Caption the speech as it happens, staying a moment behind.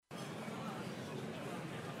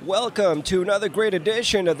Welcome to another great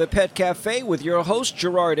edition of the Pet Cafe with your host,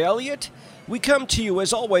 Gerard Elliott. We come to you,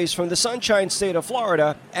 as always, from the Sunshine State of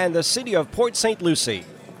Florida and the city of Port St. Lucie.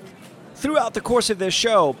 Throughout the course of this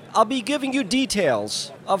show, I'll be giving you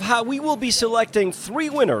details of how we will be selecting 3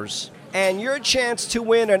 winners and your chance to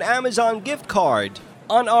win an Amazon gift card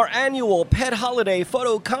on our annual Pet Holiday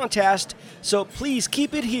Photo Contest, so please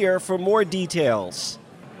keep it here for more details.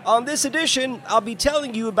 On this edition, I'll be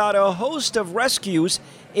telling you about a host of rescues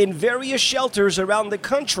in various shelters around the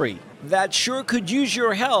country that sure could use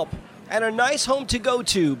your help and a nice home to go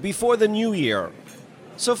to before the new year.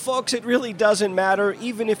 So folks, it really doesn't matter,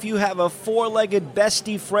 even if you have a 4-legged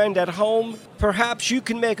bestie friend at home, perhaps you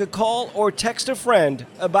can make a call or text a friend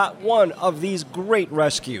about one of these great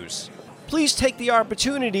rescues. Please take the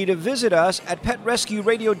opportunity to visit us at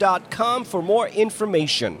petrescueradio.com for more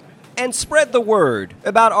information. And spread the word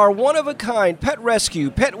about our one-of-a-kind pet rescue,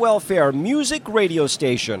 pet welfare music radio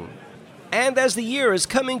station. And as the year is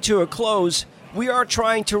coming to a close, we are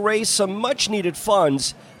trying to raise some much-needed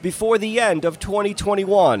funds before the end of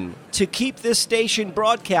 2021 to keep this station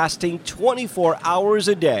broadcasting 24 hours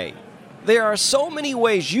a day. There are so many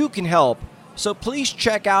ways you can help, so please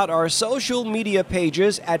check out our social media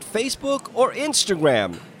pages at Facebook or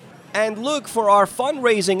Instagram. And look for our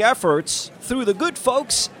fundraising efforts through the good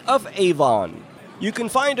folks of Avon. You can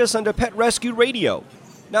find us under Pet Rescue Radio.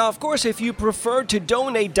 Now, of course, if you prefer to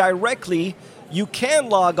donate directly, you can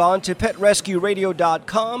log on to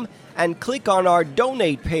petrescueradio.com and click on our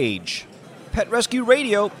donate page. Pet Rescue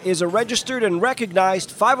Radio is a registered and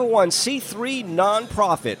recognized 501c3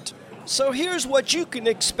 nonprofit. So here's what you can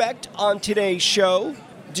expect on today's show.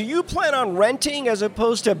 Do you plan on renting as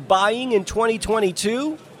opposed to buying in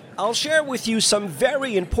 2022? I'll share with you some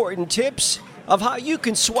very important tips of how you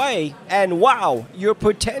can sway and wow your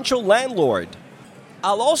potential landlord.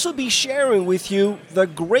 I'll also be sharing with you the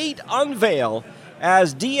great unveil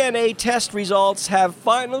as DNA test results have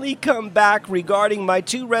finally come back regarding my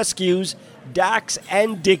 2 rescues, Dax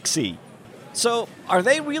and Dixie. So, are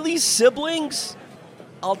they really siblings?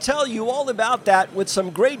 I'll tell you all about that with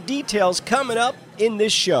some great details coming up in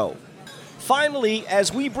this show. Finally,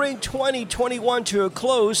 as we bring 2021 to a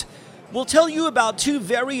close, we'll tell you about 2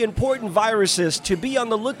 very important viruses to be on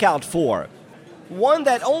the lookout for. One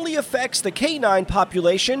that only affects the canine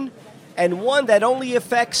population, and one that only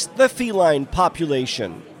affects the feline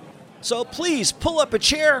population. So please pull up a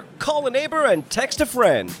chair, call a neighbor, and text a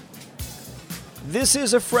friend. This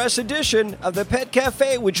is a fresh edition of the Pet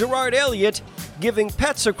Cafe with Gerard Elliott, giving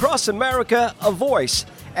pets across America a voice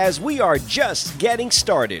as we are just getting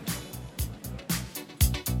started.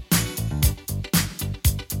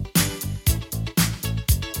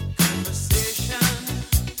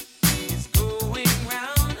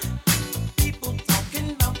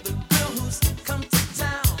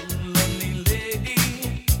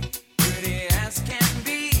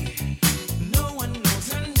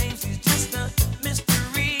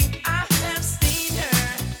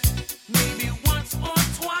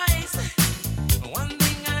 One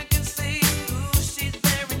thing I can say, ooh, she's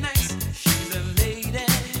very nice.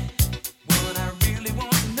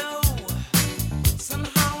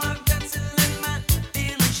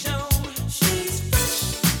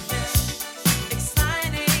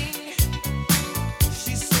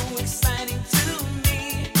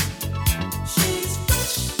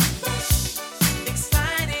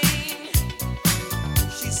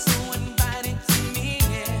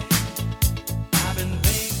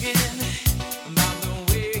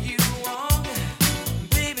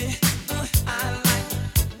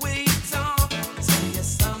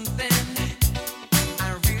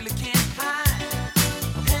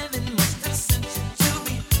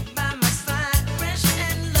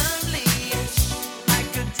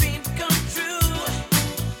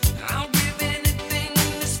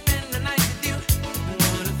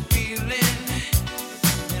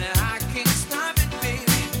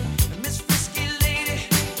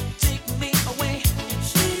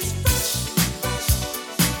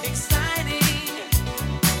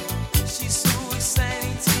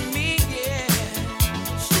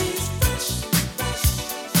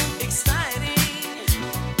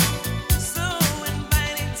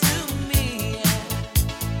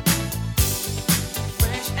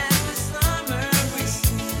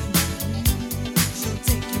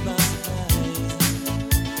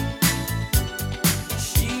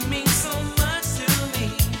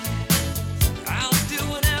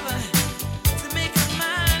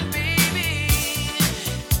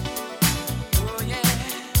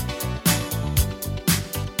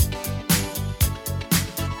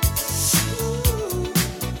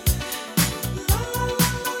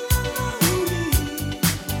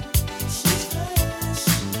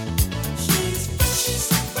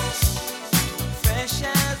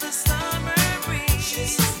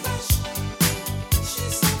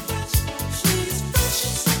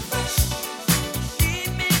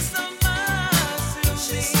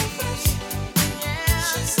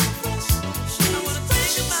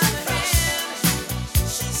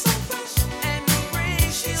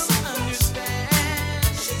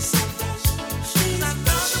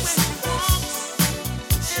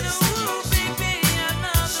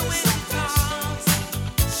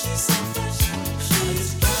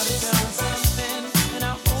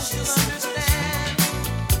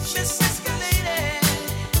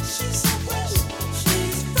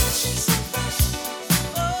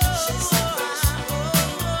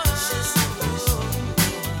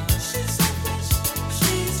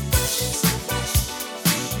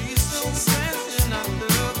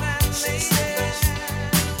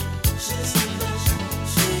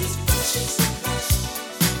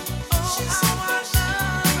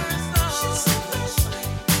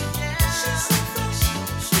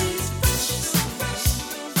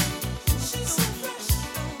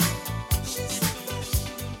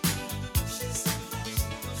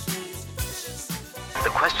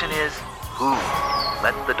 question is, who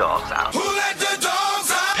let the dogs out? Who let the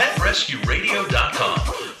dogs out? PetRescueRadio.com,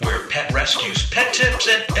 where pet rescues, pet tips,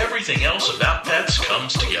 and everything else about pets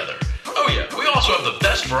comes together. Oh yeah, we also have the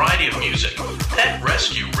best variety of music.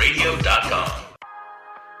 PetRescueRadio.com.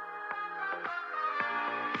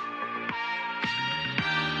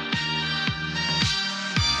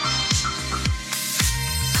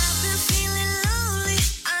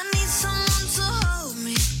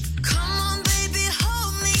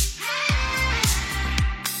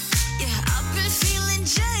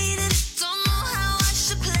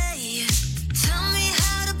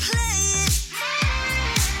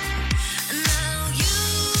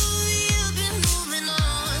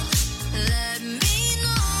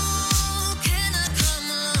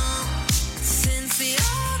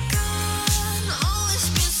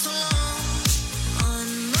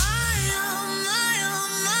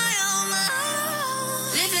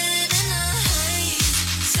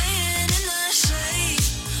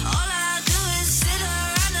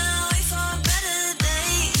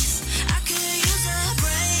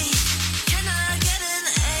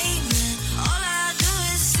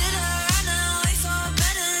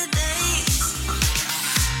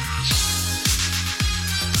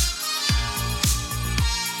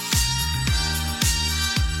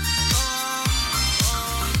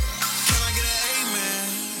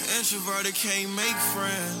 Can't make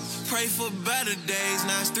friends. Pray for better days.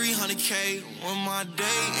 Now it's 300K when my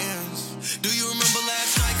day ends. Do you remember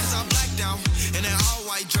last night? Cause I blacked out in an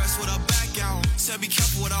all-white dress with a back out. Said be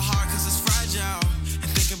careful with a heart cause it's fragile. And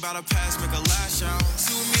thinking about a past make a lash out.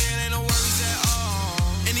 See with me it ain't no worries at all.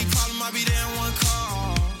 Any problem I be there in one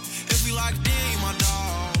call. If we locked in, my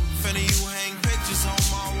dog. Finna you hang pictures on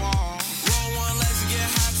my wall. Roll one legs and get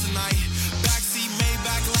high tonight. Backseat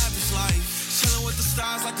Maybach lavish life. Chillin' with the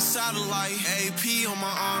stars like a satellite. AP on my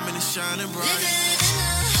arm and it's shining bright. Living in the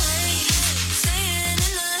haze, staying in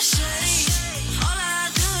the shade. All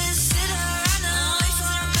I do is sit around and wait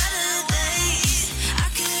for better days. I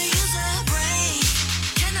could use a break.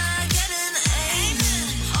 Can I get an amen?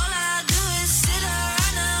 All I do is sit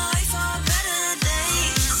around and wait for better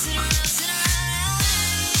days. Sit around,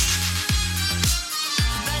 better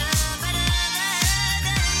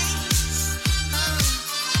days.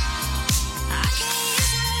 I can't use a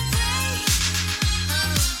break.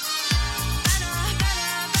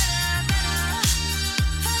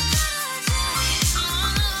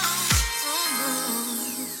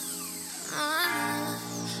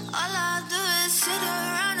 All I do is sit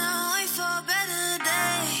around and wait for better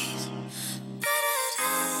days.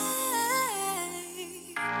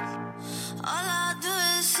 All I do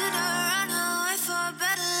is sit around and wait for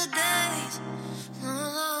better days.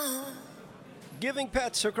 Giving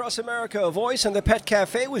pets across America a voice in the Pet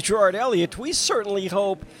Cafe with Gerard, Elliott. We certainly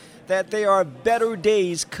hope that there are better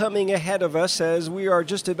days coming ahead of us as we are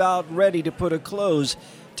just about ready to put a close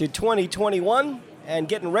to 2021 and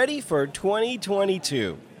getting ready for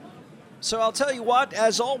 2022. So I'll tell you what,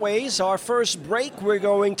 as always, our first break, we're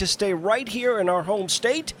going to stay right here in our home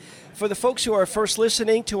state. For the folks who are first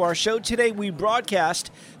listening to our show today, we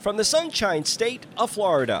broadcast from the Sunshine State of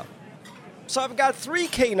Florida. So I've got 3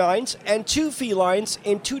 canines and 2 felines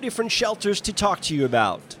in 2 different shelters to talk to you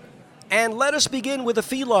about. And let us begin with the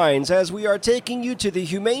felines as we are taking you to the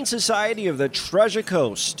Humane Society of the Treasure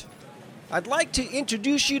Coast. I'd like to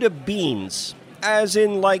introduce you to Beans, as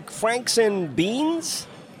in like Franks and Beans.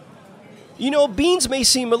 You know, Beans may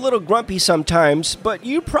seem a little grumpy sometimes, but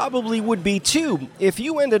you probably would be too if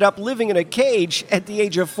you ended up living in a cage at the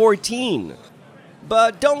age of 14.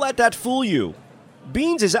 But don't let that fool you.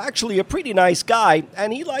 Beans is actually a pretty nice guy,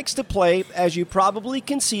 and he likes to play, as you probably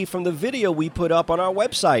can see from the video we put up on our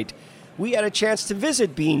website. We had a chance to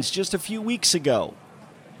visit Beans just a few weeks ago.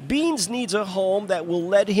 Beans needs a home that will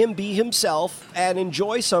let him be himself and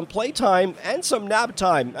enjoy some playtime and some nap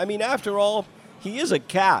time. I mean, after all, he is a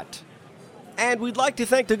cat. And we'd like to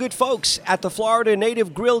thank the good folks at the Florida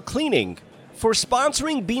Native Grill Cleaning for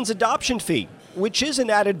sponsoring Beans' adoption fee, which is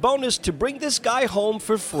an added bonus to bring this guy home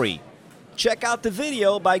for free. Check out the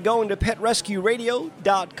video by going to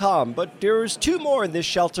PetRescueRadio.com, but there's 2 more in this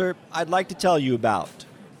shelter I'd like to tell you about.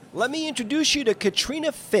 Let me introduce you to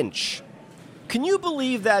Katrina Finch. Can you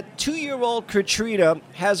believe that 2-year-old Katrina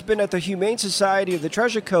has been at the Humane Society of the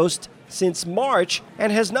Treasure Coast since March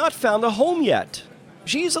and has not found a home yet?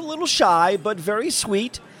 She's a little shy, but very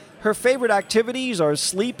sweet. Her favorite activities are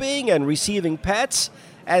sleeping and receiving pets,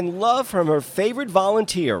 and love from her favorite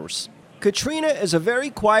volunteers. Katrina is a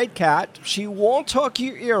very quiet cat. She won't talk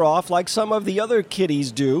your ear off like some of the other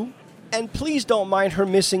kitties do. And please don't mind her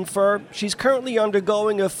missing fur. She's currently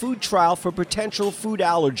undergoing a food trial for potential food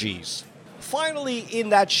allergies. Finally, in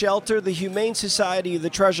that shelter, the Humane Society of the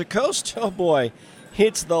Treasure Coast, oh boy,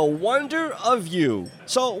 it's the Wonder of You.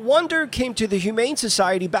 So Wonder came to the Humane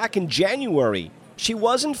Society back in January. She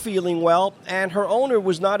wasn't feeling well, and her owner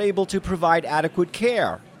was not able to provide adequate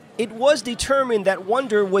care. It was determined that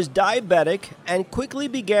Wonder was diabetic and quickly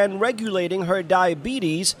began regulating her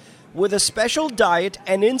diabetes with a special diet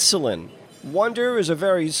and insulin. Wonder is a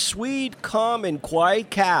very sweet, calm, and quiet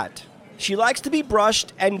cat. She likes to be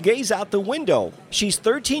brushed and gaze out the window. She's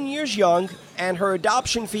 13 years young, and her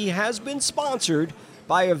adoption fee has been sponsored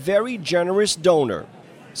by a very generous donor.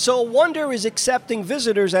 So Wonder is accepting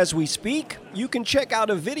visitors as we speak. You can check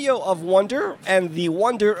out a video of Wonder and the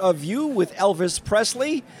Wonder of You with Elvis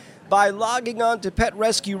Presley by logging on to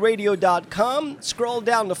PetRescueRadio.com, scroll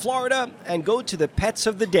down to Florida, and go to the Pets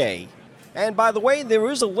of the Day. And by the way, there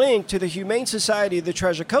is a link to the Humane Society of the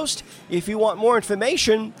Treasure Coast. If you want more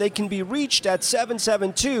information, they can be reached at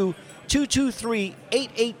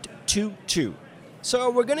 772-223-8822. So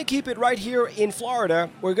we're going to keep it right here in Florida.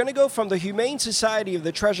 We're going to go from the Humane Society of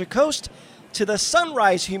the Treasure Coast to the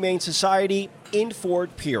Sunrise Humane Society in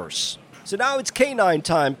Fort Pierce. So now it's canine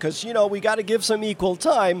time because, we got to give some equal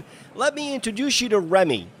time. Let me introduce you to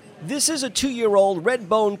Remy. This is a 2-year-old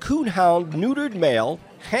red-bone coonhound neutered male.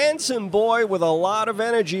 Handsome boy with a lot of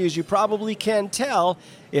energy, as you probably can tell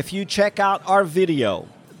if you check out our video.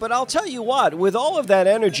 But I'll tell you what, with all of that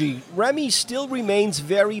energy, Remy still remains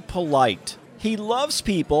very polite. He loves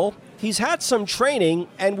people, he's had some training,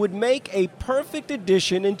 and would make a perfect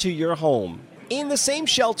addition into your home. In the same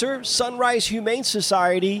shelter, Sunrise Humane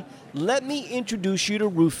Society, let me introduce you to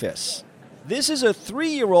Rufus. This is a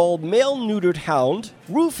 3-year-old male neutered hound.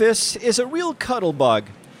 Rufus is a real cuddle bug,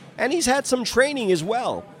 and he's had some training as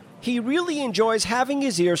well. He really enjoys having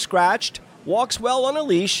his ear scratched, walks well on a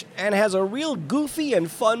leash, and has a real goofy and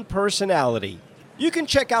fun personality. You can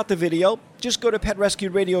check out the video. Just go to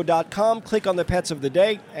PetRescueRadio.com, click on the Pets of the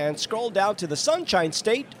Day, and scroll down to the Sunshine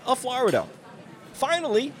State of Florida.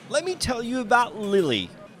 Finally, let me tell you about Lily.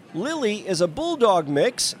 Lily is a bulldog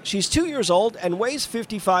mix. She's 2 years old and weighs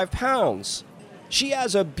 55 pounds. She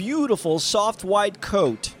has a beautiful soft white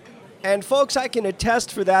coat. And folks, I can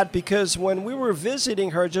attest for that because when we were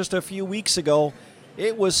visiting her just a few weeks ago,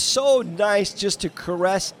 it was so nice just to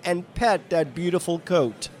caress and pet that beautiful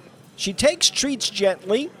coat. She takes treats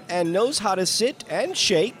gently and knows how to sit and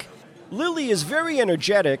shake. Lily is very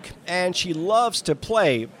energetic and she loves to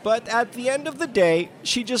play, but at the end of the day,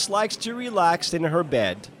 she just likes to relax in her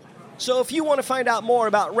bed. So if you want to find out more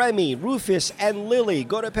about Remy, Rufus, and Lily,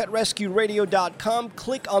 go to PetRescueRadio.com,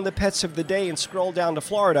 click on the Pets of the Day, and scroll down to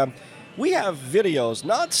Florida. We have videos,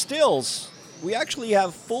 not stills. We actually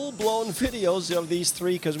have full-blown videos of these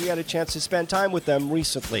three because we had a chance to spend time with them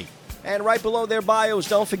recently. And right below their bios,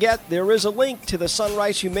 don't forget, there is a link to the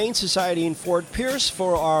Sunrise Humane Society in Fort Pierce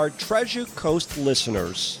for our Treasure Coast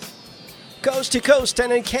listeners. Coast to coast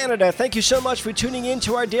and in Canada, thank you so much for tuning in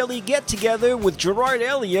to our daily get-together with Gerard,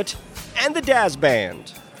 Elliott, and the Daz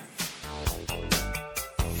Band.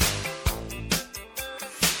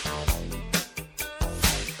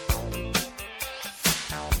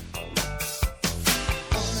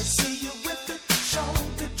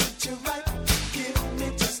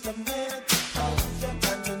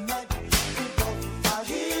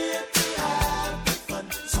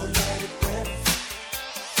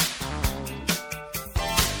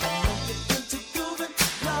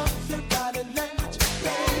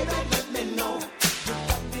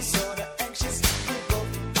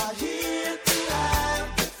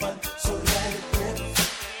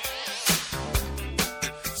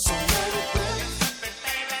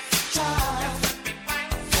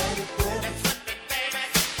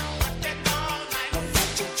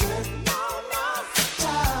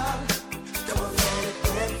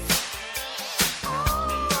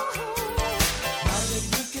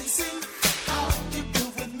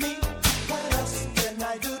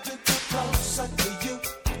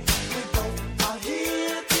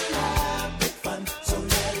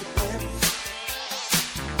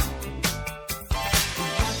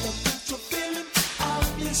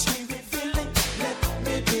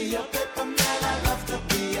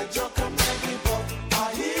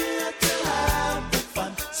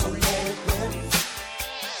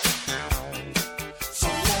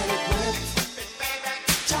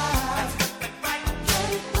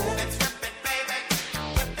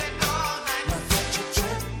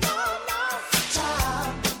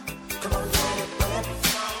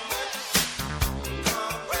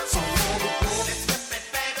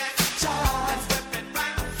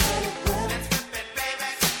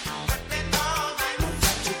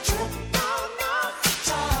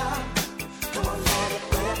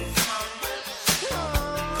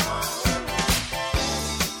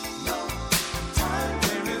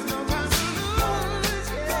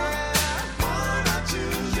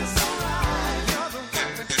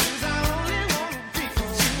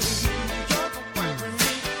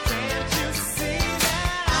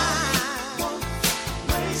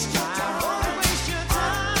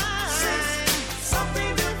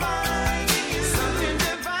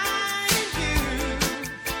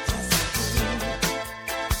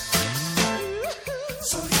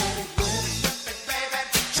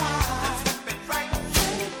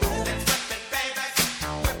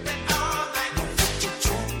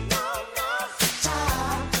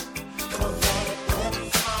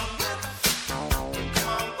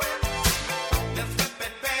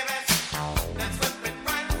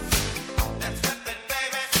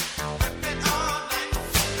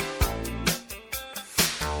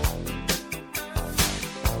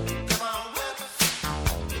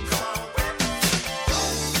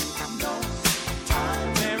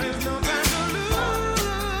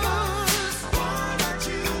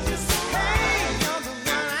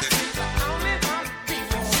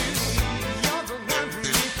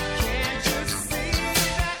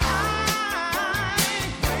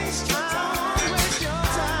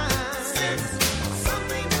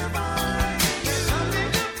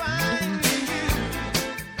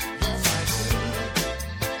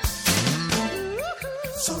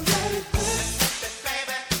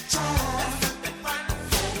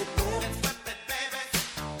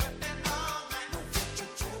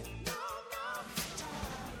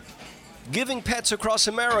 giving pets across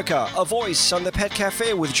America a voice on the Pet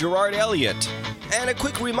Cafe with Gerard, Elliott. And a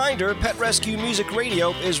quick reminder, Pet Rescue Music Radio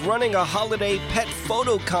is running a holiday pet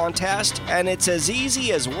photo contest, and it's as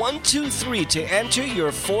easy as 1, 2, 3 to enter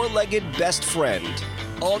your four-legged best friend.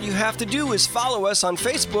 All you have to do is follow us on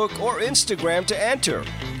Facebook or Instagram to enter.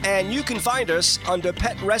 And you can find us under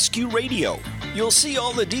Pet Rescue Radio. You'll see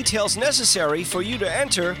all the details necessary for you to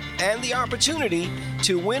enter and the opportunity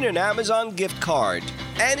to win an Amazon gift card.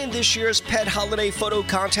 And in this year's Pet Holiday Photo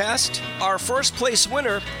Contest, our first place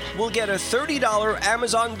winner will get a $30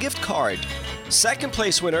 Amazon gift card. Second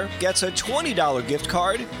place winner gets a $20 gift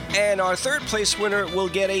card, and our third place winner will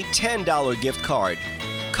get a $10 gift card.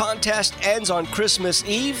 Contest ends on Christmas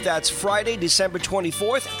Eve, that's Friday, December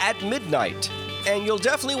 24th at midnight. And you'll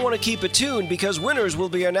definitely want to keep it tuned because winners will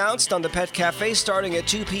be announced on the Pet Cafe starting at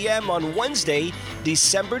 2 p.m. on Wednesday,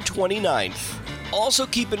 December 29th. Also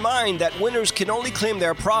keep in mind that winners can only claim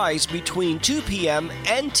their prize between 2 p.m.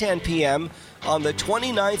 and 10 p.m. on the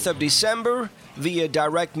 29th of December via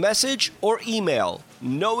direct message or email.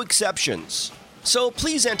 No exceptions. So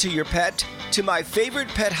please enter your pet to my favorite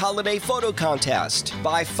pet holiday photo contest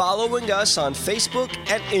by following us on Facebook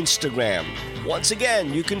and Instagram. Once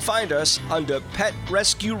again, you can find us under Pet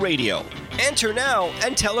Rescue Radio. Enter now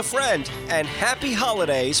and tell a friend. And happy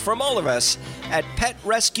holidays from all of us at Pet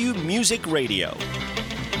Rescue Music Radio.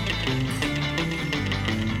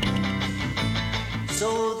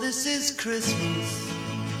 So this is Christmas,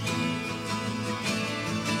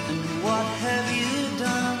 and what have you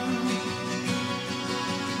done?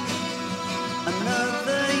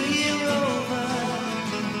 Another year over,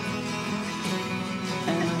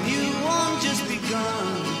 and a new one just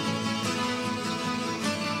begun.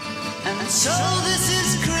 And so this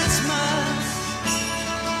is Christmas.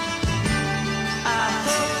 I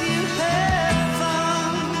hope you had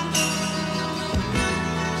fun.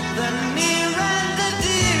 The near and the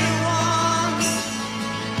dear ones,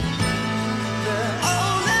 the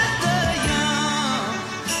old and the young.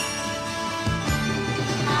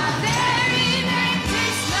 A very Merry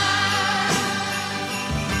Christmas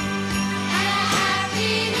and a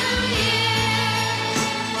Happy New Year.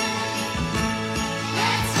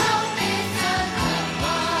 Let's hope it's a good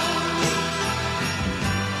one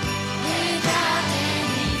without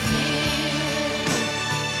any fear.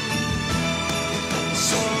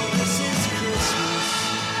 So this is Christmas,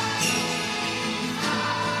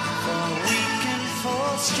 for weak and for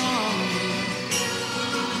strong,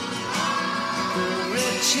 the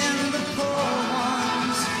rich and the poor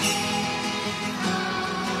ones.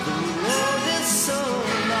 The road is so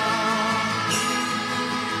long,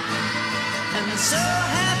 and so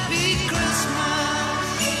happy Christmas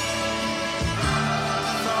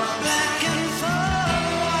for black and for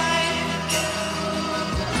white,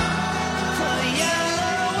 for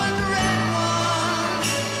yellow and red ones.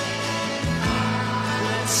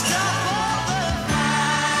 Let's stop all the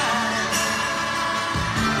fight.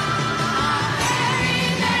 Very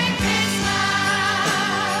Merry Christmas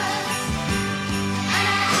and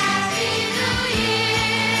a Happy New Year.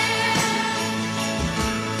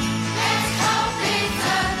 Let's hope it's a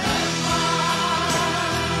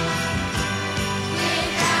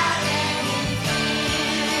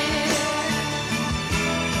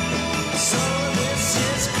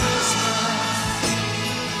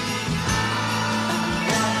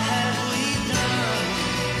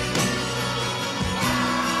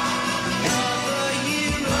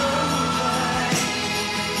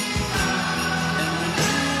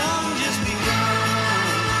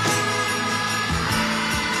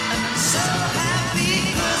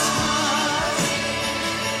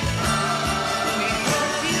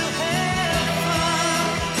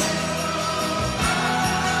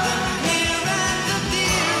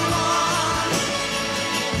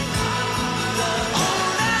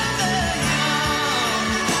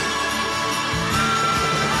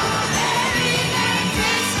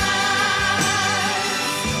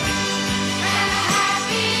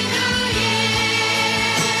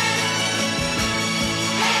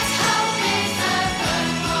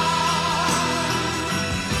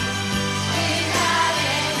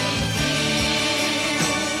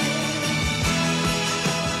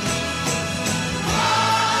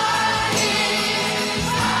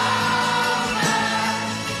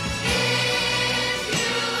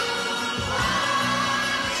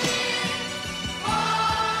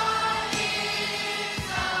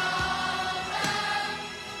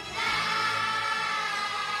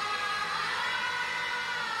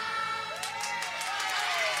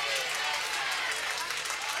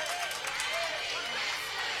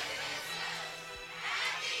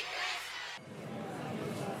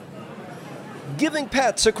Giving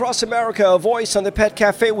pets across America a voice on the Pet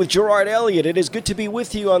Cafe with Gerard Elliott. It is good to be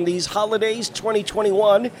with you on these holidays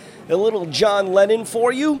 2021. A little John Lennon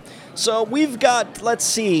for you. So we've got,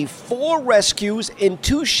 4 rescues in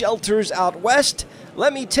 2 shelters out west.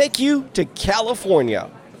 Let me take you to California.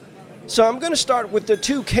 So I'm going to start with the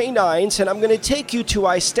 2 canines, and I'm going to take you to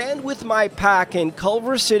I Stand With My Pack in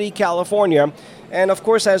Culver City, California. And of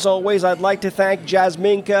course, as always, I'd like to thank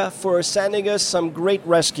Jasminka for sending us some great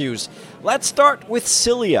rescues. Let's start with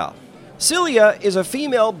Celia. Celia is a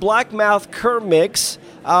female black-mouthed cur mix.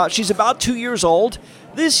 She's about 2 years old.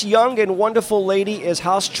 This young and wonderful lady is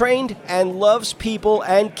house-trained and loves people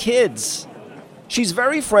and kids. She's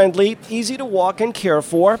very friendly, easy to walk and care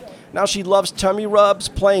for. Now she loves tummy rubs,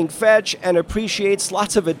 playing fetch, and appreciates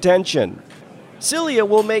lots of attention. Celia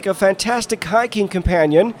will make a fantastic hiking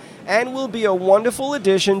companion and will be a wonderful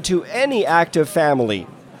addition to any active family.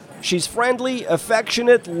 She's friendly,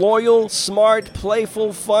 affectionate, loyal, smart,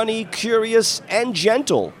 playful, funny, curious, and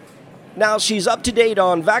gentle. Now she's up to date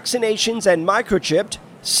on vaccinations and microchipped.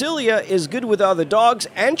 Celia is good with other dogs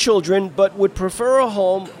and children, but would prefer a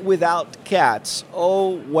home without cats.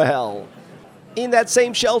 Oh well. In that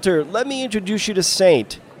same shelter, let me introduce you to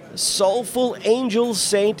Saint. Soulful Angel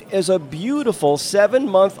Saint is a beautiful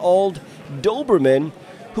 7-month-old Doberman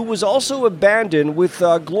who was also abandoned with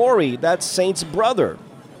Glory, that's Saint's brother.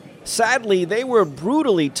 Sadly, they were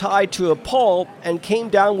brutally tied to a pole and came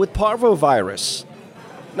down with parvovirus.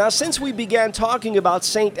 Now, since we began talking about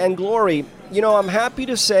Saint and Glory, I'm happy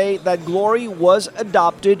to say that Glory was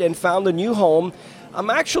adopted and found a new home. I'm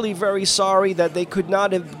actually very sorry that they could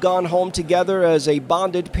not have gone home together as a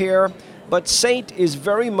bonded pair, but Saint is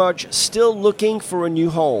very much still looking for a new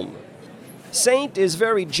home. Saint is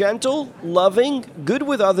very gentle, loving, good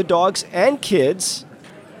with other dogs and kids,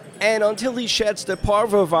 and until he sheds the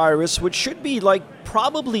parvovirus, which should be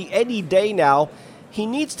probably any day now, he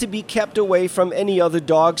needs to be kept away from any other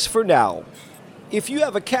dogs for now. If you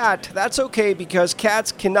have a cat, that's okay because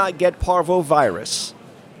cats cannot get parvovirus.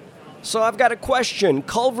 So I've got a question.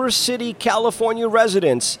 Culver City, California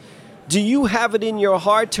residents, do you have it in your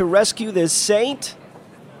heart to rescue this Saint?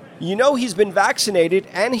 He's been vaccinated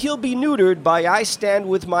and he'll be neutered by I Stand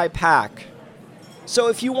With My Pack. So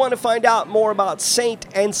if you want to find out more about Saint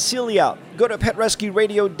and Celia, go to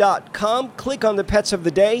PetRescueRadio.com, click on the Pets of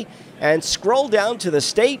the Day, and scroll down to the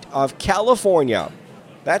state of California.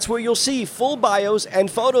 That's where you'll see full bios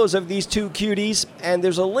and photos of these 2 cuties, and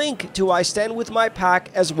there's a link to I Stand With My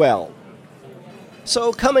Pack as well.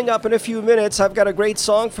 So coming up in a few minutes, I've got a great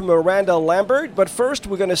song from Miranda Lambert, but first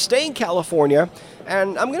we're going to stay in California,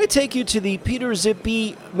 and I'm going to take you to the Peter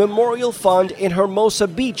Zippy Memorial Fund in Hermosa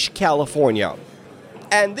Beach, California.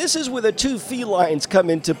 And this is where the 2 felines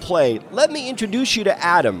come into play. Let me introduce you to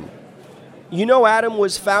Adam. Adam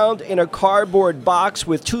was found in a cardboard box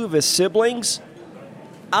with 2 of his siblings.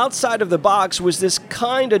 Outside of the box was this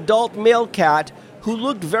kind adult male cat who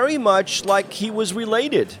looked very much like he was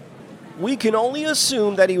related. We can only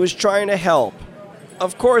assume that he was trying to help.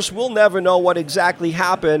 Of course, we'll never know what exactly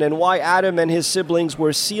happened and why Adam and his siblings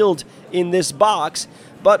were sealed in this box,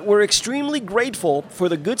 but we're extremely grateful for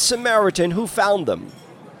the Good Samaritan who found them.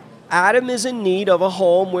 Adam is in need of a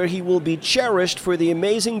home where he will be cherished for the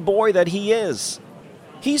amazing boy that he is.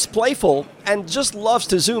 He's playful and just loves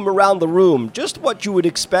to zoom around the room, just what you would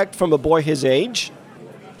expect from a boy his age.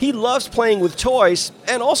 He loves playing with toys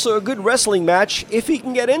and also a good wrestling match if he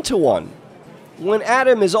can get into one. When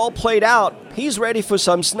Adam is all played out, he's ready for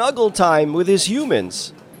some snuggle time with his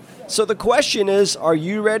humans. So the question is, are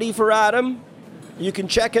you ready for Adam? You can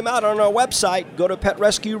check him out on our website, go to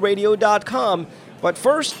PetRescueRadio.com. But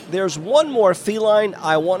first, there's one more feline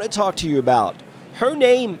I want to talk to you about. Her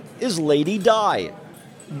name is Lady Di.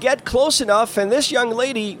 Get close enough and this young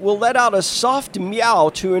lady will let out a soft meow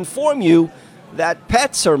to inform you that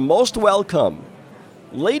pets are most welcome.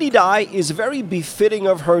 Lady Di is very befitting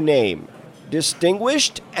of her name,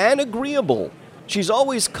 distinguished and agreeable. She's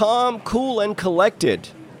always calm, cool, and collected.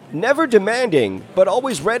 Never demanding, but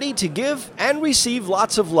always ready to give and receive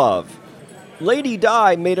lots of love. Lady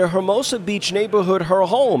Di made a Hermosa Beach neighborhood her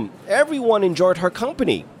home. Everyone enjoyed her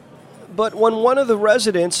company. But when one of the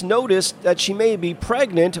residents noticed that she may be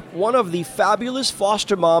pregnant, one of the fabulous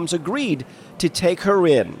foster moms agreed to take her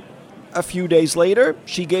in. A few days later,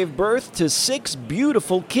 she gave birth to 6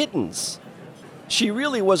 beautiful kittens. She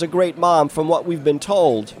really was a great mom from what we've been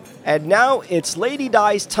told. And now it's Lady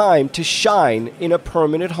Di's time to shine in a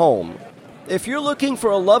permanent home. If you're looking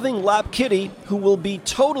for a loving lap kitty who will be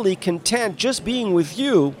totally content just being with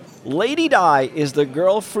you, Lady Di is the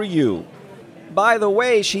girl for you. By the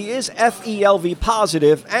way, she is FELV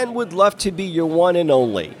positive and would love to be your one and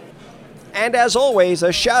only. And as always,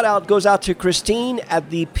 a shout out goes out to Christine at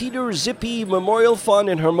the Peter Zippy Memorial Fund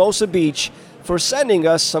in Hermosa Beach for sending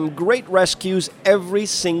us some great rescues every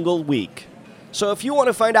single week. So if you want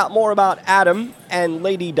to find out more about Adam and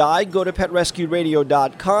Lady Di, go to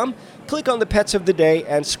petrescueradio.com, click on the Pets of the Day,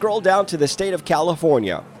 and scroll down to the state of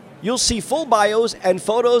California. You'll see full bios and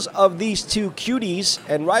photos of these two cuties,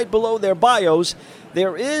 and right below their bios,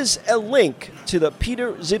 there is a link to the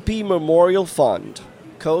Peter Zippy Memorial Fund.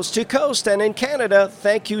 Coast to coast and in Canada,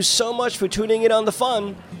 thank you so much for tuning in on the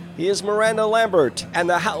fun. Here's Miranda Lambert and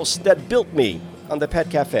the House That Built Me on the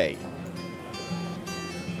Pet Cafe.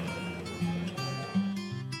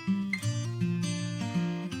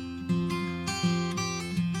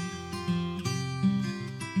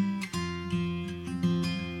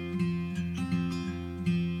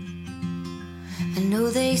 I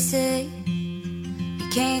know they say you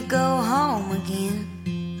can't go home again.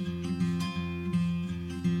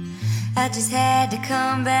 I just had to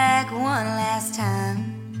come back one last time.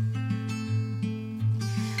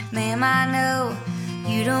 Ma'am, I know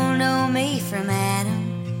you don't know me from Adam,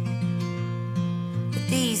 but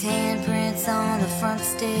these handprints on the front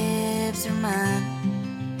steps are mine.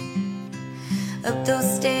 Up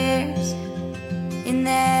those stairs in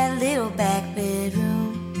that little back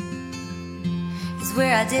bedroom is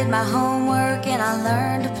where I did my homework and I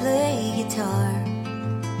learned to play guitar.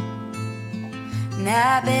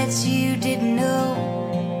 Now I bet you didn't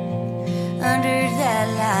know, under that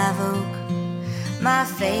live oak, my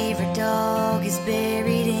favorite dog is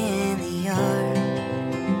buried in the yard.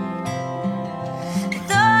 I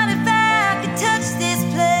thought if I could touch this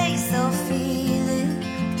place, I'll feel it.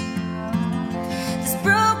 This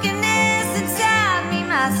brokenness inside me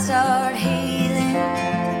might start healing.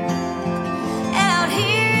 Out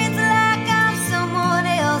here it's like I'm someone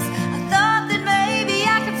else. I thought that maybe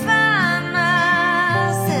I could find myself.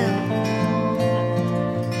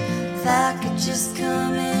 If I could just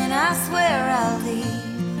come in, I swear I'll leave.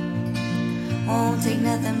 Won't take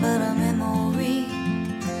nothing but a memory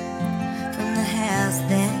from the house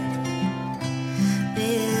that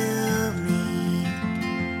built me.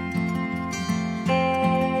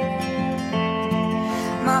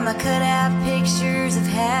 Mama cut out pictures of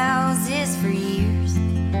houses for years,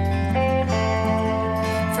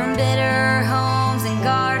 from Better Homes and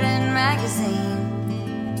Garden magazine.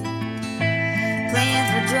 Plans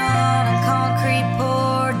were drawn on concrete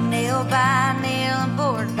board, nail by nail and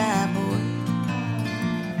board by board.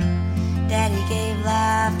 Daddy gave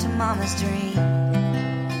life to Mama's dream.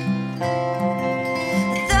 I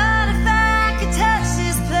thought if I could touch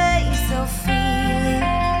this place, I'll feel it.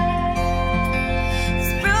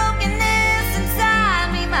 This brokenness inside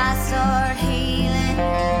me might start healing.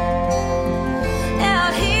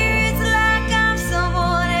 Out here it's like I'm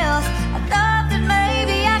someone else. I thought that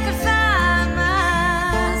maybe I could find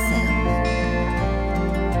myself.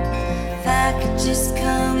 If I could just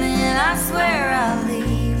come in, I swear I'll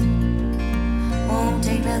leave. Won't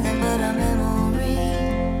take nothing but a memory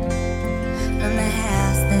from the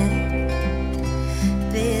house that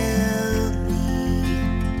built me.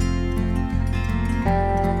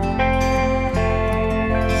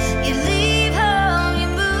 You leave home, you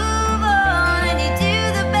move on, and you do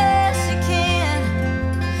the best you can.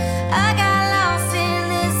 I got lost in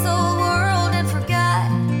this old world and forgot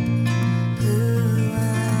who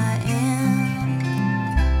I am.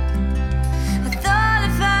 I thought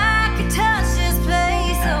if I could touch this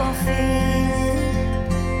place, I'll feel it.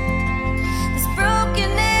 This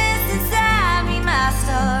brokenness inside me might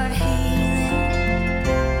start healing.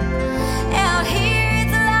 Out here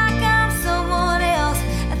it's like I'm someone else.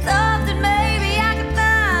 I thought that maybe I could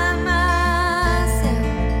find myself.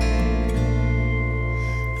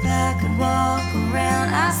 If I could walk around,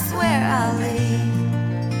 I swear I'll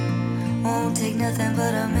leave. Won't take nothing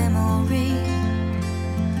but a memory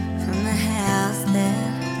from the house that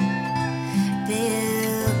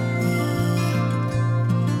built me.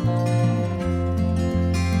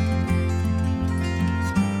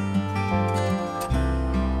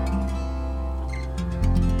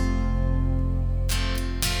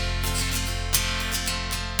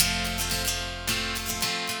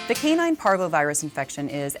 The canine parvovirus infection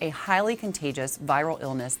is a highly contagious viral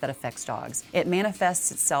illness that affects dogs. It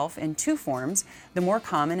manifests itself in two forms: the more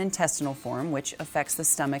common intestinal form, which affects the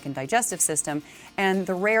stomach and digestive system, and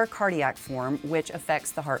the rare cardiac form, which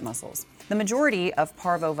affects the heart muscles. The majority of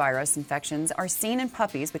parvovirus infections are seen in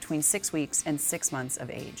puppies between 6 weeks and 6 months of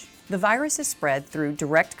age. The virus is spread through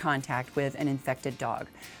direct contact with an infected dog.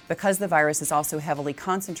 Because the virus is also heavily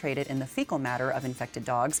concentrated in the fecal matter of infected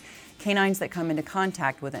dogs, canines that come into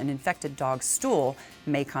contact with an infected dog's stool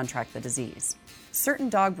may contract the disease. Certain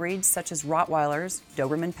dog breeds such as Rottweilers,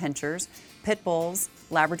 Doberman Pinschers, Pit Bulls,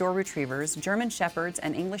 Labrador Retrievers, German Shepherds,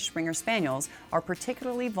 and English Springer Spaniels are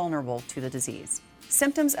particularly vulnerable to the disease.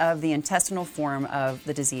 Symptoms of the intestinal form of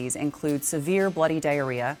the disease include severe bloody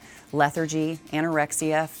diarrhea, lethargy,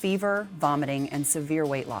 anorexia, fever, vomiting, and severe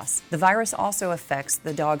weight loss. The virus also affects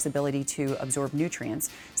the dog's ability to absorb nutrients,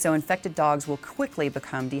 so infected dogs will quickly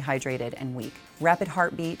become dehydrated and weak. Rapid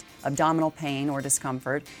heartbeat, abdominal pain or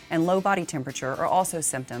discomfort, and low body temperature are also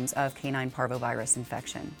symptoms of canine parvovirus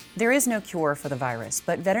infection. There is no cure for the virus,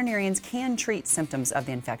 but veterinarians can treat symptoms of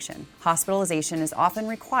the infection. Hospitalization is often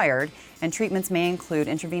required, and treatments may include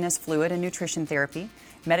intravenous fluid and nutrition therapy,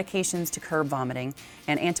 medications to curb vomiting,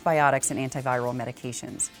 and antibiotics and antiviral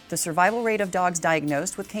medications. The survival rate of dogs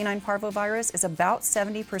diagnosed with canine parvovirus is about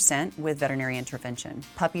 70% with veterinary intervention.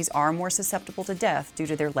 Puppies are more susceptible to death due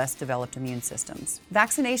to their less developed immune systems.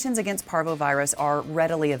 Vaccinations against parvovirus are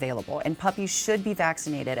readily available, and puppies should be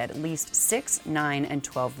vaccinated at least 6, 9, and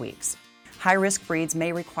 12 weeks. High-risk breeds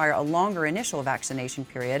may require a longer initial vaccination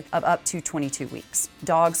period of up to 22 weeks.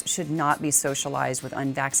 Dogs should not be socialized with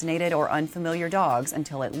unvaccinated or unfamiliar dogs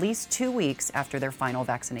until at least 2 weeks after their final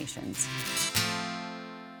vaccinations.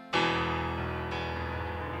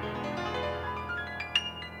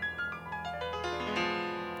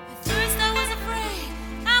 At first I was afraid,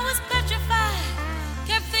 I was petrified,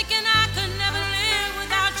 kept thinking I could never live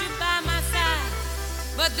without you by my side.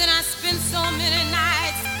 But then I spent so many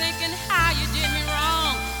nights thinking how you did me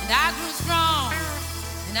wrong, and I grew strong,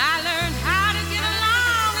 and I learned how to get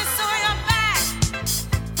along, and so you're back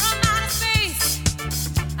from outer space.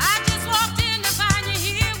 I just walked in to find you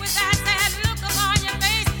here with that sad look upon your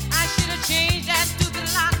face. I should have changed that stupid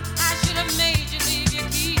lock, I should have made you leave your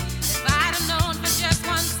key. If I'd have known for just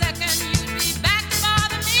 1 second you'd be back to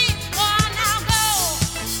bother me. Oh, now go,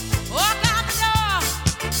 walk out the door,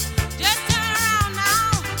 just turn around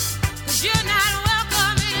now, 'cause you're not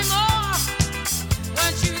welcome anymore.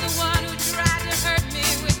 Weren't you the one who tried to hurt me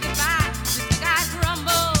with goodbye? You think I'd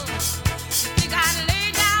crumble? You think I'd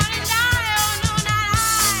lay down and die? Oh, no, not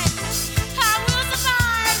I. I will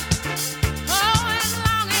survive. Oh, as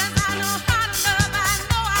long as I know how to love, I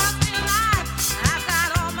know I'll be alive. I've got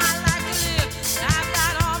all my life to live, I've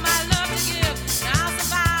got all my love to give, and I'll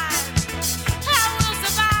survive. I will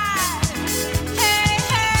survive. Hey,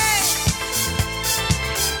 hey.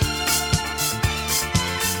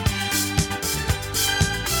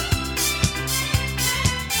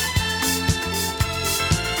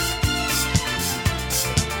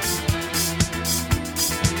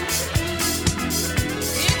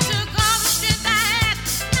 It took all the strength I had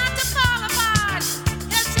not to fall apart,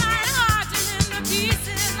 and trying hard to mend the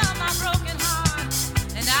pieces of my broken heart.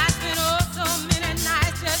 And I spent oh so many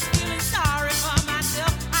nights just feeling sorry for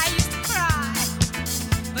myself. I used to cry,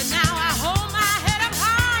 but now I hold my head up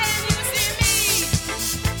high and you see me,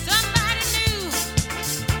 somebody new.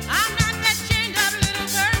 I'm not that chained up little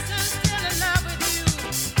person still in love with you.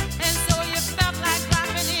 And so you felt like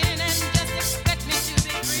dropping in and just expect me to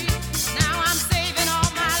be free. Now I'm saving all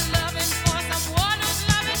my loving for someone who's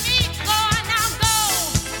loving me. Go on now, go,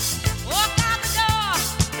 walk out the door,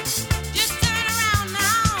 just turn around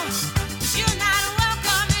now, 'cause you're not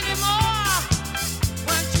welcome anymore.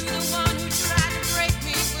 Weren't you the one who tried to break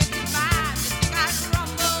me with goodbye? You think I'd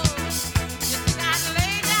crumble? You think I'd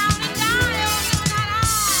lay down and die? Oh, no, not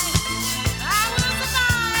I. I will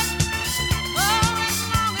survive. Oh, as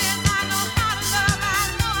long as I know how to love, I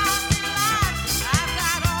know I'll be alive. I've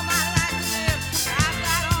got all my life to live, I've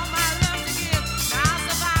got all my love to give, and I'll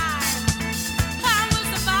survive. I will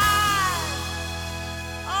survive.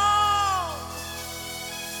 Oh,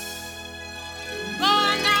 go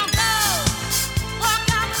on now, go, walk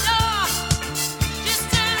out the door, just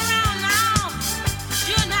turn around now, 'cause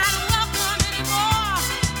you're not welcome anymore.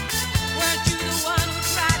 Weren't you the one who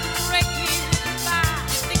tried to break me with goodbye?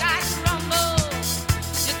 You think I'd crumble?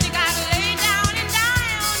 You think I'd lay down and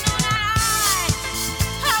die? Oh, no, not I.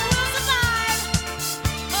 I will survive.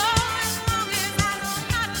 Oh, as long as I know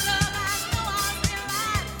how to love, I know I'll be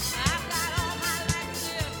alive. I've got all my life to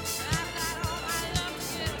live, I've got all my love to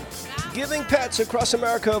give, and I'll Giving pets across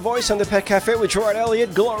America a voice on the Pet Cafe with Gerard,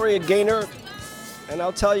 Elliott, Gloria Gaynor. And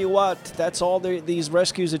I'll tell you what, that's all these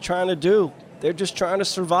rescues are trying to do. They're just trying to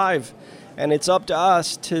survive. And it's up to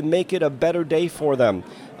us to make it a better day for them.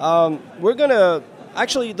 We're going to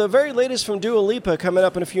Actually, the very latest from Dua Lipa coming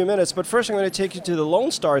up in a few minutes, but first I'm going to take you to the Lone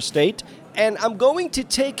Star State, and I'm going to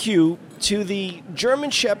take you to the German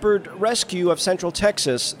Shepherd Rescue of Central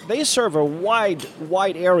Texas. They serve a wide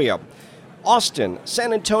area. Austin,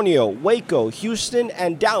 San Antonio, Waco, Houston,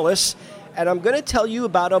 and Dallas, and I'm going to tell you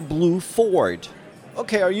about a blue Ford.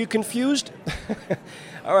 Okay, are you confused?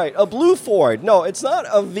 All right, a blue Ford. No, it's not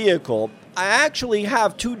a vehicle. I actually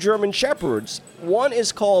have 2 German Shepherds. One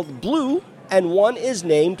is called Blue, and one is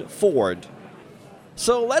named Ford.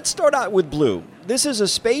 So let's start out with Blue. This is a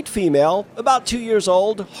spayed female, about 2 years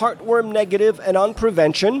old, heartworm negative and on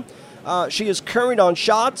prevention. She is current on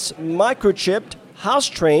shots, microchipped,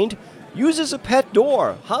 house-trained, uses a pet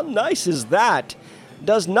door. How nice is that?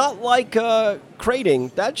 Does not like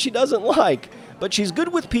crating. That she doesn't like. But she's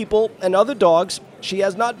good with people and other dogs. She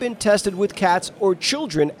has not been tested with cats or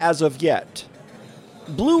children as of yet.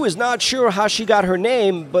 Blue is not sure how she got her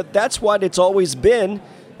name, but that's what it's always been,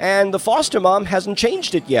 and the foster mom hasn't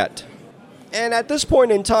changed it yet. And at this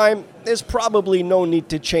point in time, there's probably no need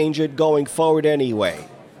to change it going forward anyway.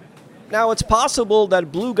 Now, it's possible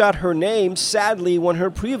that Blue got her name, sadly, when her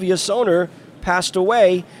previous owner passed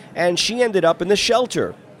away, and she ended up in the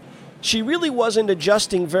shelter. She really wasn't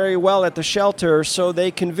adjusting very well at the shelter, so they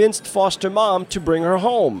convinced foster mom to bring her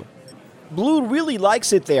home. Blue really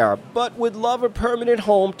likes it there, but would love a permanent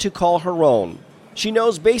home to call her own. She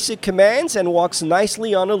knows basic commands and walks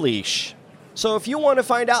nicely on a leash. So if you want to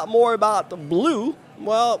find out more about Blue,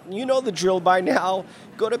 well, you know the drill by now.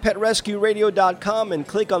 Go to PetRescueRadio.com and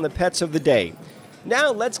click on the Pets of the Day.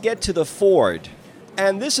 Now let's get to the Ford.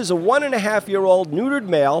 And this is a 1.5-year-old neutered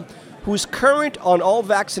male who's current on all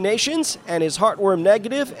vaccinations and is heartworm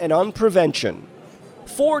negative and on prevention.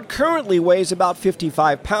 Ford currently weighs about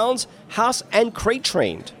 55 pounds, house and crate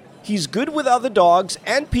trained. He's good with other dogs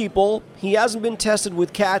and people. He hasn't been tested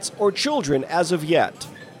with cats or children as of yet.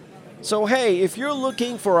 So hey, if you're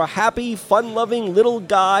looking for a happy, fun-loving little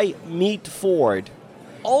guy, meet Ford.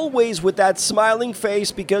 Always with that smiling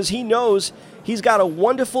face because he knows he's got a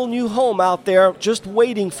wonderful new home out there just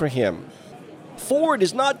waiting for him. Ford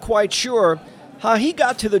is not quite sure how he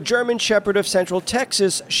got to the German Shepherd of Central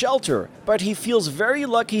Texas shelter, but he feels very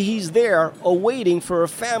lucky he's there, awaiting for a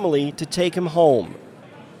family to take him home.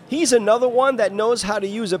 He's another one that knows how to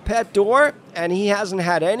use a pet door, and he hasn't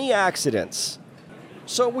had any accidents.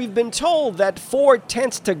 So we've been told that Ford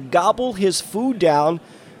tends to gobble his food down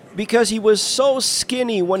because he was so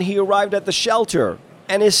skinny when he arrived at the shelter,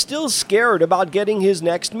 and is still scared about getting his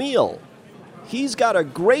next meal. He's got a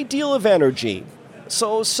great deal of energy.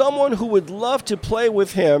 So someone who would love to play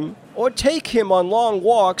with him or take him on long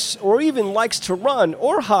walks or even likes to run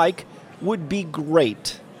or hike would be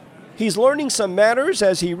great. He's learning some manners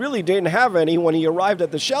as he really didn't have any when he arrived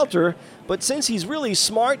at the shelter, but since he's really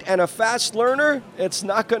smart and a fast learner, it's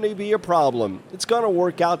not going to be a problem. It's going to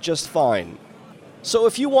work out just fine. So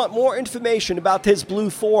if you want more information about this blue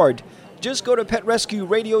Ford, just go to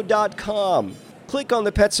PetRescueRadio.com. Click on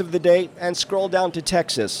the Pets of the Day and scroll down to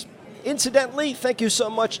Texas. Incidentally, thank you so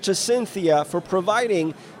much to Cynthia for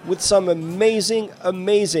providing with some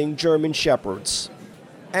amazing German Shepherds.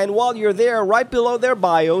 And while you're there, right below their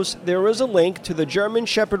bios, there is a link to the German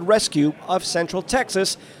Shepherd Rescue of Central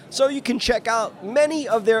Texas, so you can check out many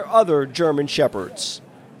of their other German Shepherds.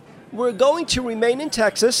 We're going to remain in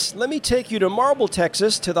Texas. Let me take you to Marble,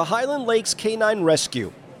 Texas, to the Highland Lakes Canine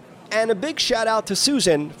Rescue. And a big shout out to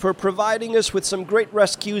Susan for providing us with some great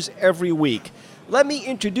rescues every week. Let me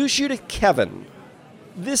introduce you to Kevin.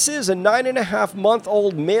 This is a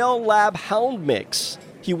 9.5-month-old male lab hound mix.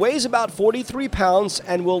 He weighs about 43 pounds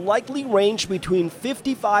and will likely range between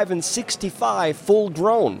 55 and 65 full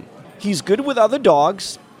grown. He's good with other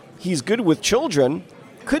dogs. He's good with children.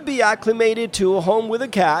 Could be acclimated to a home with a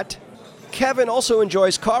cat. Kevin also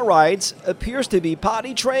enjoys car rides, appears to be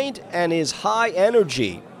potty trained, and is high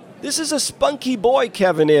energy. This is a spunky boy,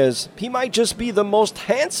 Kevin is. He might just be the most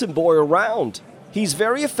handsome boy around. He's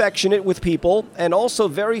very affectionate with people and also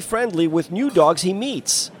very friendly with new dogs he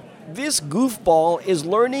meets. This goofball is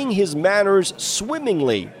learning his manners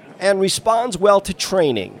swimmingly and responds well to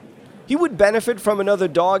training. He would benefit from another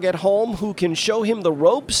dog at home who can show him the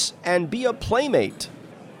ropes and be a playmate.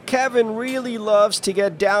 Kevin really loves to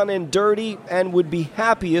get down and dirty and would be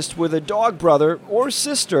happiest with a dog brother or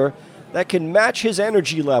sister that can match his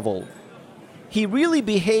energy level. He really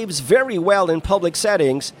behaves very well in public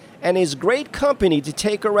settings and is great company to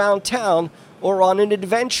take around town or on an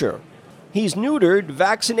adventure. He's neutered,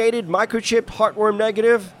 vaccinated, microchipped, heartworm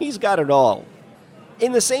negative. He's got it all.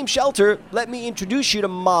 In the same shelter, let me introduce you to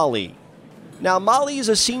Molly. Now, Molly is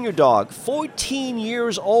a senior dog, 14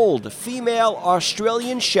 years old, female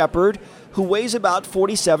Australian Shepherd who weighs about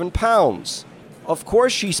 47 pounds. Of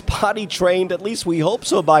course, she's potty trained, at least we hope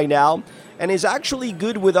so by now, and is actually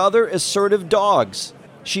good with other assertive dogs.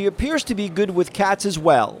 She appears to be good with cats as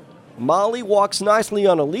well. Molly walks nicely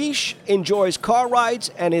on a leash, enjoys car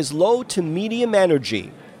rides, and is low to medium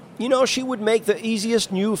energy. You know, she would make the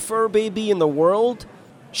easiest new fur baby in the world.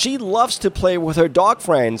 She loves to play with her dog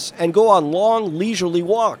friends and go on long, leisurely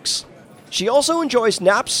walks. She also enjoys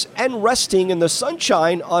naps and resting in the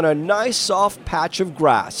sunshine on a nice soft patch of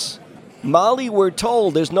grass. Molly, we're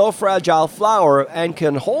told, is no fragile flower and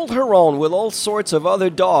can hold her own with all sorts of other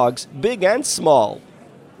dogs, big and small.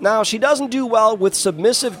 Now, she doesn't do well with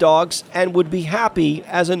submissive dogs and would be happy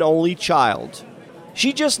as an only child.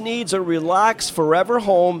 She just needs a relaxed forever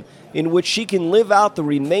home in which she can live out the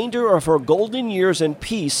remainder of her golden years in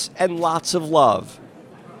peace and lots of love.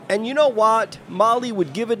 And you know what? Molly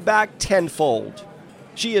would give it back tenfold.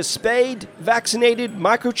 She is spayed, vaccinated,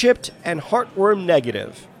 microchipped, and heartworm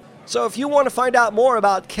negative. So if you want to find out more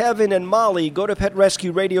about Kevin and Molly, go to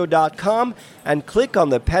PetRescueRadio.com and click on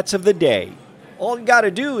the Pets of the Day. All you got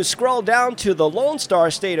to do is scroll down to the Lone Star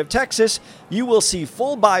State of Texas. You will see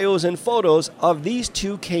full bios and photos of these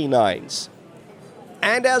two canines.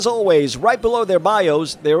 And as always, right below their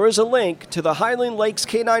bios, there is a link to the Highland Lakes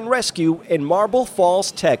Canine Rescue in Marble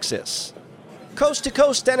Falls, Texas. Coast to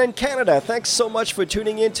coast and in Canada, thanks so much for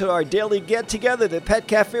tuning in to our daily get-together, the Pet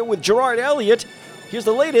Cafe with Gerard Elliott. Here's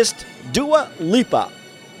the latest, Dua Lipa.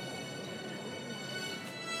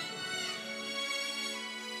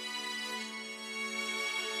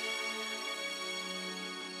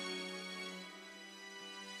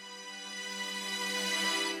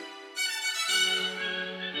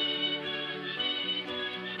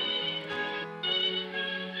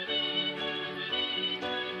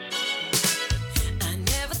 I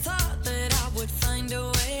never thought that I would find a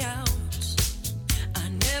way out. I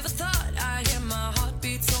never thought I'd hear my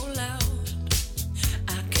heartbeat so loud.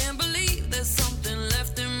 I can't believe there's something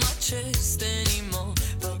left in my chest anymore.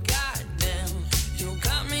 But goddamn, you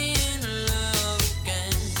got me in love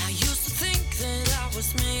again. I used to think that I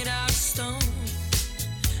was made out of stone.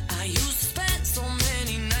 I used to spend so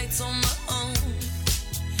many nights on my own.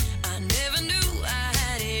 I never knew I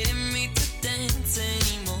had it in me to dance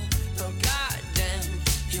anymore. But goddamn,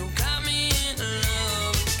 you got me in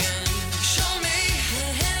love again. Show me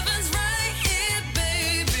that heaven's right here,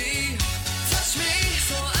 baby. Touch me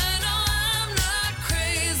so I know I'm not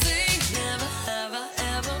crazy. Never have I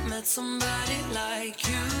ever met somebody like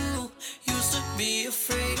you. Used to be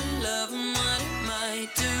afraid of love and what it might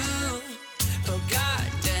do. But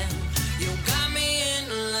goddamn, you got me in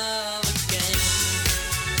love again.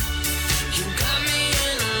 You got me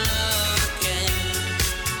in love again.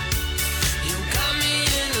 You got me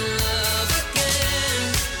in love again.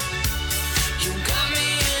 You got me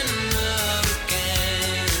in love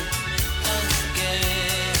again.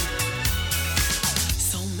 Again.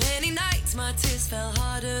 So many nights my tears fell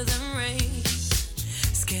harder than rain.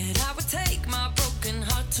 Scared I would take my broken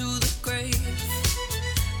heart to the grave.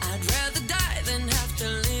 I'd rather die than have to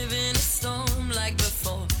live in a storm like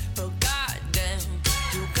before. But goddamn,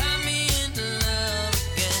 you got me in love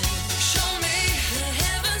again. Show me that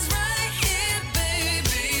heaven's right here,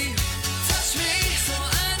 baby. Touch me so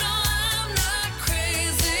I know I'm not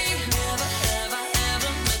crazy. Never have I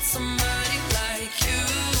ever met somebody like you.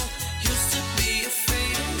 Used to be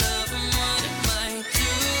afraid of love and what it might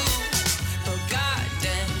do. But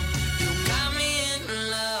goddamn, you got me in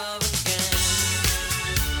love again.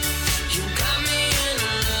 You got me in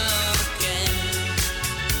love again.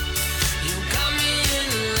 You got me in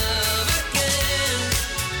love again.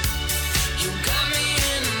 You got me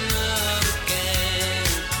in love again.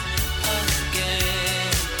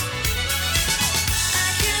 Again. I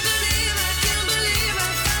can't believe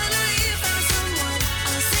I finally found someone.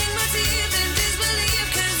 I'll sink my teeth in disbelief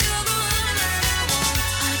 'cause you're the one that I want.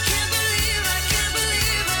 I can't believe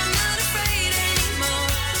I'm not afraid anymore.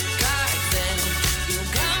 Goddamn, you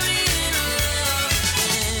got me in love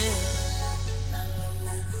again.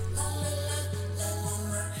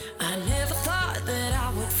 I never thought that I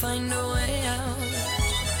would find a way out.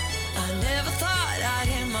 I never thought I'd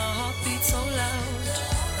hear my heartbeat so loud.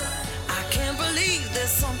 I can't believe there's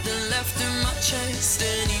something left in my chest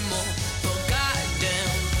anymore. But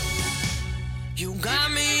goddamn, you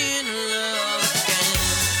got me in love again.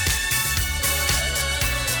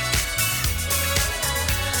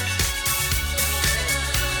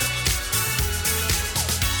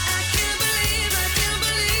 I can't believe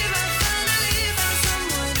I finally found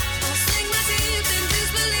someone. I'll sink my teeth in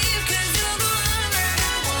disbelief 'cause you're the one that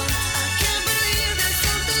I want. I can't believe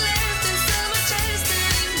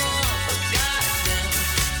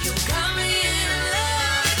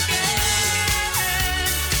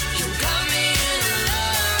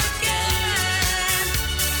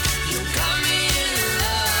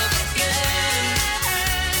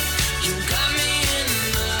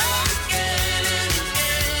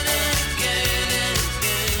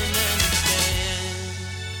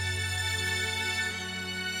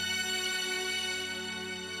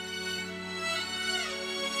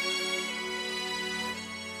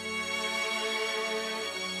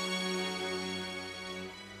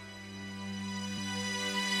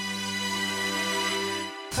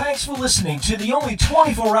Thanks for listening to the only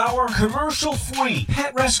 24-hour commercial-free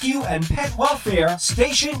pet rescue and pet welfare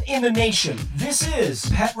station in the nation. This is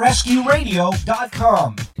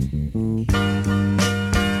PetRescueRadio.com.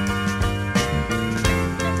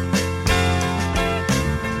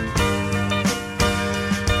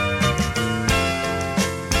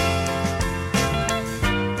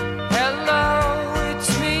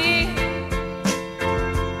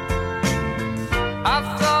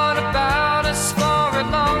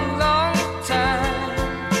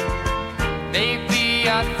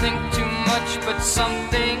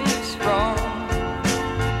 Something's wrong.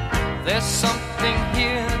 There's something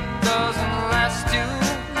here that doesn't last too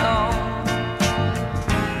long.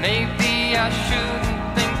 Maybe I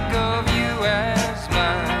shouldn't think of you as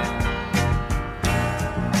mine.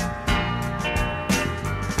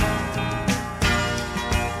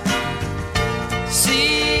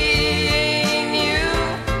 Seeing you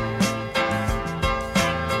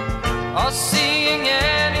or seeing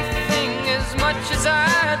anything as much as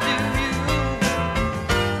I do,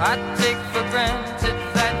 I take for granted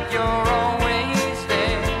that you're always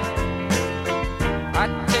there. I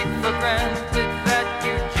take for granted that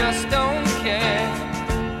you just don't care.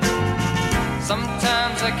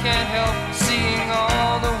 Sometimes I can't help seeing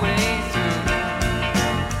all the way through.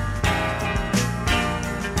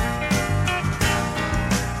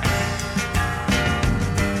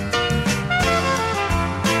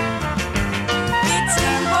 It's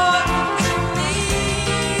important to me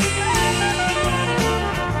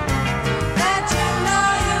that you know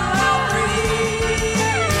you are free.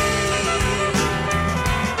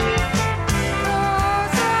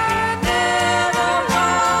 'Cause I never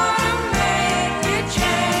wanna make you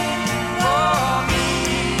change for me.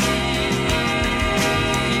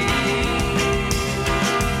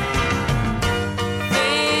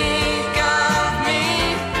 Think of me.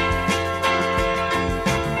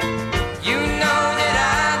 You know that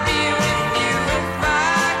I'd be with you if I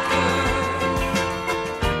could.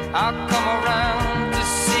 I'll come around to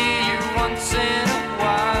see you once in a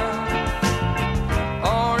while.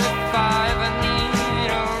 Or if I ever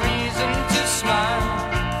need a reason to smile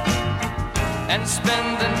and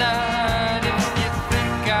spend the night if you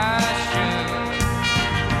think I should.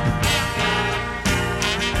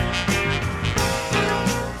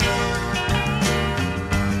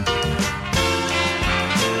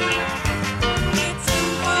 It's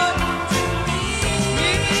important to me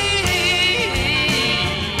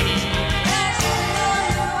that you know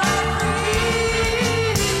you are free.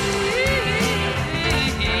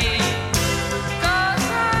 'Cause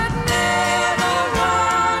I never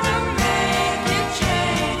wanna make you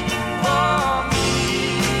change for me.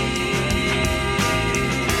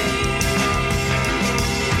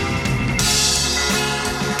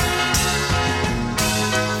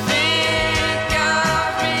 Think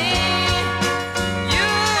of me. You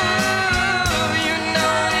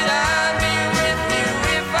know that I'd be with you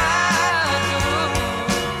if I could.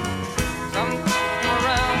 Come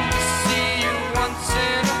around to see you once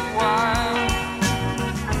in a while.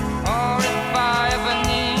 Or if I ever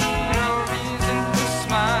need a reason to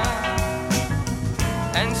smile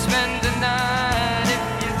and spend the night if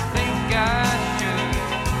you think I should.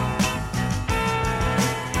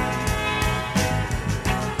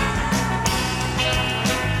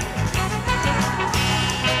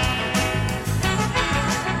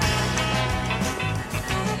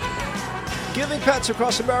 Giving pets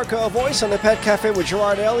across America a voice on the Pet Cafe with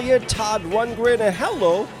Gerard, Elliott, Todd Rundgren, and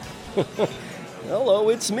hello. Hello,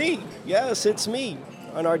 it's me. Yes, it's me.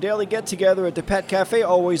 On our daily get-together at the Pet Cafe,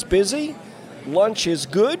 always busy. Lunch is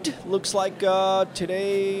good. Looks like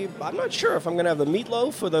today, I'm not sure if I'm going to have the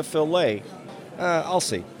meatloaf or the filet. I'll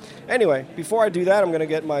see. Anyway, before I do that, I'm going to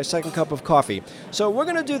get my second cup of coffee. So we're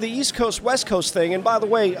going to do the East Coast, West Coast thing. And by the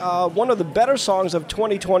way, one of the better songs of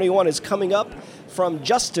 2021 is coming up from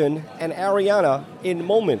Justin and Ariana in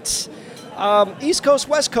moments. East Coast,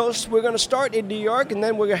 West Coast, we're going to start in New York, and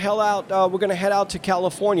then we're going to head out to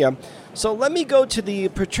California. So let me go to the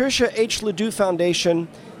Patricia H. Ledoux Foundation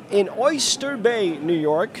in Oyster Bay, New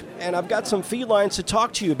York, and I've got some felines to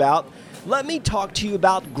talk to you about. Let me talk to you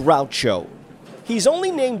about Groucho. He's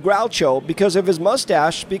only named Groucho because of his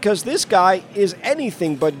mustache, because this guy is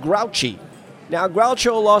anything but grouchy. Now,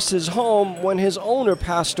 Groucho lost his home when his owner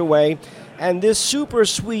passed away, and this super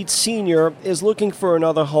sweet senior is looking for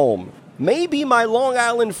another home. Maybe my Long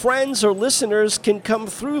Island friends or listeners can come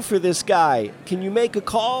through for this guy. Can you make a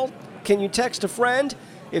call? Can you text a friend?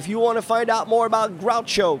 If you want to find out more about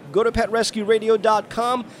Groucho, go to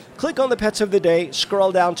PetRescueRadio.com, click on the Pets of the Day,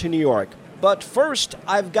 scroll down to New York. But first,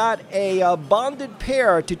 I've got a bonded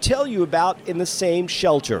pair to tell you about in the same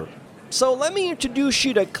shelter. So let me introduce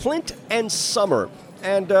you to Clint and Summer.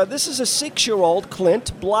 And this is a 6-year-old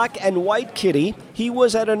Clint, black and white kitty. He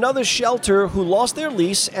was at another shelter who lost their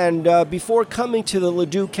lease and before coming to the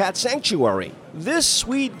Ladue Cat Sanctuary. This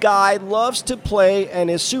sweet guy loves to play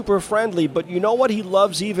and is super friendly, but you know what he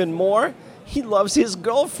loves even more? He loves his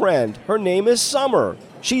girlfriend. Her name is Summer.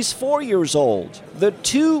 She's 4 years old. The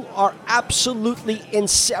two are absolutely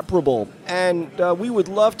inseparable, and we would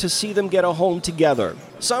love to see them get a home together.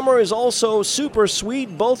 Summer is also super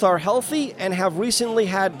sweet. Both are healthy and have recently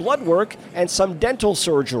had blood work and some dental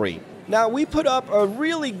surgery. Now, we put up a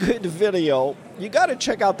really good video. You got to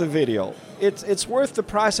check out the video. It's worth the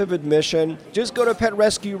price of admission. Just go to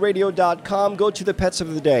petrescueradio.com, go to the Pets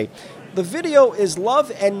of the Day. The video is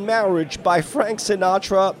Love and Marriage by Frank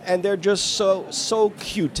Sinatra, and they're just so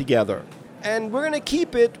cute together. And we're going to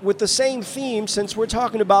keep it with the same theme since we're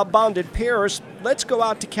talking about bonded pairs. Let's go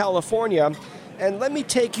out to California, and let me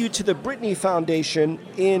take you to the Brittany Foundation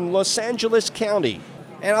in Los Angeles County.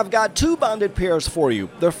 And I've got 2 bonded pairs for you.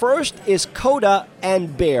 The first is Coda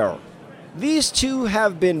and Bear. These two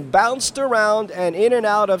have been bounced around and in and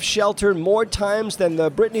out of shelter more times than the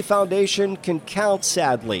Brittany Foundation can count,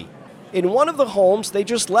 sadly. In one of the homes, they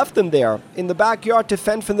just left them there in the backyard to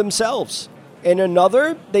fend for themselves. In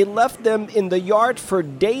another, they left them in the yard for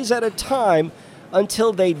days at a time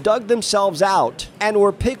until they dug themselves out and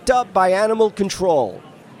were picked up by animal control.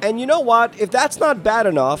 And you know what? If that's not bad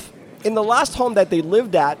enough, in the last home that they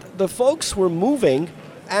lived at, the folks were moving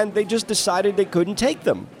and they just decided they couldn't take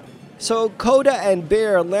them. So Coda and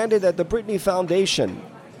Bear landed at the Brittany Foundation.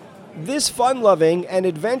 This fun-loving and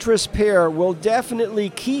adventurous pair will definitely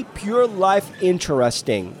keep your life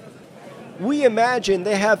interesting. We imagine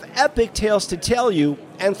they have epic tales to tell you,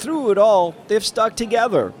 and through it all, they've stuck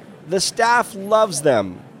together. The staff loves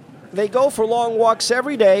them. They go for long walks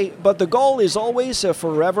every day, but the goal is always a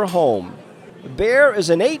forever home. Bear is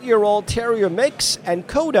an 8-year-old terrier mix, and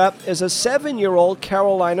Coda is a 7-year-old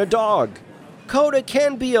Carolina dog. Coda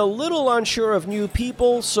can be a little unsure of new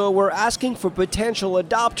people, so we're asking for potential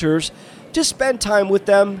adopters to spend time with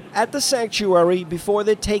them at the sanctuary before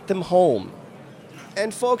they take them home.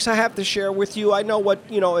 And folks, I have to share with you, I know what,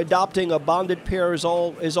 adopting a bonded pair is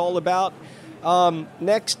all about.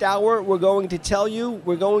 Next hour, we're going to tell you,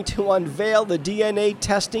 we're going to unveil the DNA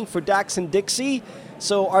testing for Dax and Dixie.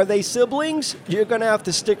 So are they siblings? You're going to have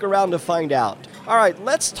to stick around to find out. All right,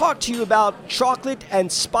 let's talk to you about Chocolate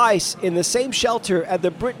and Spice in the same shelter at the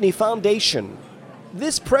Brittany Foundation.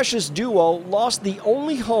 This precious duo lost the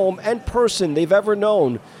only home and person they've ever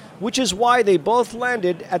known, which is why they both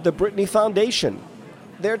landed at the Brittany Foundation.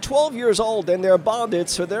 They're 12 years old and they're bonded,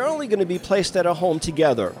 so they're only going to be placed at a home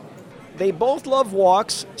together. They both love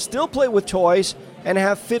walks, still play with toys, and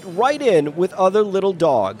have fit right in with other little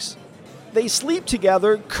dogs. They sleep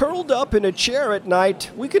together, curled up in a chair at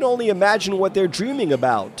night. We can only imagine what they're dreaming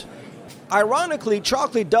about. Ironically,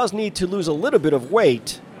 Chocolate does need to lose a little bit of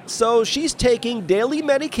weight, so she's taking daily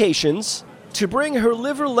medications to bring her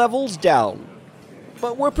liver levels down.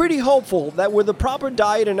 But we're pretty hopeful that with the proper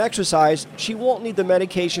diet and exercise, she won't need the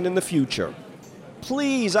medication in the future.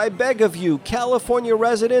 Please, I beg of you, California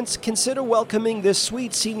residents, consider welcoming this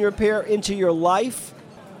sweet senior pair into your life.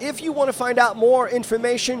 If you want to find out more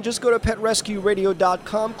information, just go to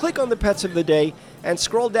petrescueradio.com, click on the Pets of the Day, and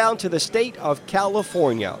scroll down to the state of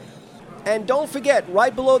California. And don't forget,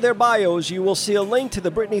 right below their bios, you will see a link to the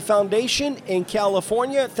Brittany Foundation in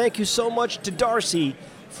California. Thank you so much to Darcy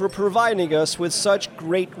for providing us with such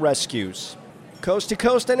great rescues. Coast to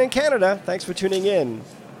coast and in Canada, thanks for tuning in.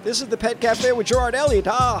 This is the Pet Cafe with Gerard, Elliott.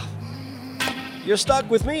 You're stuck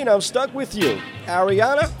with me and I'm stuck with you.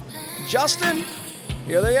 Ariana, Justin,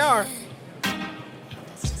 here they are. I'm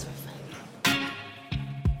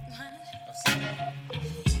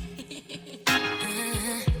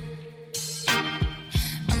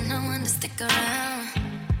the one to stick around.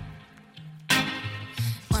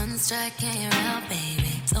 One strike and you're out, baby.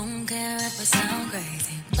 Don't care if I sound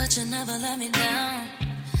crazy, but you never let me down.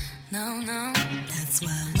 No, that's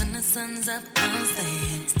why when the sun's up, I'm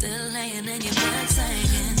staying. Still laying in your bed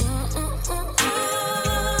singing. Ooh, ooh, ooh, ooh.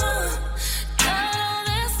 Got all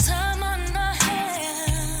this time on our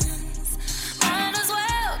hands. Might as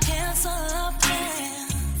well cancel our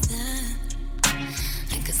plans. Yeah.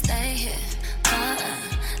 I could stay here for a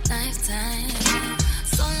lifetime.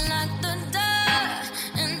 So lock the door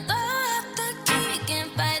and throw out the key.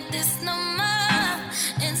 Can't fight this no more.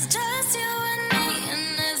 It's just you and me,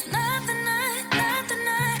 and there's nothing I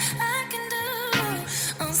can do.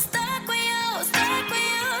 I'm stuck with you, stuck with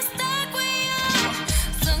you, stuck with you.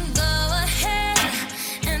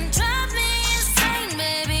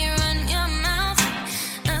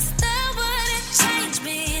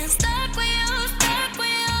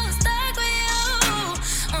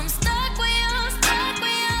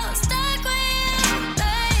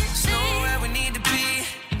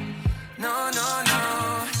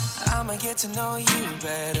 to know you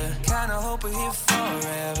better. Kinda hope we're here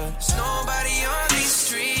forever. There's nobody on these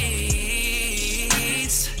streets.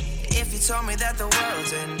 If you told me that the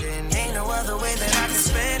world's ending, ain't no other way that I can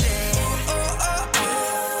spend it. Oh, oh,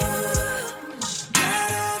 oh.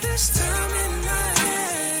 Got all this time in my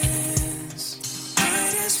hands.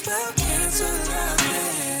 Might as well cancel our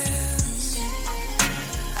plans.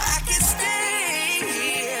 I could stay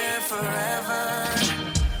here forever.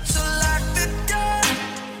 So lock the door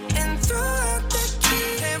and throw out the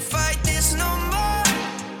key. Can't fight this no more.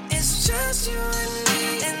 It's just you and me,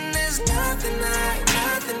 and there's nothing I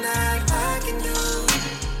can do.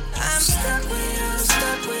 I'm stuck with you,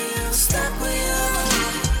 stuck with you, stuck with you.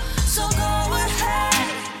 So go ahead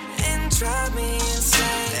and drive me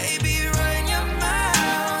insane. Baby, run your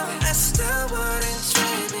mouth. I still wouldn't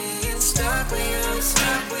trade being stuck with you,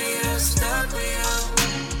 stuck with you, stuck with you.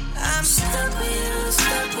 I'm stuck with you,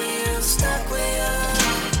 stuck with you, stuck with you.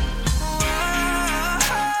 Whoa,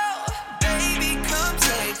 baby, come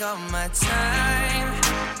take all my time.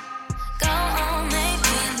 Go on, make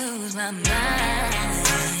me lose my mind.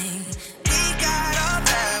 We got all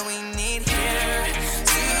that we need here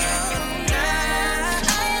tonight.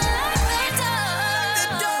 I lock The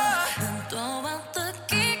door. and throw out the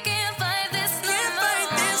key. Can't fight this no Can't more. fight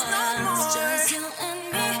this no more. It's just you and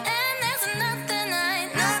me, and there's nothing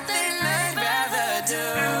I'd rather do.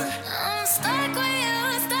 I'm stuck with you,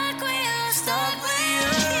 stuck with you, stuck with you.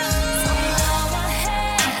 So go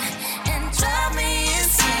ahead and drive me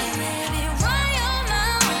insane, baby. Run your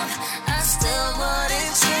mouth. I still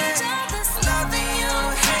wouldn't change all this loving you,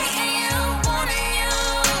 hating you, wanting you.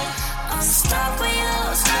 I'm stuck with you,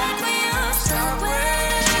 stuck with you, stuck with you.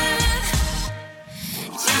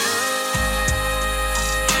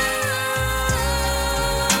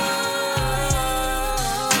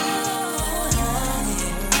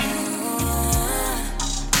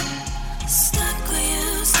 Stuck with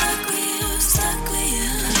you, stuck with you, stuck with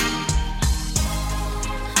you.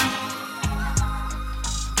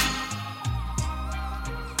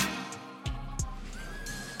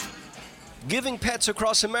 Giving pets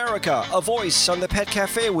across America a voice on the Pet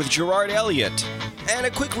Cafe with Gerard Elliott. And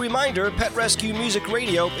a quick reminder, Pet Rescue Music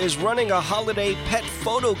Radio is running a holiday pet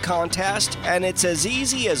photo contest, and it's as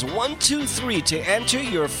easy as 1, 2, 3 to enter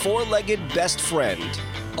your four-legged best friend.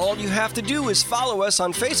 All you have to do is follow us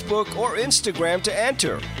on Facebook or Instagram to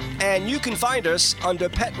enter. And you can find us under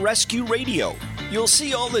Pet Rescue Radio. You'll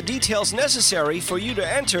see all the details necessary for you to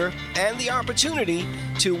enter and the opportunity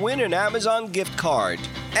to win an Amazon gift card.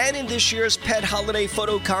 And in this year's Pet Holiday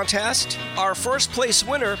Photo Contest, our first place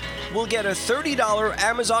winner will get a $30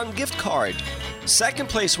 Amazon gift card. Second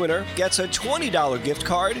place winner gets a $20 gift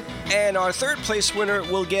card, and our third place winner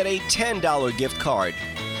will get a $10 gift card.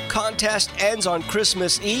 Contest ends on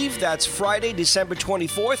Christmas Eve, that's Friday, December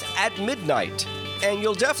 24th at midnight. And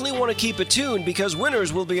you'll definitely want to keep it tuned because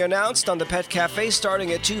winners will be announced on the Pet Cafe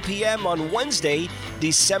starting at 2 p.m. on Wednesday,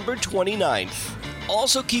 December 29th.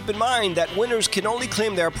 Also keep in mind that winners can only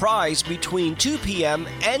claim their prize between 2 p.m.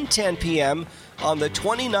 and 10 p.m. on the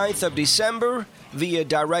 29th of December via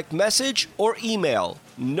direct message or email.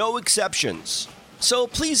 No exceptions. So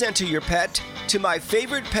please enter your pet to my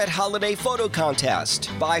favorite pet holiday photo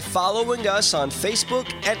contest by following us on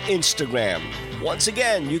Facebook and Instagram. Once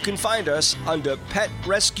again, you can find us under Pet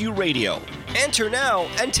Rescue Radio. Enter now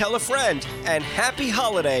and tell a friend, and happy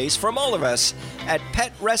holidays from all of us at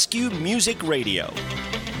Pet Rescue Music Radio.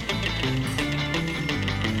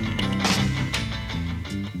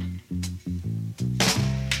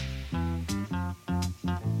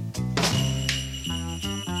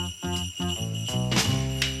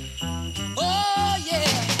 Oh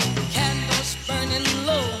yeah, candles burning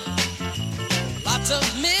low, lots of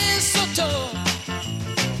mistletoe,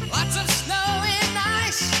 lots of snow and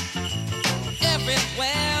ice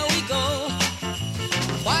everywhere we go.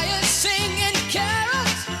 Choir singing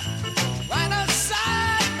carols right outside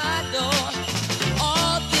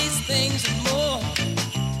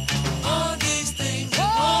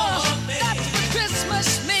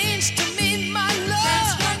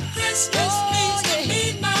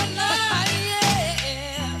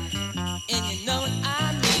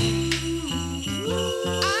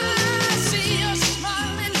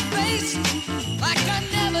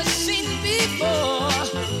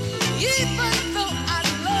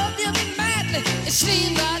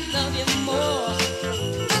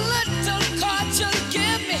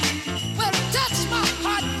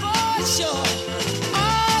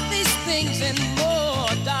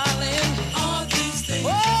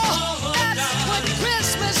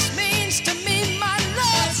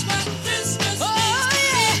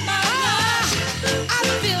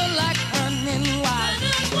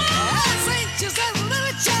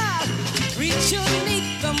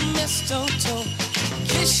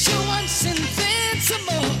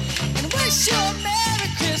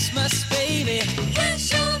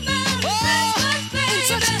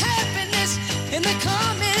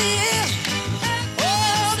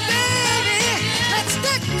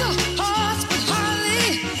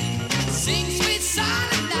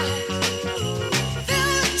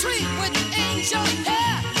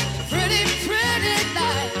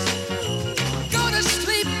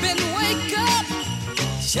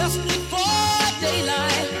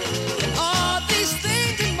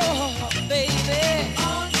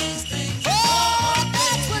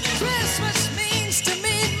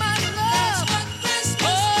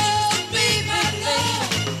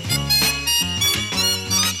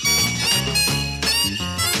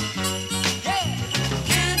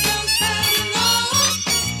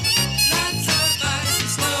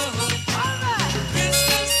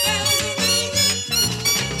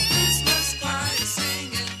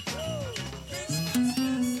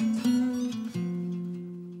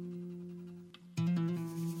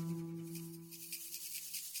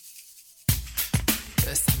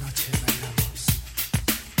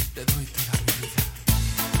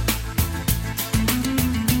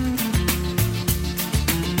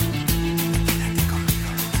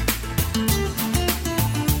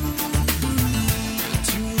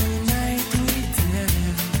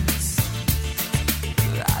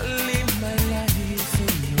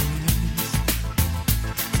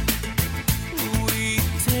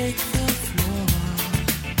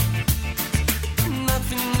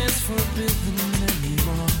rhythm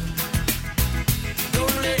anymore.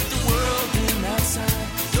 Don't let the world in outside.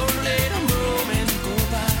 Don't let a moment go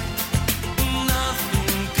by.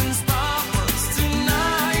 Nothing can stop us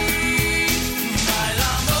tonight.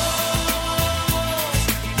 Bailamos,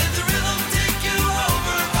 let the rhythm take you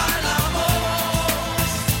over. Bailamos,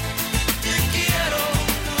 te quiero,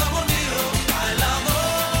 amor mío. Bailamos,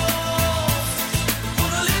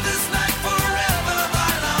 wanna live this night forever.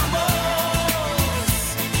 Bailamos,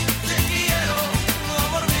 te quiero,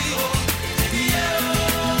 amor mío. Te quiero.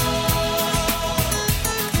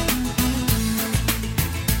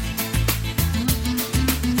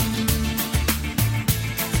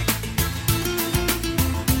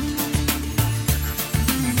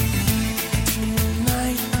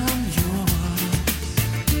 Tonight I'm yours.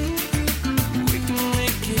 We can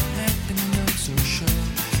make it happen, I'm so sure.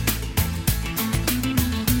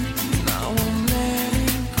 Now I'm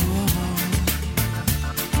letting go.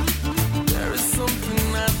 There is something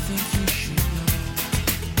I think you should know.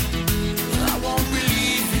 I won't be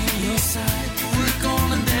leaving your side. We're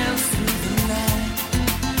gonna dance through the night.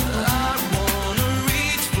 I wanna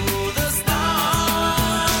reach for the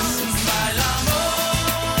stars. Bailamos,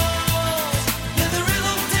 let the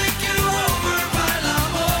rhythm take you over.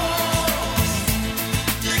 Bailamos,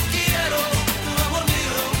 te quiero, amor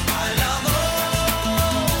mío. Bailamos,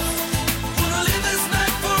 wanna live this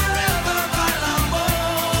night forever. Bailamos,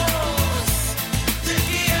 te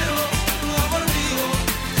quiero, amor mío.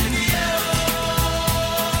 Te quiero.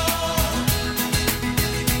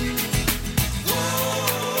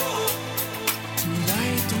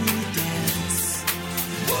 Tonight we dance.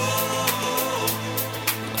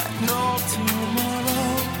 Like no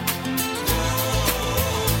tomorrow.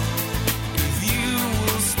 If you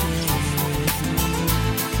will stay with me.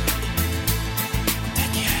 Te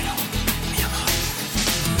quiero, mi amor.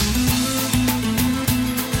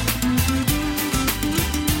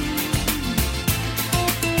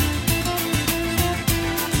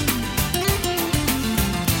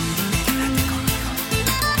 Quédate conmigo.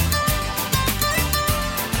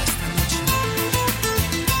 Esta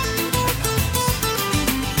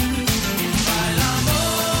noche bailamos.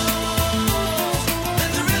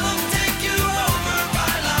 Let the rhythm take you over.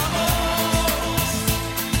 Bailamos,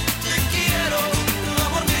 te quiero,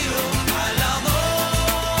 amor mío. Bailamos,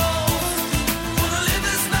 wanna live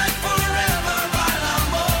this night forever.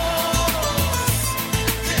 Bailamos,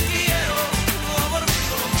 te quiero, amor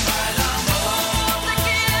mío. Bailamos, te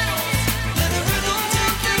quiero. Let the rhythm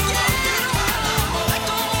take you over. Bailamos,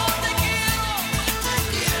 te quiero, te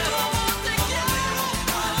quiero, te quiero.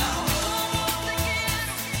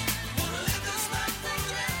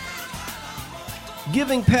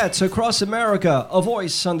 Giving pets across America a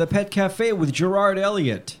voice on the Pet Cafe with Gerard,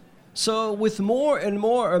 Elliott. So, with more and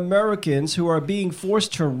more Americans who are being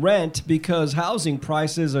forced to rent because housing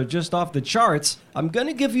prices are just off the charts, I'm going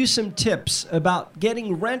to give you some tips about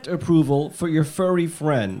getting rent approval for your furry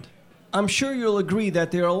friend. I'm sure you'll agree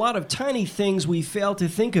that there are a lot of tiny things we fail to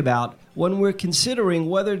think about when we're considering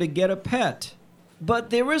whether to get a pet. But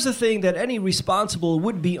there is a thing that any responsible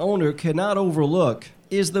would-be owner cannot overlook,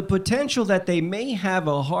 is the potential that they may have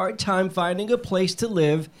a hard time finding a place to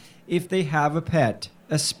live if they have a pet,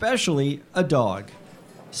 especially a dog.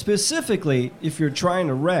 Specifically, if you're trying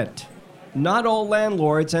to rent. Not all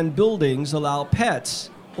landlords and buildings allow pets,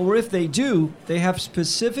 or if they do, they have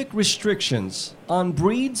specific restrictions on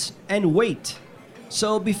breeds and weight.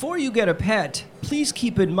 So before you get a pet, please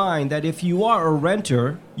keep in mind that if you are a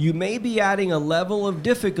renter, you may be adding a level of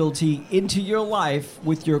difficulty into your life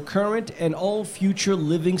with your current and all future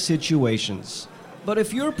living situations. But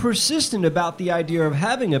if you're persistent about the idea of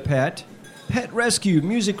having a pet, Pet Rescue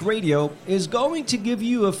Music Radio is going to give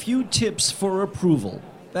you a few tips for approval.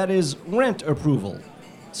 That is, rent approval.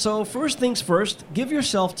 So first things first, give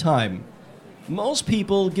yourself time. Most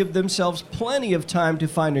people give themselves plenty of time to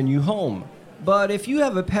find a new home. But if you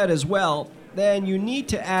have a pet as well, then you need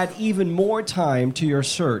to add even more time to your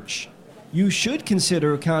search. You should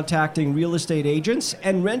consider contacting real estate agents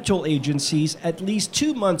and rental agencies at least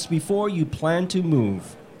 2 months before you plan to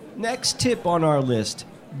move. Next tip on our list,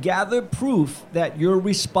 gather proof that you're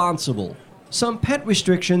responsible. Some pet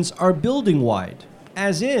restrictions are building-wide,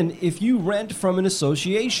 as in if you rent from an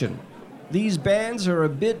association. These bans are a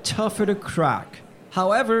bit tougher to crack.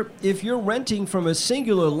 However, if you're renting from a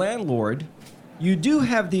singular landlord, you do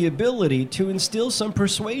have the ability to instill some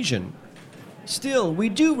persuasion. Still, we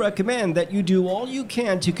do recommend that you do all you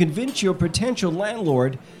can to convince your potential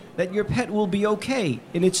landlord that your pet will be okay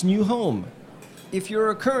in its new home. If you're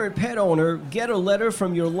a current pet owner, get a letter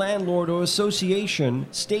from your landlord or association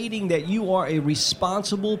stating that you are a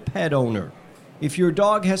responsible pet owner. If your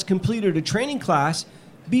dog has completed a training class,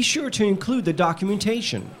 be sure to include the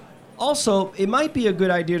documentation. Also, it might be a good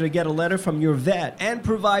idea to get a letter from your vet and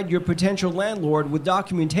provide your potential landlord with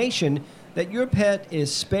documentation that your pet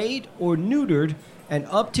is spayed or neutered and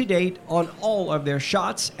up to date on all of their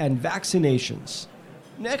shots and vaccinations.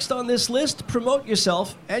 Next on this list, promote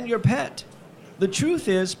yourself and your pet. The truth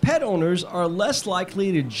is, pet owners are less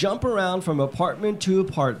likely to jump around from apartment to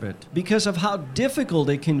apartment because of how difficult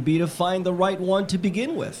it can be to find the right one to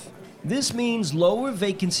begin with. This means lower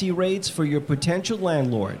vacancy rates for your potential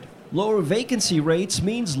landlord. Lower vacancy rates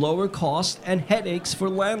means lower costs and headaches for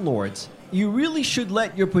landlords. You really should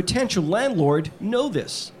let your potential landlord know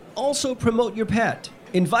this. Also, promote your pet.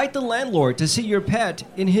 Invite the landlord to see your pet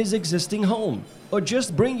in his existing home, or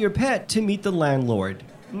just bring your pet to meet the landlord.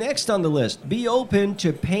 Next on the list, be open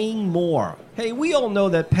to paying more. Hey, we all know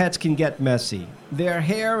that pets can get messy. Their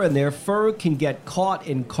hair and their fur can get caught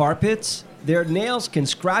in carpets. Their nails can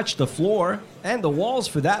scratch the floor, and the walls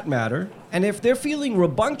for that matter. And if they're feeling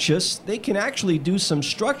rambunctious, they can actually do some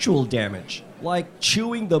structural damage, like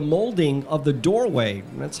chewing the molding of the doorway.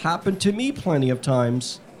 That's happened to me plenty of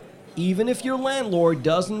times. Even if your landlord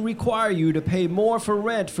doesn't require you to pay more for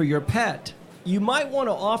rent for your pet, you might want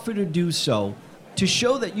to offer to do so to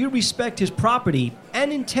show that you respect his property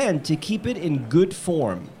and intend to keep it in good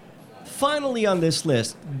form. Finally on this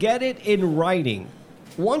list, get it in writing.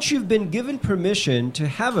 Once you've been given permission to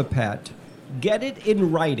have a pet, get it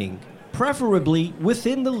in writing, preferably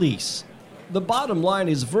within the lease. The bottom line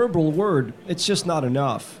is verbal word, it's just not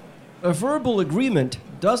enough. A verbal agreement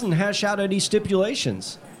doesn't hash out any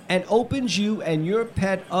stipulations and opens you and your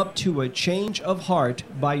pet up to a change of heart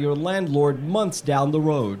by your landlord months down the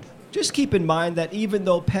road. Just keep in mind that even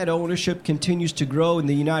though pet ownership continues to grow in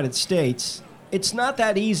the United States, it's not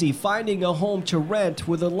that easy finding a home to rent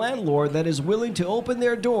with a landlord that is willing to open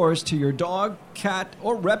their doors to your dog, cat,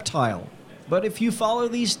 or reptile. But if you follow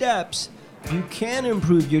these steps, you can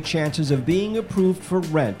improve your chances of being approved for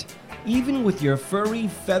rent, even with your furry,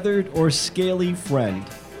 feathered, or scaly friend.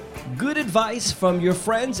 Good advice from your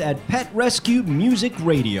friends at Pet Rescue Music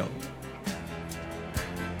Radio.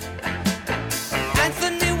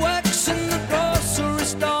 Anthony works in the grocery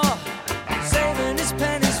store, saving his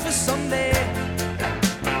pennies for someday.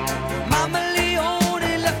 Mama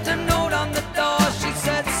Leone left a note on the door. She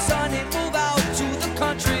said, "Sonny, move out to the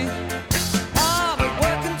country. Ah, but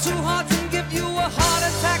working too hard can give you a heart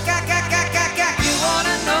attack. You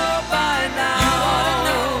wanna know by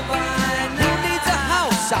now? Who needs a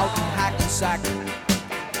house out in Hackensack?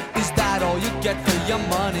 Is that all you get for your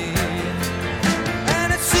money?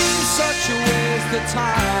 And it seems such a waste of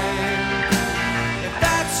time. If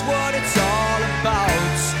that's what it's all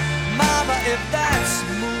about, Mama, if that's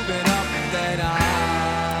moving up, then I'm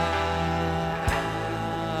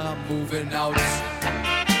moving out.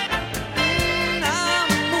 I'm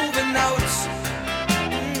moving out.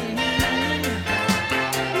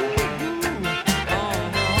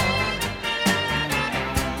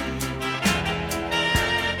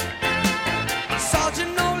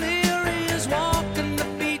 Sergeant O'Leary is walking the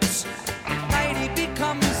beats. Night he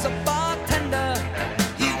becomes a bartender.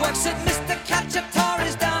 He works at Mr.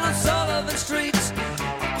 Cacciatore's down on Sullivan Street,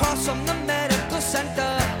 across from the medical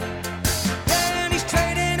center. And he's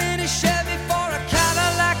trading in his Chevy for a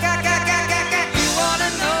Cadillac. You wanna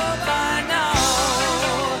know by now?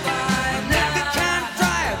 If he can't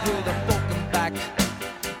drive with a broken back,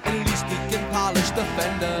 at least he can polish the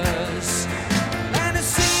fenders. And it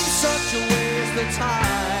seems such a waste of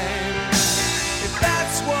time. If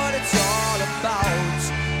that's what it's all about,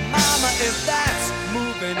 Mama, if that's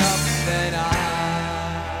moving up, then I'm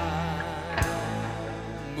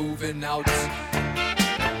moving out.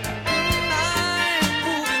 I'm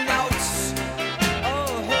moving out.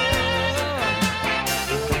 Oh,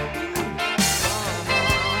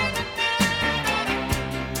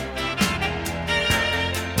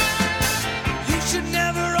 you should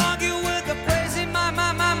never argue with a crazy man.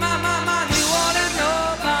 You wanna know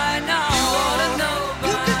by now?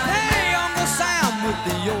 You can pay Uncle Sam with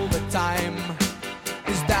the overtime.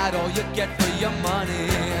 Is that all you get for your money?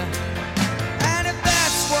 And if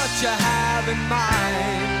that's what you have in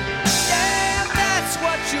mind, yeah, if that's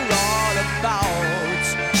what you're all about,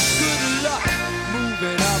 good luck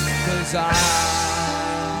moving up, 'cause I'm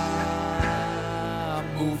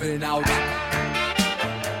moving out.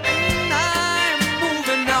 I'm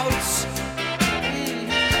moving out.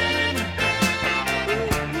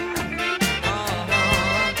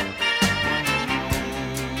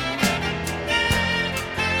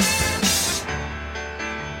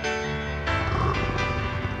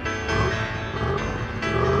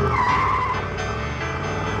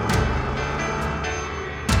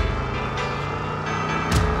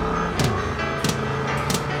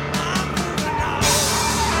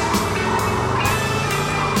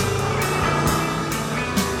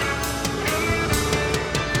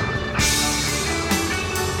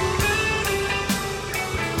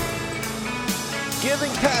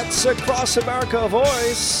 Pets Across America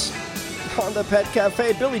voice on the Pet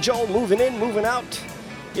Cafe. Billy Joel moving in, moving out.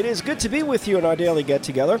 It is good to be with you in our daily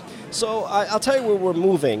get-together. So I'll tell you where we're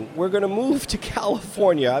moving. We're going to move to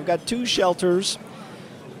California. I've got 2 shelters.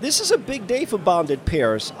 This is a big day for bonded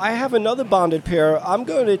pairs. I have another bonded pair. I'm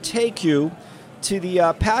going to take you to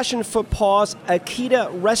the Passion for Paws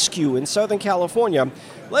Akita Rescue in Southern California.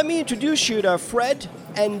 Let me introduce you to Fred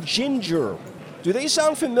and Ginger. Do they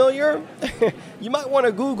sound familiar? You might want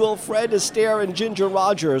to Google Fred Astaire and Ginger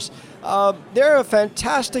Rogers. They're a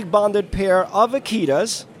fantastic bonded pair of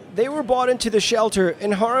Akitas. They were brought into the shelter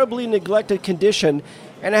in horribly neglected condition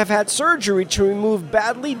and have had surgery to remove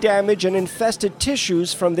badly damaged and infested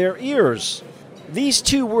tissues from their ears. These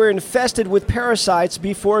 2 were infested with parasites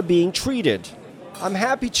before being treated. I'm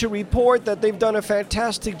happy to report that they've done a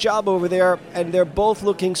fantastic job over there, and they're both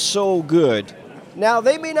looking so good. Now,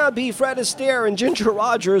 they may not be Fred Astaire and Ginger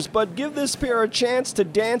Rogers, but give this pair a chance to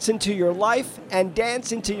dance into your life and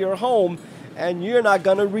dance into your home, and you're not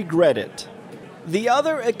going to regret it. The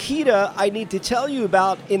other Akita I need to tell you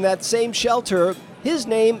about in that same shelter, his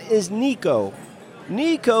name is Nico.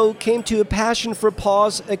 Nico came to a Passion for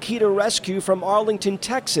Paws Akita Rescue from Arlington,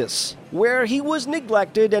 Texas, where he was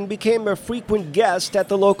neglected and became a frequent guest at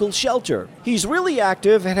the local shelter. He's really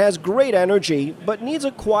active and has great energy, but needs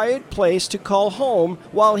a quiet place to call home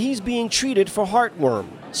while he's being treated for heartworm.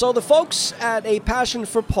 So the folks at A Passion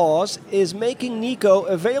for Paws is making Nico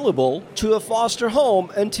available to a foster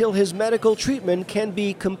home until his medical treatment can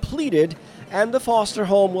be completed, and the foster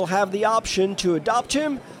home will have the option to adopt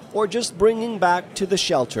him or just bring him back to the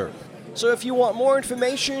shelter. So if you want more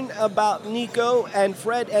information about Nico and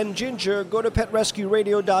Fred and Ginger, go to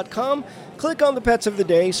PetRescueRadio.com, click on the Pets of the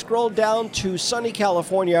Day, scroll down to sunny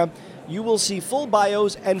California. You will see full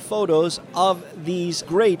bios and photos of these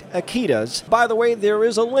great Akitas. By the way, there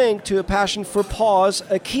is a link to a Passion for Paws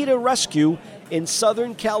Akita Rescue in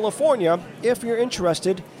Southern California if you're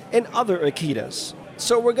interested in other Akitas.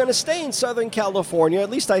 So we're going to stay in Southern California, at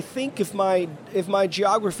least I think if my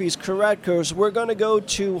geography is correct, because we're going to go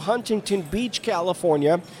to Huntington Beach,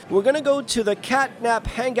 California. We're going to go to the Catnap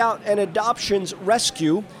Hangout and Adoptions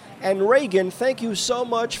Rescue. And Reagan, thank you so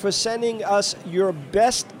much for sending us your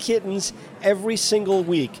best kittens every single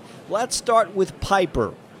week. Let's start with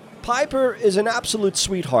Piper. Piper is an absolute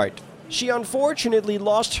sweetheart. She unfortunately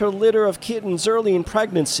lost her litter of kittens early in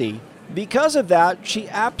pregnancy. Because of that, she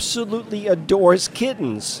absolutely adores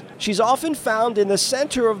kittens. She's often found in the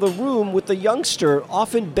center of the room with the youngster,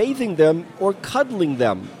 often bathing them or cuddling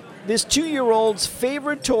them. This 2-year-old's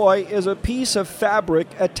favorite toy is a piece of fabric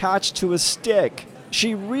attached to a stick.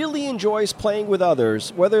 She really enjoys playing with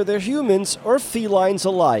others, whether they're humans or felines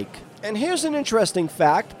alike. And here's an interesting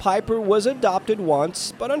fact. Piper was adopted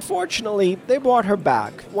once, but unfortunately, they brought her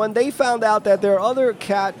back when they found out that their other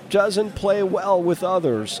cat doesn't play well with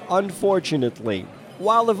others, unfortunately.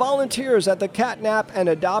 While the volunteers at the Catnap and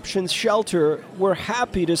Adoptions Shelter were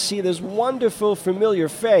happy to see this wonderful familiar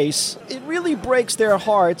face, it really breaks their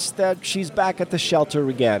hearts that she's back at the shelter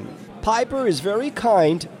again. Piper is very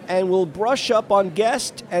kind and will brush up on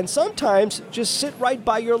guests and sometimes just sit right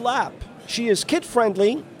by your lap. She is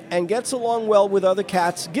kid-friendly and gets along well with other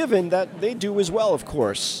cats, given that they do as well, of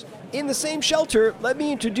course. In the same shelter, let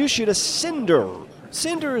me introduce you to Cinder.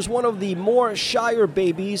 Cinder is one of the more shyer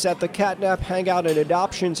babies at the Catnap Hangout and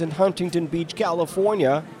Adoptions in Huntington Beach,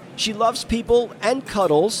 California. She loves people and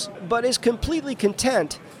cuddles, but is completely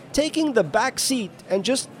content taking the back seat and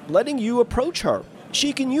just letting you approach her.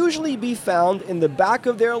 She can usually be found in the back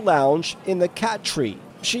of their lounge in the cat tree.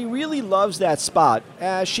 She really loves that spot,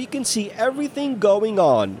 as she can see everything going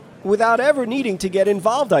on without ever needing to get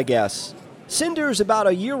involved, I guess. Cinder is about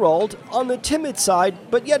a year old, on the timid side,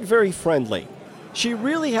 but yet very friendly. She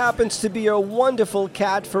really happens to be a wonderful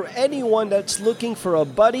cat for anyone that's looking for a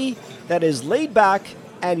buddy that is laid back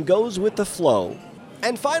and goes with the flow.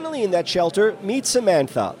 And finally in that shelter, meet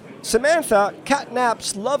Samantha. Samantha,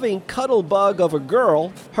 Catnap's loving cuddle bug of a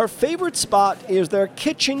girl, her favorite spot is their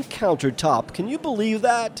kitchen countertop. Can you believe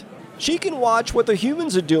that? She can watch what the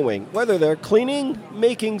humans are doing, whether they're cleaning,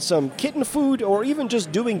 making some kitten food, or even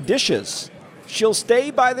just doing dishes. She'll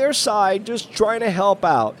stay by their side just trying to help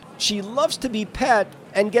out. She loves to be pet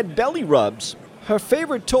and get belly rubs. Her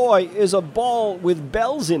favorite toy is a ball with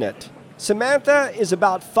bells in it. Samantha is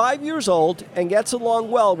about 5 years old and gets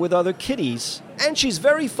along well with other kitties, and she's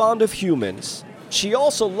very fond of humans. She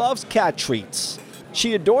also loves cat treats.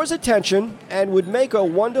 She adores attention and would make a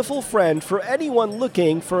wonderful friend for anyone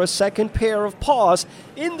looking for a second pair of paws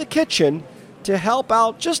in the kitchen to help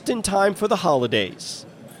out just in time for the holidays.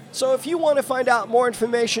 So if you want to find out more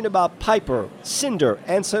information about Piper, Cinder,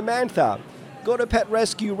 and Samantha, Go to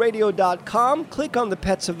PetRescueRadio.com, click on the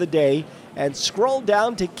Pets of the Day, and scroll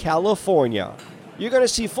down to California. You're going to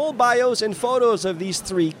see full bios and photos of these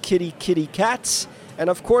 3 kitty cats. And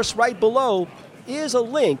of course, right below is a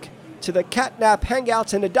link to the Catnap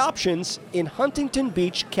Hangouts and Adoptions in Huntington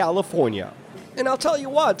Beach, California. And I'll tell you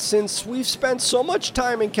what, since we've spent so much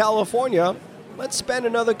time in California, let's spend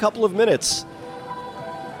another couple of minutes.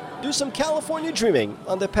 Do some California dreaming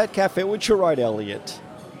on the Pet Cafe with Gerard Elliott.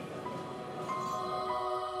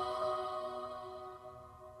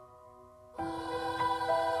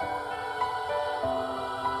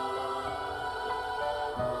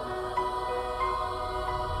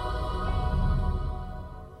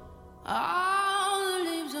 All the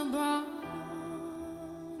leaves are brown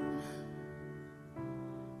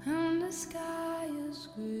and the sky is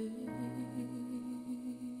gray.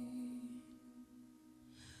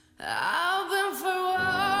 I've been for a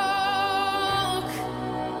walk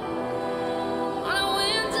on a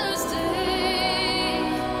winter's day.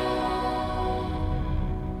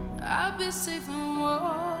 I'd be safe and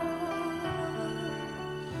warm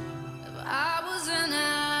if I was in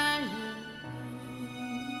an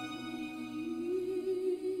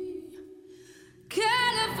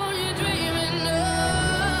California dreaming, no,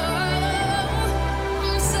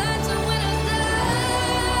 I'm such a winter's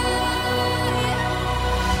day.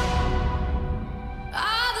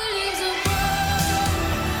 All the leaves are brown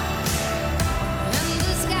and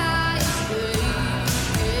the sky is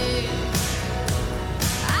gray.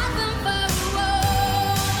 I've been for a walk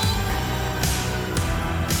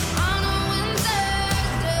on a winter's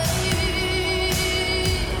day.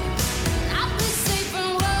 I'll be safe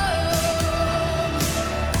and warm.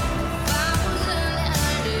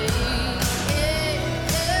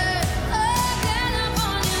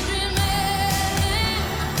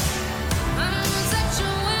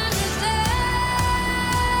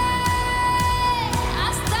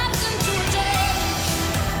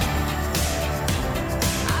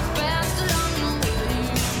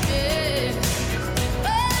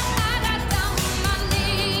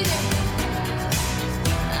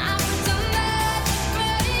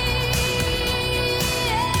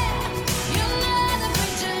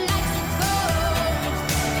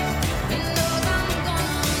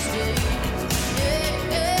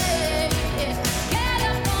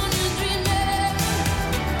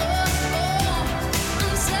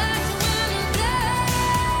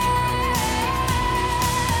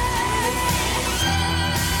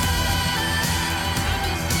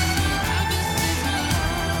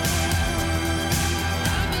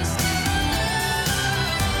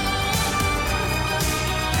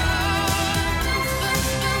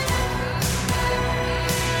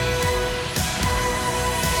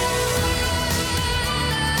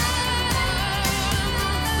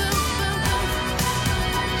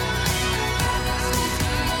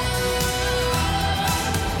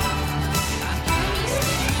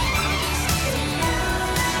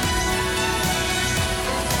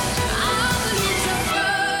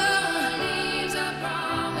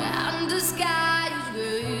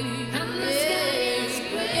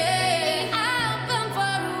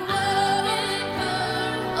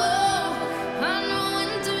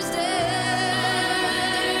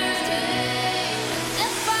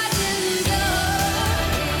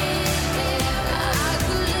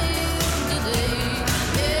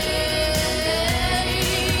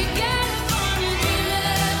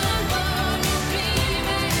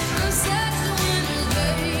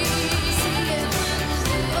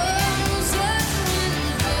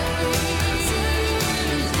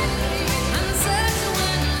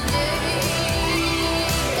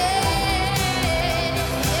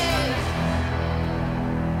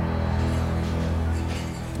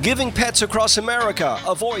 Giving pets across America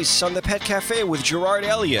a voice on the Pet Cafe with Gerard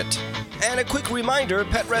Elliott. And a quick reminder,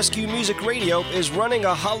 Pet Rescue Music Radio is running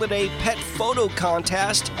a holiday pet photo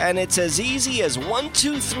contest, and it's as easy as 1,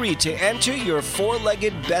 2, 3 to enter your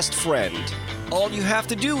 4-legged best friend. All you have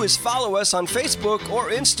to do is follow us on Facebook or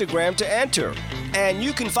Instagram to enter. And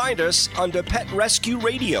you can find us under Pet Rescue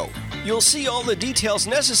Radio. You'll see all the details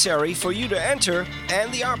necessary for you to enter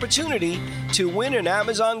and the opportunity to win an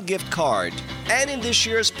Amazon gift card. And in this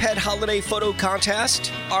year's Pet Holiday Photo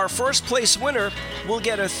Contest, our first place winner will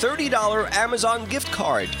get a $30 Amazon gift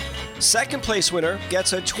card. Second place winner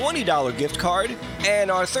gets a $20 gift card, and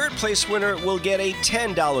our third place winner will get a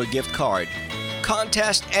 $10 gift card.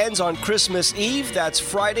 Contest ends on Christmas Eve, that's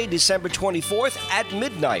Friday, December 24th at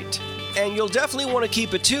midnight. And you'll definitely want to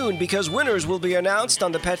keep it tuned because winners will be announced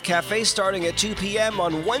on the Pet Cafe starting at 2 p.m.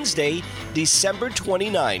 on Wednesday, December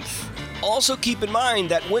 29th. Also keep in mind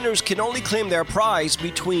that winners can only claim their prize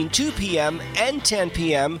between 2 p.m. and 10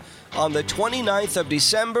 p.m. on the 29th of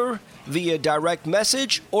December via direct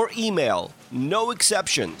message or email. No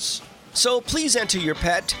exceptions. So please enter your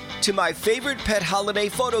pet to my favorite pet holiday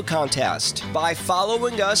photo contest by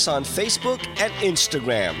following us on Facebook and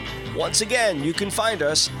Instagram. Once again, you can find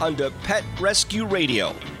us under Pet Rescue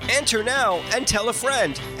Radio. Enter now and tell a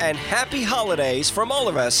friend, and happy holidays from all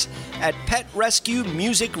of us at Pet Rescue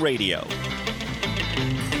Music Radio.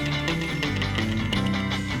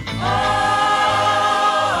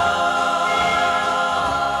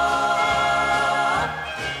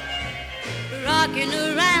 Rocking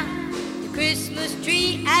around the Christmas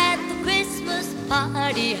tree at the Christmas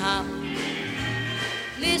party hop.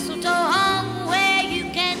 Mistletoe hung where you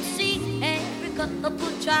can see every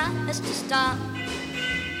couple tries to stop.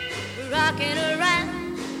 Rocking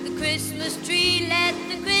around the Christmas tree, let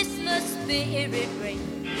the Christmas spirit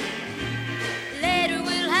ring. Later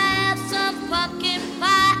we'll have some pumpkin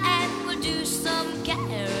pie and we'll do some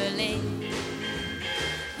caroling.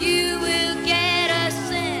 You will get a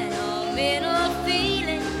sentimental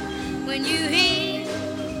feeling when you hear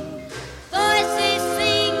voices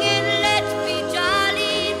singing, let's be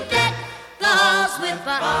jolly, deck the halls with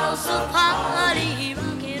boughs of holly.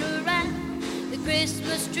 Rocking around the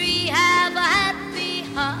Christmas tree, have a happy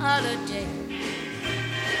holiday.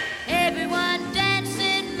 Everyone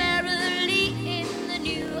dancing merrily in the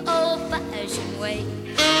new old-fashioned way.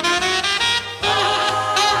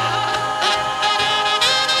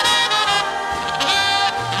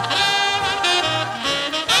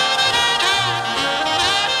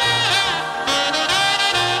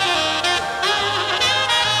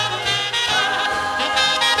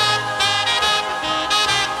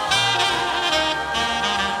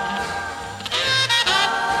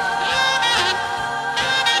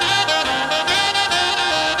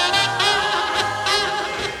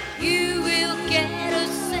 You will get a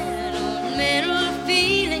sentimental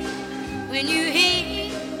feeling when you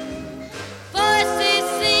hear voices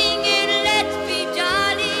singing, let's be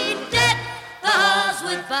jolly, deck the halls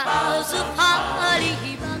with boughs of holly.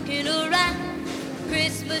 Rocking around the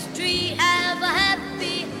Christmas tree, have a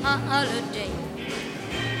happy holiday.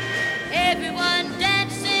 Everyone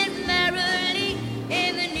dancing merrily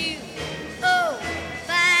in the new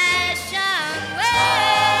old-fashioned way.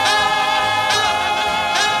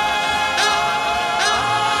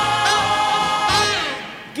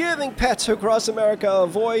 Giving pets across America a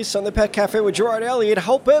voice on the Pet Cafe with Gerard Elliott.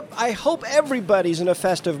 I hope everybody's in a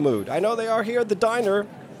festive mood. I know they are here at the diner.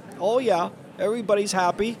 Oh yeah, everybody's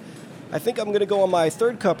happy. I think I'm going to go on my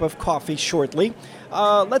third cup of coffee shortly.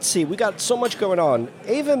 Let's see, we got so much going on.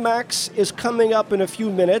 Ava Max is coming up in a few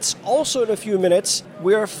minutes. Also in a few minutes,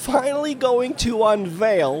 we're finally going to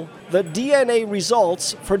unveil the DNA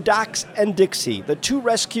results for Dax and Dixie, the two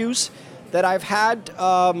rescues that I've had.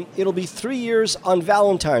 It'll be 3 years on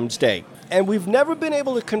Valentine's Day. And we've never been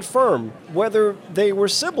able to confirm whether they were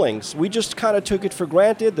siblings. We just kind of took it for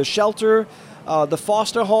granted. The shelter, the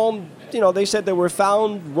foster home, they said they were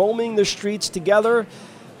found roaming the streets together.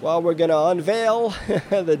 Well, we're going to unveil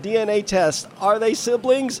the DNA test. Are they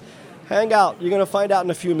siblings? Hang out. You're going to find out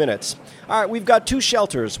in a few minutes. All right, we've got two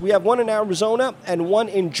shelters. We have one in Arizona and one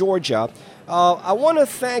in Georgia. I want to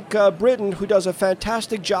thank Britton, who does a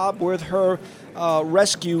fantastic job with her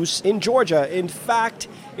rescues in Georgia. In fact,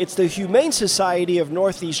 it's the Humane Society of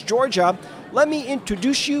Northeast Georgia. Let me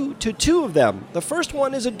introduce you to two of them. The first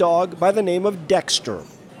one is a dog by the name of Dexter.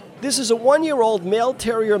 This is a 1-year-old male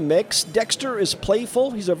terrier mix. Dexter is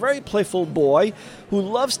playful. He's a very playful boy who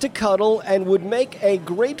loves to cuddle and would make a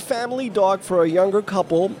great family dog for a younger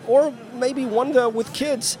couple, or maybe one with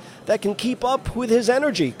kids that can keep up with his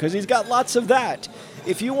energy, because he's got lots of that.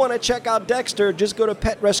 If you want to check out Dexter, just go to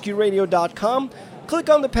petrescueradio.com,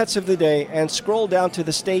 click on the Pets of the Day, and scroll down to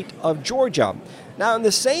the state of Georgia. Now, in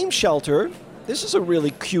the same shelter, this is a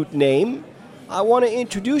really cute name. I want to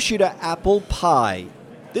introduce you to Apple Pie.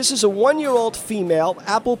 This is a 1-year-old female.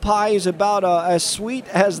 Apple Pie is about as sweet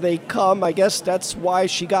as they come. I guess that's why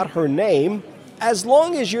she got her name. As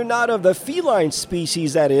long as you're not of the feline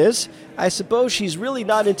species, that is. I suppose she's really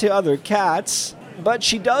not into other cats. But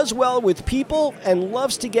she does well with people and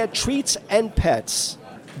loves to get treats and pets.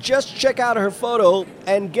 Just check out her photo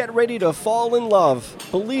and get ready to fall in love.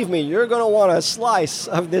 Believe me, you're going to want a slice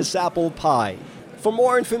of this apple pie. For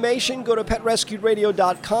more information, go to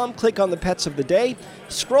petrescueradio.com, click on the Pets of the Day,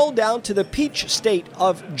 scroll down to the Peach State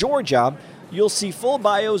of Georgia. You'll see full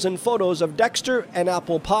bios and photos of Dexter and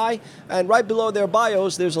Apple Pie, and right below their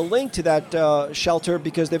bios, there's a link to that shelter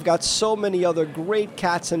because they've got so many other great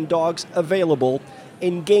cats and dogs available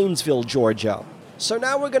in Gainesville, Georgia. So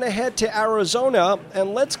now we're going to head to Arizona,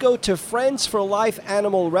 and let's go to Friends for Life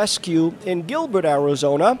Animal Rescue in Gilbert,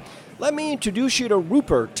 Arizona. Let me introduce you to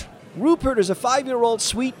Rupert. Rupert is a 5-year-old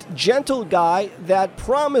sweet, gentle guy that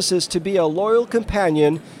promises to be a loyal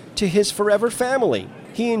companion to his forever family.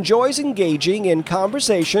 He enjoys engaging in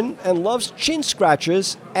conversation and loves chin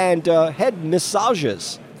scratches and head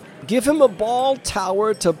massages. Give him a ball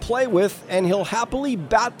tower to play with, and he'll happily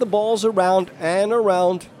bat the balls around and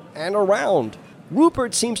around and around.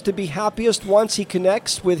 Rupert seems to be happiest once he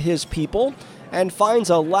connects with his people and finds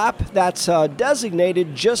a lap that's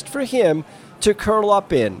designated just for him to curl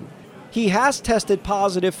up in. He has tested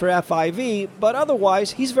positive for FIV, but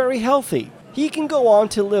otherwise he's very healthy. He can go on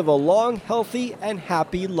to live a long, healthy, and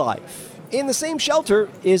happy life. In the same shelter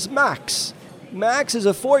is Max. Max is a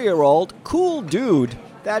 4-year-old, cool dude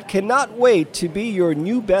that cannot wait to be your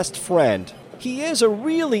new best friend. He is a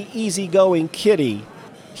really easygoing kitty.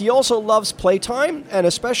 He also loves playtime and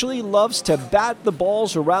especially loves to bat the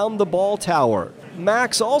balls around the ball tower.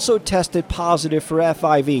 Max also tested positive for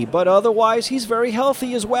FIV, but otherwise he's very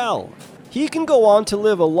healthy as well. He can go on to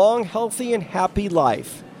live a long, healthy, and happy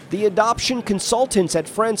life. The adoption consultants at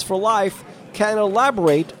Friends for Life can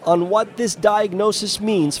elaborate on what this diagnosis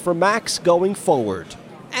means for Max going forward.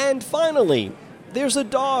 And finally, there's a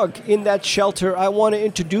dog in that shelter I want to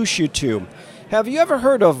introduce you to. Have you ever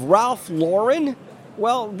heard of Ralph Lauren?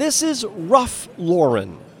 Well, this is Rough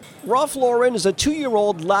Lauren. Rough Lauren is a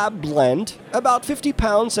 2-year-old lab blend, about 50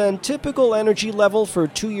 pounds and typical energy level for a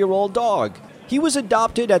 2-year-old dog. He was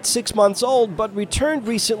adopted at 6 months old but returned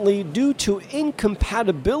recently due to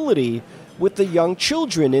incompatibility with the young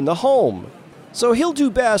children in the home. So he'll do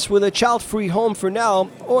best with a child-free home for now,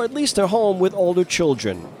 or at least a home with older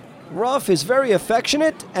children. Ruff is very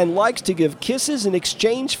affectionate and likes to give kisses in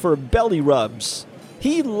exchange for belly rubs.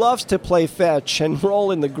 He loves to play fetch and roll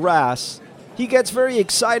in the grass. He gets very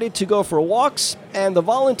excited to go for walks, and the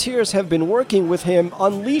volunteers have been working with him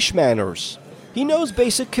on leash manners. He knows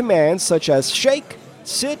basic commands such as shake,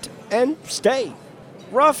 sit, and stay.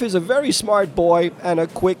 Ruff is a very smart boy and a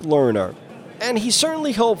quick learner. And he's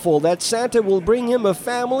certainly hopeful that Santa will bring him a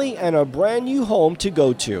family and a brand new home to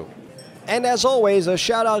go to. And as always, a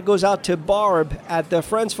shout out goes out to Barb at the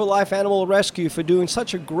Friends for Life Animal Rescue for doing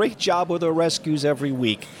such a great job with our rescues every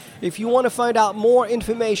week. If you want to find out more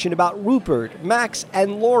information about Rupert, Max,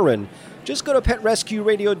 and Lauren, just go to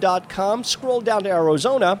petrescueradio.com, scroll down to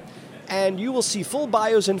Arizona, and you will see full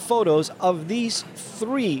bios and photos of these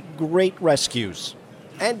 3 great rescues.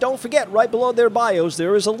 And don't forget, right below their bios,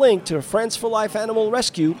 there is a link to Friends for Life Animal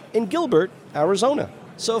Rescue in Gilbert, Arizona.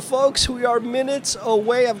 So folks, we are minutes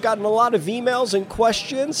away. I've gotten a lot of emails and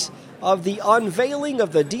questions of the unveiling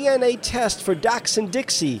of the DNA test for Dax and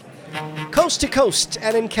Dixie, coast to coast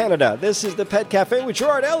and in Canada. This is the Pet Cafe with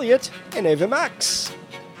Gerard, Elliott, and Ava Max.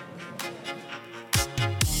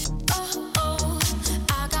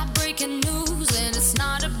 I got breaking news and it's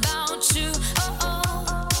not about you.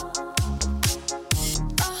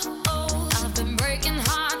 I've been breaking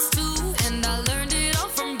hearts too, and I learned it all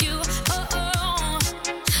from you. I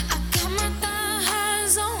got my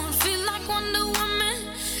thighs on, feel like Wonder Woman.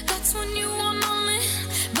 That's when you want only,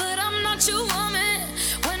 but I'm not your woman.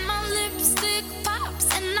 When my lipstick pops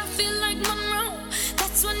and I feel like Monroe,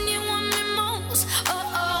 that's when you want me most.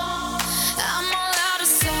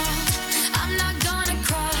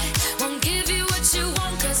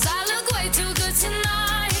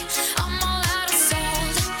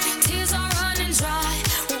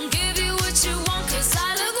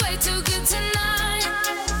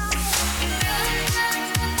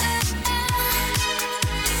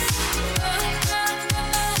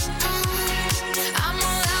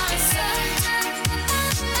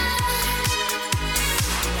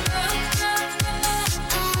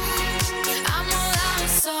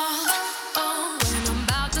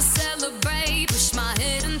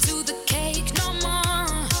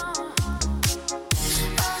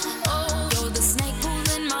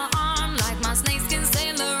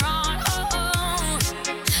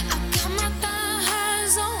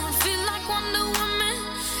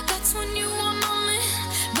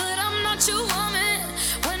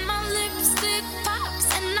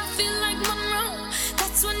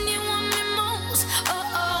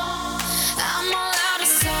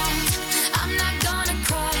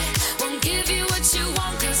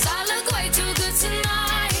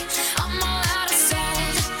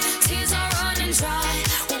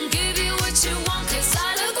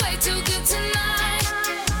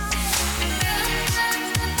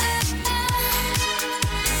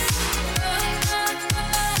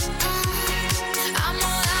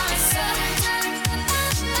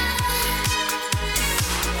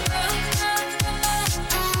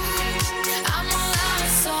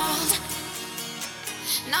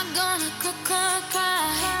 Not gonna cry.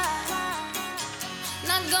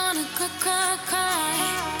 Not gonna cry.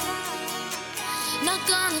 Not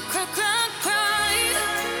gonna cry.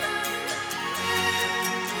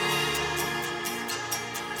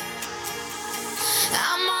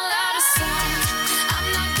 I'm all out of sight. I'm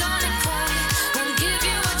not gonna cry. Won't give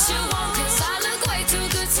you what you want, 'cause I look way too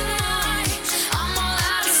good tonight. I'm all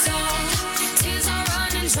out of sight. Tears are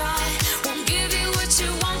running dry. Won't give you what you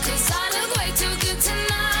want, 'cause I look way too good tonight.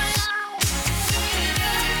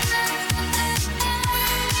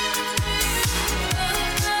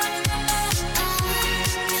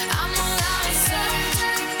 I'm all out of sight.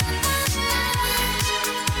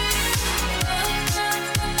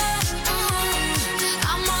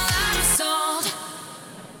 I'm all out of salt.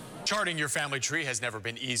 Charting your family tree has never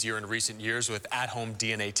been easier in recent years with at-home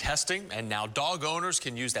DNA testing, and now dog owners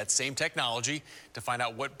can use that same technology to find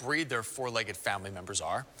out what breed their four-legged family members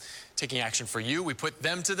are. Taking action for you, we put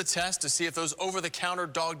them to the test to see if those over-the-counter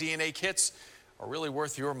dog DNA kits are really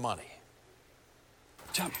worth your money.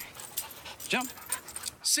 Jump. Jump.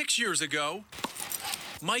 6 years ago,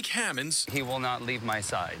 Mike Hammonds He will not leave my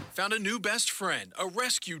side. found a new best friend, a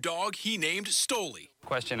rescue dog he named Stoli.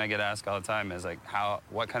 Question I get asked all the time is like,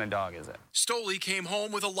 what kind of dog is it? Stoli came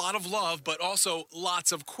home with a lot of love, but also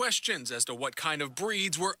lots of questions as to what kind of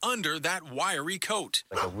breeds were under that wiry coat.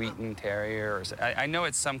 Like a Wheaton Terrier, or I know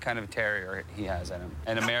it's some kind of terrier he has in him.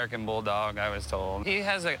 An American Bulldog, I was told. He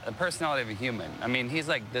has a personality of a human. I mean, he's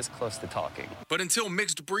like this close to talking. But until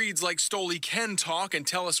mixed breeds like Stoli can talk and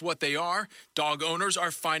tell us what they are, dog owners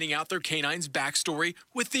are finding out their canine's backstory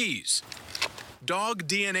with these dog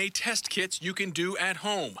DNA test kits you can do at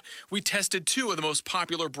home. We tested 2 of the most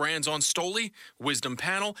popular brands on Stoli, Wisdom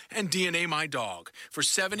Panel and DNA My Dog. For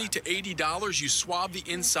 $70 to $80, you swab the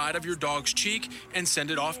inside of your dog's cheek and send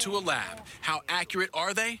it off to a lab. How accurate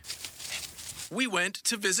are they? We went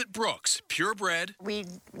to visit Brooks, purebred. We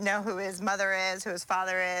know who his mother is, who his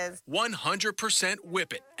father is. 100%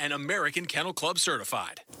 Whippet and American Kennel Club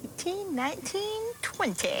certified. 18, 19,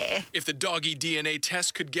 20. If the doggy DNA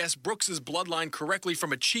test could guess Brooks's bloodline correctly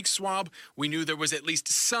from a cheek swab, we knew there was at least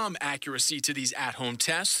some accuracy to these at-home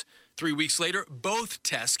tests. 3 weeks later, both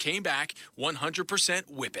tests came back 100%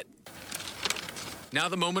 Whippet. Now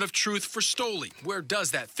the moment of truth for Stoli. Where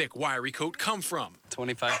does that thick, wiry coat come from?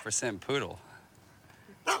 25% poodle.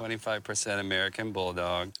 25% American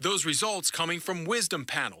Bulldog. Those results coming from Wisdom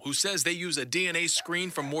Panel, who says they use a DNA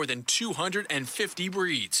screen from more than 250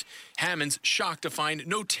 breeds. Hammond's shocked to find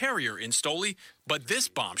no terrier in Stoli, but this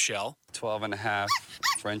bombshell. 12.5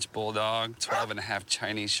 French Bulldog. 12.5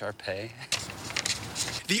 Chinese Shar-Pei.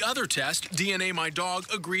 The other test, DNA My Dog,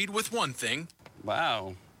 agreed with one thing.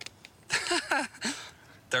 Wow.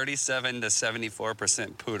 37 to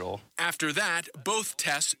 74% poodle. After that, both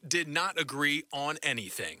tests did not agree on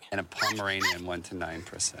anything. And a Pomeranian 1 to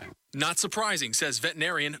 9%. Not surprising, says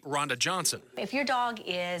veterinarian Rhonda Johnson. If your dog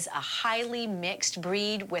is a highly mixed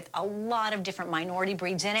breed with a lot of different minority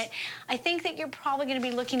breeds in it, I think that you're probably going to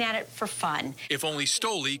be looking at it for fun. If only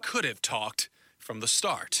Stoli could have talked from the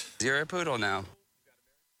start. You're a poodle now.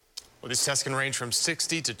 Well, this test can range from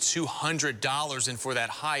 $60 to $200, and for that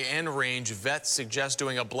high-end range, vets suggest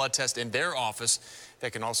doing a blood test in their office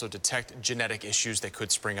that can also detect genetic issues that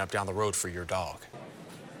could spring up down the road for your dog.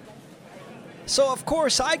 So, of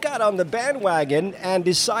course, I got on the bandwagon and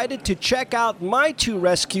decided to check out my 2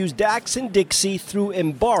 rescues, Dax and Dixie, through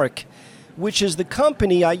Embark, which is the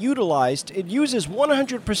company I utilized. It uses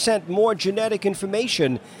 100% more genetic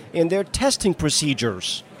information in their testing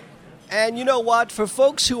procedures. And you know what? For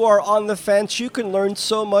folks who are on the fence, you can learn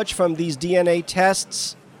so much from these DNA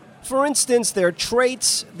tests. For instance, their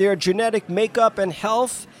traits, their genetic makeup and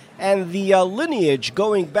health, and the lineage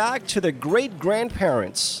going back to the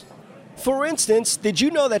great-grandparents. For instance, did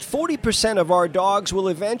you know that 40% of our dogs will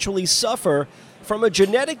eventually suffer from a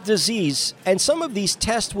genetic disease, and some of these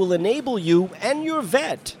tests will enable you and your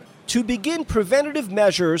vet to begin preventative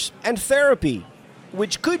measures and therapy,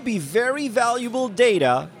 which could be very valuable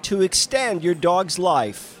data to extend your dog's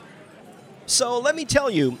life. So let me tell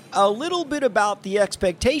you a little bit about the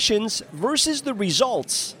expectations versus the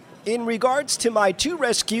results in regards to my 2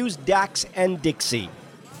 rescues, Dax and Dixie.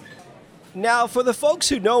 Now, for the folks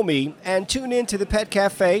who know me and tune into the Pet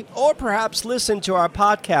Cafe or perhaps listen to our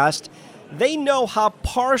podcast, they know how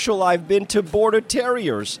partial I've been to Border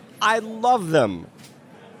Terriers. I love them.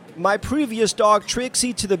 My previous dog,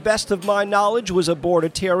 Trixie, to the best of my knowledge, was a Border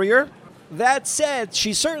Terrier. That said,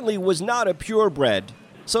 she certainly was not a purebred.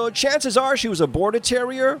 So chances are she was a Border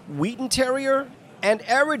Terrier, Wheaton Terrier, and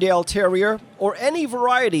Airedale Terrier, or any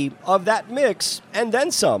variety of that mix, and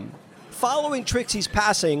then some. Following Trixie's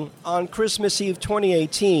passing on Christmas Eve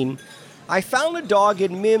 2018, I found a dog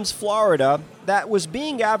in Mims, Florida that was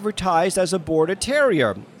being advertised as a Border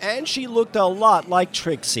Terrier, and she looked a lot like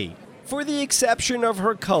Trixie, for the exception of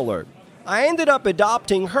her color. I ended up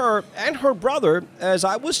adopting her and her brother, as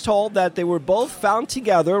I was told that they were both found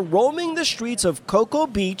together roaming the streets of Cocoa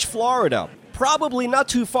Beach, Florida, probably not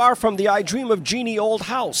too far from the I Dream of Jeannie old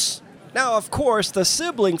house. Now, of course, the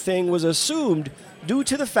sibling thing was assumed due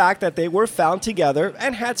to the fact that they were found together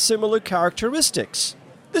and had similar characteristics,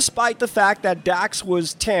 despite the fact that Dax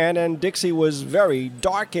was tan and Dixie was very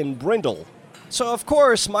dark and brindle. So, of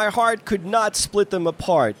course, my heart could not split them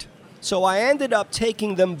apart. So I ended up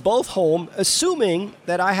taking them both home, assuming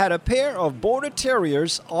that I had a pair of Border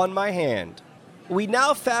Terriers on my hand. We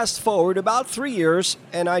now fast forward about 3 years,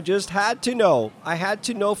 and I just had to know. I had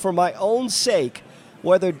to know for my own sake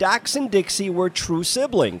whether Dax and Dixie were true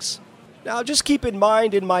siblings. Now, just keep in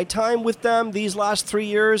mind, in my time with them these last 3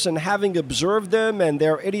 years and having observed them and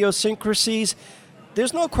their idiosyncrasies,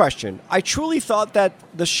 there's no question. I truly thought that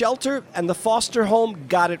the shelter and the foster home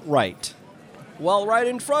got it right. Well, right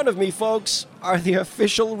in front of me, folks, are the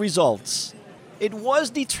official results. It was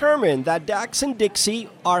determined that Dax and Dixie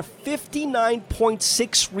are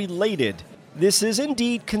 59.6 related. This is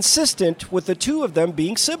indeed consistent with the two of them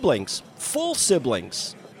being siblings, full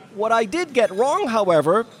siblings. What I did get wrong,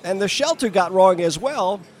 however, and the shelter got wrong as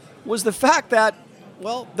well, was the fact that,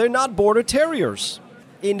 well, they're not Border Terriers.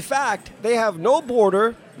 In fact, they have no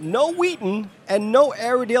Border, no Wheaton, and no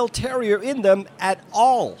Airedale Terrier in them at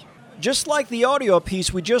all. Just like the audio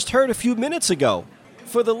piece we just heard a few minutes ago.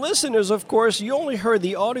 For the listeners, of course, you only heard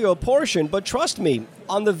the audio portion, but trust me,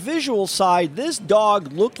 on the visual side, this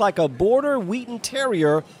dog looked like a Border Wheaton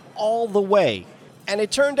Terrier all the way. And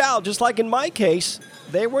it turned out, just like in my case,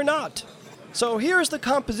 they were not. So here's the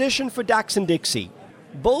composition for Dax and Dixie.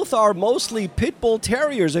 Both are mostly Pit Bull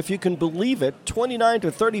Terriers, if you can believe it, 29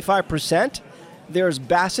 to 35%. There's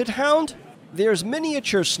Basset Hound, there's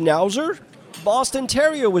Miniature Schnauzer, Boston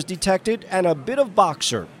Terrier was detected, and a bit of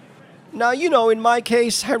Boxer. Now, you know, in my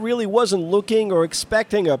case, I really wasn't looking or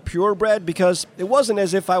expecting a purebred because it wasn't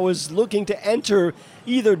as if I was looking to enter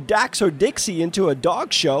either Dax or Dixie into a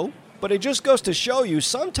dog show, but it just goes to show you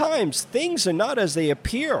sometimes things are not as they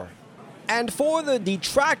appear. And for the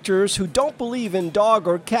detractors who don't believe in dog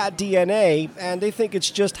or cat DNA and they think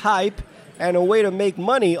it's just hype and a way to make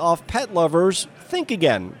money off pet lovers, think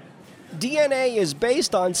again. DNA is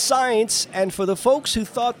based on science, and for the folks who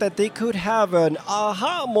thought that they could have an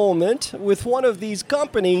aha moment with one of these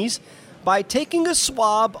companies by taking a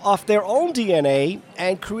swab off their own DNA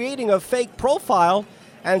and creating a fake profile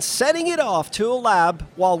and sending it off to a lab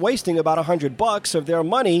while wasting about $100 of their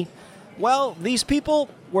money, well, these people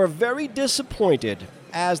were very disappointed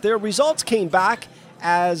as their results came back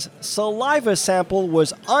as saliva sample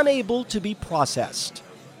was unable to be processed.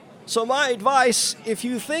 So my advice, if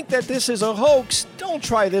you think that this is a hoax, don't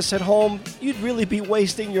try this at home. You'd really be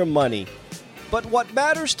wasting your money. But what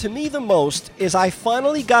matters to me the most is I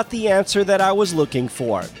finally got the answer that I was looking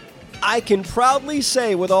for. I can proudly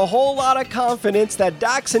say with a whole lot of confidence that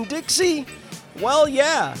Dax and Dixie, well,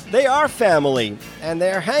 yeah, they are family. And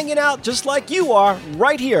they're hanging out just like you are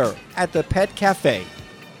right here at the Pet Cafe. Family.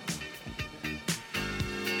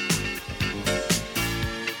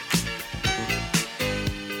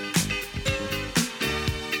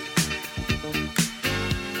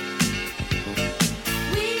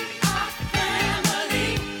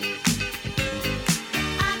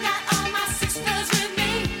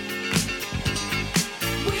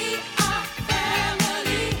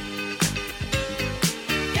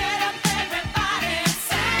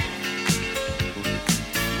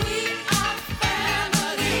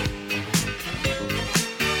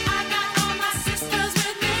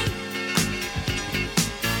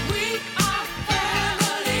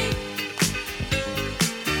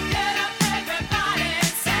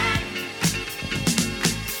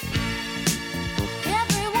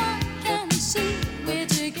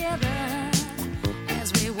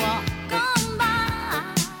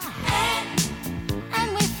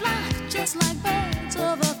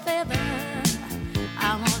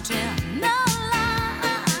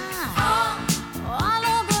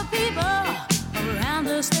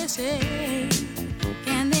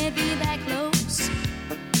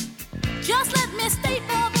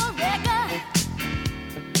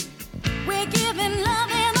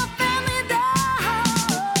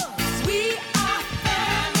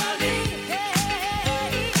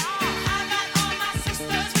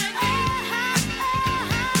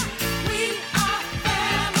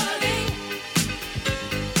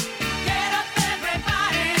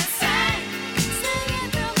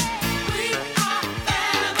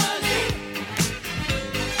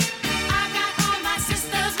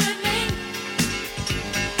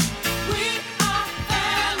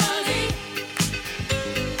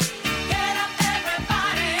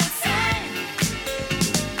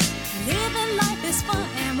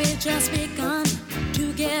 just begun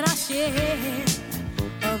to get our share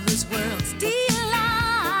of this world's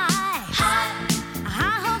delight.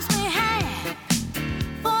 High hopes we have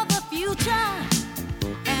for the future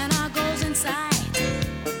and our goals in sight.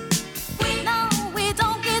 We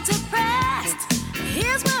don't get depressed.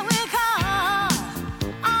 Here's what we call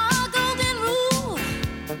our golden rule.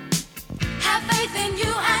 Have faith in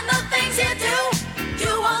you and the things you do.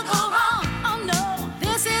 You won't go wrong. Oh no,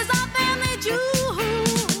 this is our family jewel.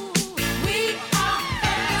 We are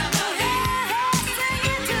family. Sing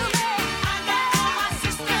it to me. I got all my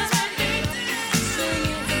sisters with me.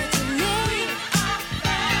 Sing it to me. We are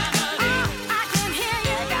family. I can hear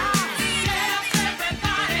you guys. Get up,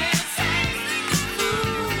 everybody, and sing.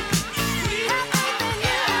 We have faith in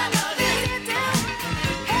you and the things you do.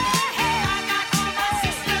 Hey, I got all my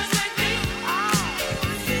sisters with me. We are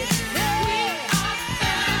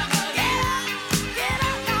family. Get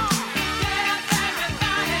up, y'all. Get up,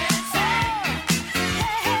 everybody, and sing.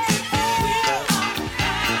 We are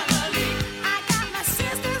family. I got my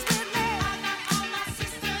sisters with me. I got all my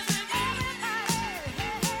sisters with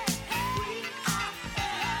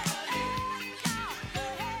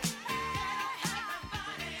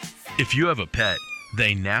If you have a pet,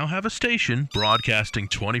 they now have a station broadcasting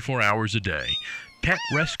 24 hours a day.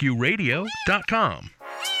 PetRescueRadio.com.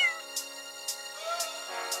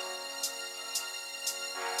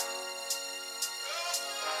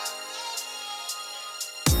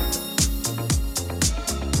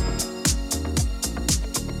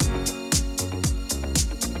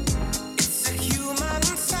 It's a human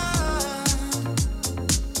sign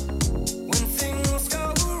when things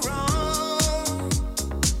go wrong.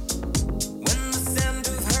 When the scent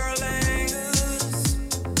of her lingers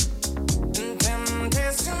and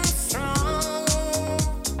temptation strong.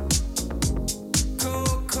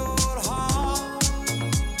 Cold, cold heart,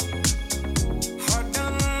 heart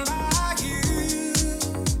done by you.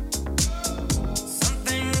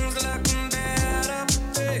 Something's looking better,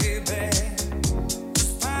 baby.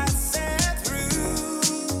 Just pass it through.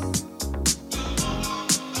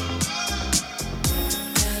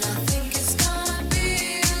 And I think it's gonna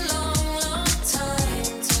be a long, long time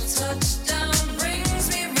till touchdown brings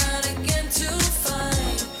me round again to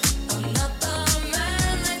find I'm not the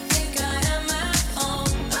man I think I am at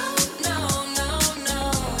home. Oh no, no, no.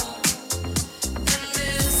 And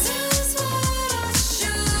this is what I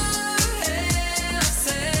should have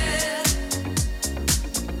said.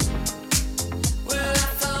 Well, I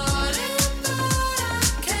thought it, but I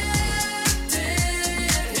kept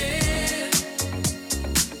it hid.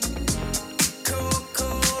 Cold,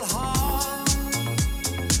 cold heart,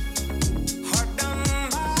 heart done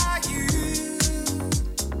by you.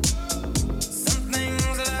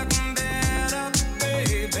 Something's looking better,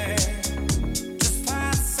 baby. Just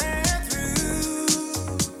pass it through.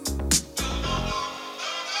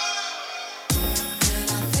 And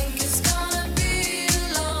I think it's gonna be a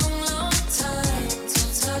long, long time till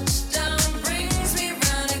touchdown brings me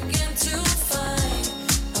round again to find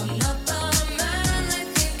I'm not the man I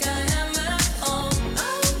think I am at home.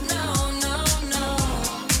 Oh no, no, no.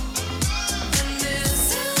 And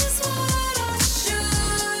this is what I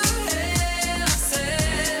should have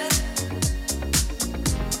said.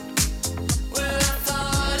 Well, I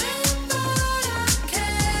thought it, but I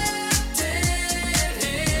kept it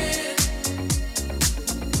hid.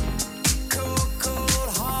 Cold, cold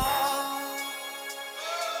heart,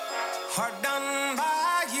 heart done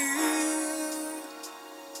by you.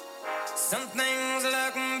 Something's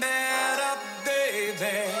looking better,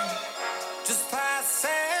 baby. Just pass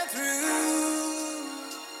it through.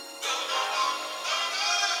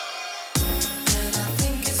 And I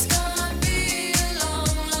think it's gonna be a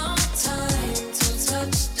long, long time till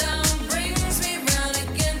touchdown brings me round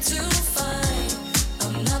again to find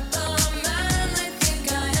I'm not the man I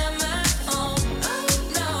think I am at home. Oh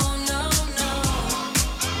no, no, no.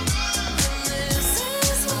 And this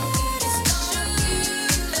is what I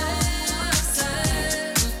should have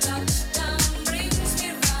said. Touchdown brings me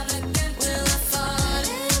round again. Well, I thought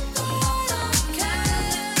it, but I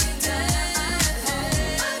kept it.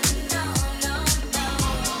 No, no, no.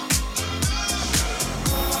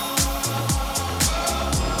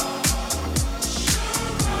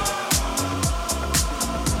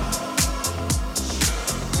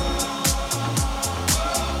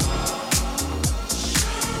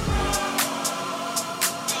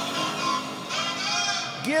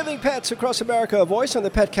 Giving pets across America a voice on the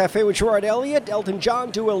Pet Cafe with Gerard, Elliott, Elton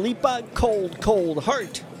John, Dua Lipa, Cold, Cold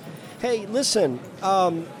Heart. Hey, listen,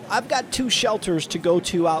 I've got 2 shelters to go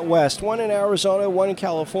to out west, one in Arizona, one in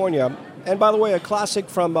California. And by the way, a classic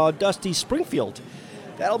from Dusty Springfield.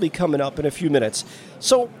 That'll be coming up in a few minutes.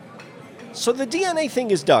 So So the DNA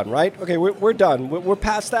thing is done, right? Okay, we're done. We're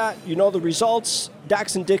past that. You know the results.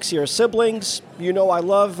 Dax and Dixie are siblings. You know I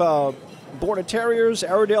love Border Terriers,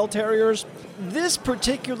 Airedale Terriers. This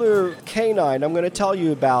particular canine I'm going to tell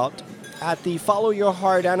you about at the Follow Your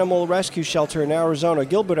Heart Animal Rescue Shelter in Arizona,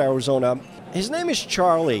 Gilbert, Arizona. His name is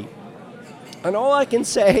Charlie. And all I can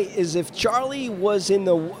say is if Charlie was in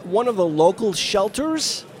one of the local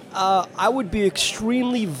shelters, I would be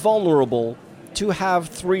extremely vulnerable to have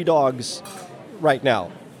 3 dogs right now,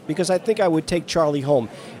 because I think I would take Charlie home.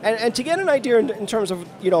 And to get an idea in terms of,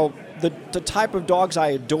 the type of dogs I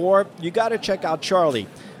adore, you got to check out Charlie.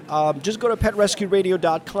 Just go to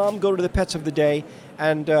petrescueradio.com, go to the Pets of the Day,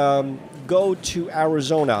 and go to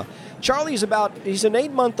Arizona. Charlie's he's an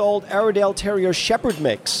 8-month-old Airedale Terrier Shepherd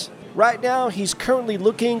mix. Right now, he's currently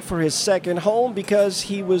looking for his second home because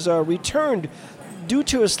he was returned due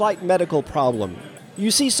to a slight medical problem. You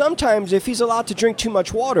see, sometimes if he's allowed to drink too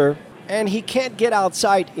much water and he can't get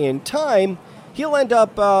outside in time, he'll end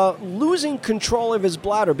up losing control of his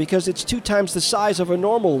bladder because it's 2 times the size of a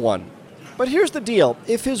normal one. But here's the deal.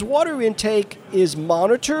 If his water intake is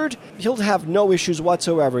monitored, he'll have no issues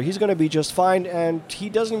whatsoever. He's going to be just fine, and he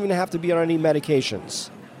doesn't even have to be on any medications.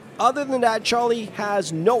 Other than that, Charlie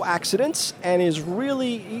has no accidents and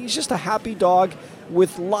he's just a happy dog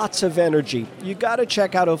with lots of energy. You got to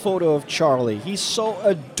check out a photo of Charlie. He's so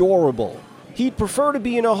adorable. He'd prefer to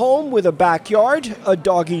be in a home with a backyard, a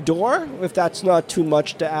doggy door, if that's not too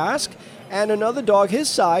much to ask, and another dog his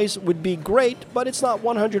size would be great, but it's not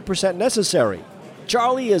 100% necessary.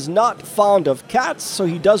 Charlie is not fond of cats, so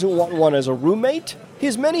he doesn't want one as a roommate.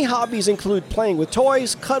 His many hobbies include playing with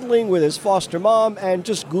toys, cuddling with his foster mom, and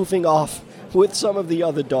just goofing off with some of the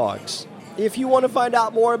other dogs. If you want to find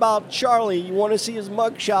out more about Charlie, you want to see his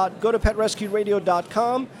mugshot, go to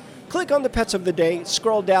petrescueradio.com, click on the Pets of the Day,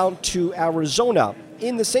 scroll down to Arizona.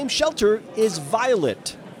 In the same shelter is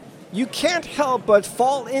Violet. You can't help but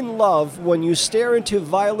fall in love when you stare into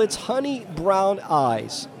Violet's honey brown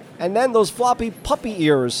eyes. And then those floppy puppy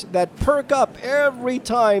ears that perk up every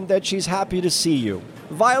time that she's happy to see you.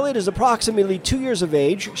 Violet is approximately 2 years of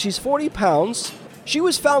age. She's 40 pounds. She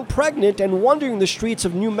was found pregnant and wandering the streets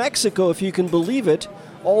of New Mexico, if you can believe it.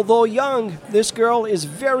 Although young, this girl is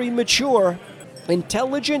very mature,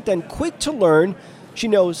 intelligent, and quick to learn. She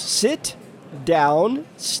knows sit, down,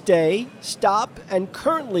 stay, stop, and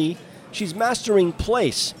currently she's mastering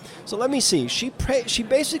place. So let me see. She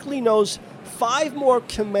basically knows 5 more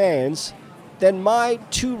commands than my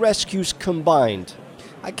 2 rescues combined.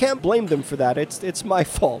 I can't blame them for that. It's my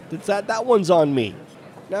fault. That one's on me.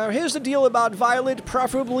 Now here's the deal about Violet.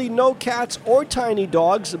 Preferably no cats or tiny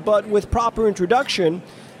dogs, but with proper introduction,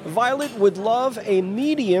 Violet would love a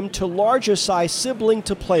medium to larger size sibling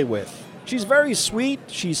to play with. She's very sweet.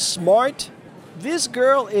 She's smart. This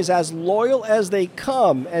girl is as loyal as they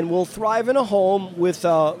come and will thrive in a home with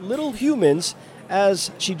little humans,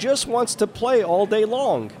 as she just wants to play all day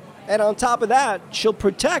long. And on top of that, she'll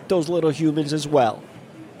protect those little humans as well.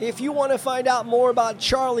 If you want to find out more about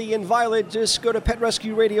Charlie and Violet, just go to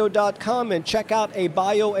petrescueradio.com and check out a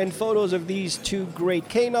bio and photos of these 2 great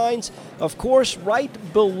canines. Of course,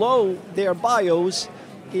 right below their bios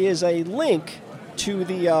is a link to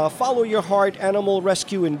the Follow Your Heart Animal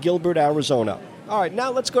Rescue in Gilbert, Arizona. All right, now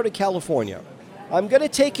let's go to California. I'm going to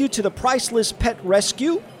take you to the Priceless Pet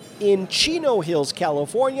Rescue in Chino Hills,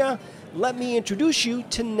 California. Let me introduce you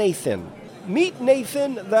to Nathan. Meet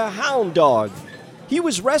Nathan the Hound Dog. He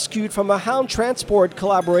was rescued from a hound transport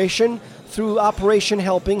collaboration through Operation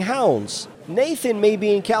Helping Hounds. Nathan may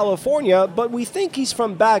be in California, but we think he's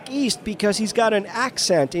from back east because he's got an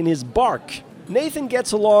accent in his bark. Nathan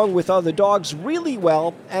gets along with other dogs really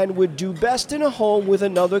well and would do best in a home with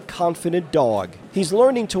another confident dog. He's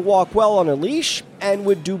learning to walk well on a leash and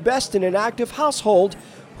would do best in an active household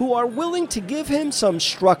who are willing to give him some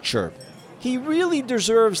structure. He really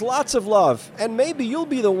deserves lots of love, and maybe you'll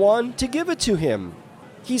be the one to give it to him.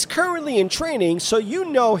 He's currently in training, so you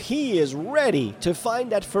know he is ready to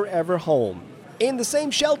find that forever home. In the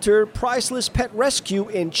same shelter, Priceless Pet Rescue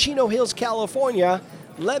in Chino Hills, California,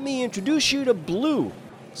 let me introduce you to Blue.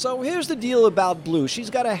 So here's the deal about Blue.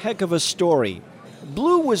 She's got a heck of a story.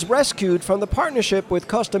 Blue was rescued from the partnership with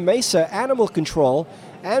Costa Mesa Animal Control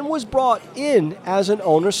and was brought in as an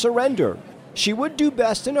owner surrender. She would do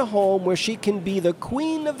best in a home where she can be the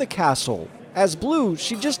queen of the castle. As Blue,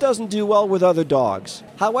 she just doesn't do well with other dogs.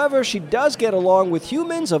 However, she does get along with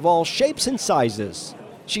humans of all shapes and sizes.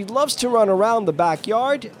 She loves to run around the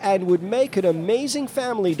backyard and would make an amazing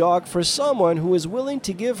family dog for someone who is willing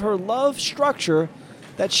to give her love structure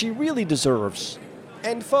that she really deserves.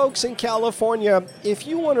 And folks in California, if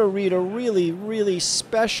you want to read a really, really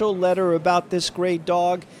special letter about this great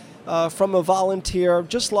dog from a volunteer,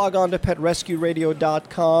 just log on to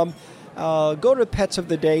petrescueradio.com. Go to Pets of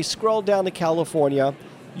the Day, scroll down to California.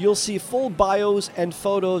 You'll see full bios and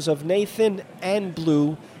photos of Nathan and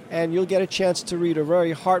Blue, and you'll get a chance to read a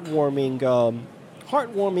very heartwarming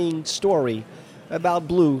story about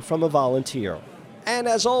Blue from a volunteer. And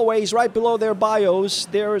as always, right below their bios,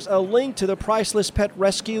 there's a link to the Priceless Pet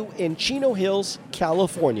Rescue in Chino Hills,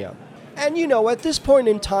 California. And you know, at this point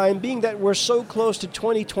in time, being that we're so close to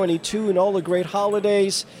 2022 and all the great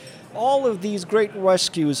holidays, all of these great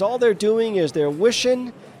rescues, all they're doing is they're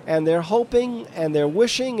wishing and they're hoping and they're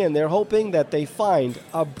wishing and they're hoping that they find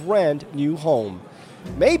a brand new home.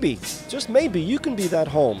 Maybe, just maybe, you can be that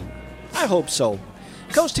home. I hope so.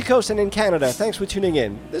 Coast to coast and in Canada, thanks for tuning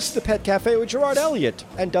in. This is the Pet Cafe with Gerard Elliott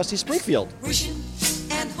and Dusty Springfield. Wishing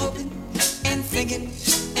and hoping and thinking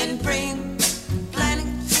and praying,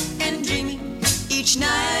 planning and dreaming each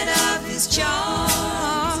night of his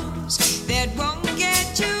charms that won't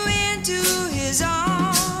get you into his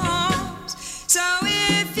arms. So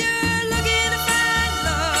if you're looking to find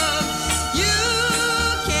love, you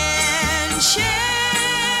can share.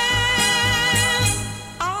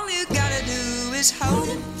 All you gotta do is hold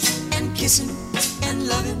him and kiss him and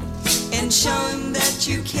love him and show him that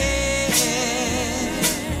you care.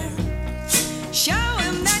 Show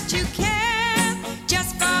him that you care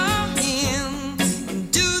just for him.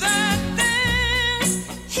 Do the things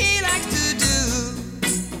he likes to do.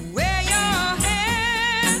 Wear your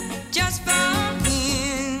hair just for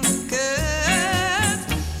him. 'Cause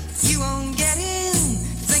you won't get him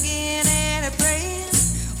thinking and a praying,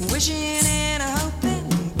 wishing and a hoping.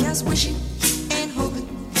 Just wishing and hoping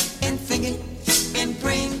and thinking and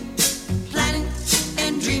praying, planning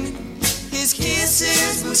and dreaming. His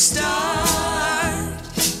kisses will start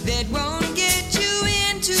that won't get you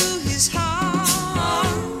into his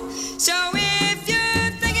heart. So if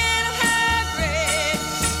you're thinking of how great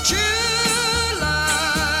true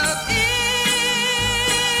love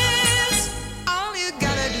is, all you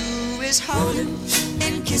gotta do is hold him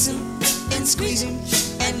and kiss him and squeeze him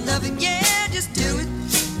and love him. Yeah, just do it.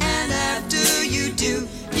 And after you do,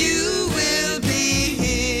 you will be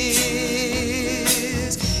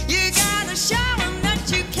his. You gotta show him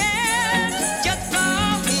that you care just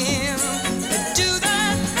for him. Do the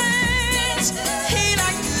things he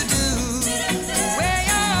likes to do. Wear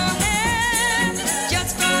your hair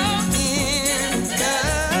just for him.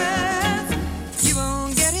 'Cause you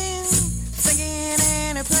won't get him thinking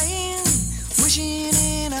and a playing, wishing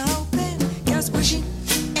and a hoping. Just wishing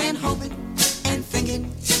and hoping and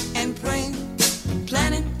thinking and praying,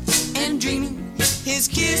 planning and dreaming. His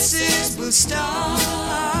kisses will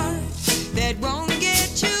start that won't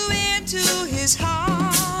get you into his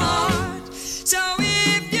heart. So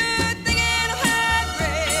if you're thinking of how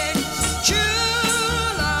great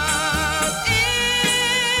true love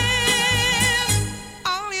is,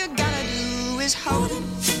 all you gotta do is hold him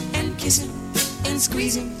and kiss him and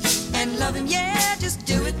squeeze him and love him. Yeah, just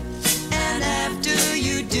do it. And after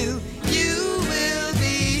you do, you will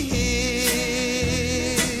be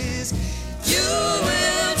his. You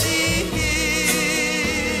will be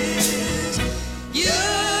his. You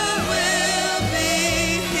will be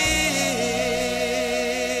his.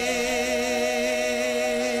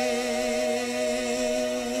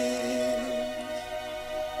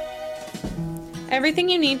 Everything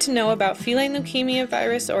you need to know about feline leukemia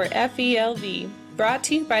virus, or FELV, brought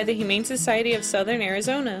to you by the Humane Society of Southern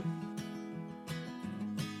Arizona.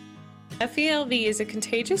 FELV is a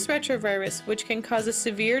contagious retrovirus which can cause a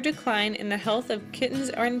severe decline in the health of kittens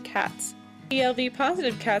and cats.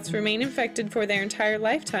 FELV-positive cats remain infected for their entire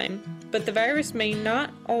lifetime, but the virus may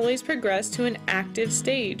not always progress to an active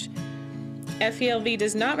stage. FELV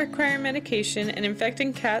does not require medication, and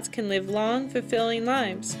infected cats can live long, fulfilling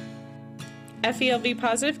lives.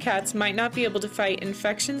 FELV-positive cats might not be able to fight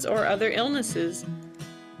infections or other illnesses.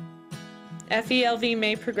 FELV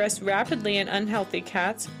may progress rapidly in unhealthy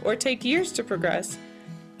cats or take years to progress.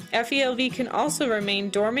 FELV can also remain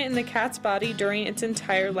dormant in the cat's body during its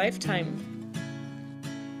entire lifetime.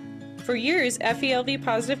 For years,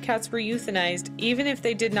 FELV-positive cats were euthanized, even if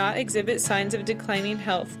they did not exhibit signs of declining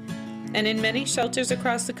health, and in many shelters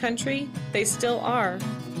across the country, they still are.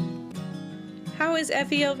 How is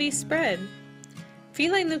FELV spread?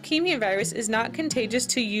 Feline leukemia virus is not contagious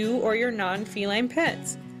to you or your non-feline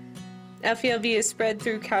pets. FELV is spread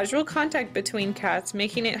through casual contact between cats,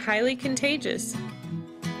 making it highly contagious.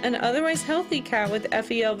 An otherwise healthy cat with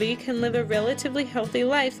FELV can live a relatively healthy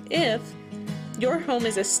life if your home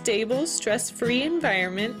is a stable, stress-free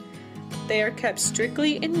environment, They are kept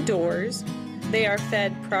strictly indoors. They are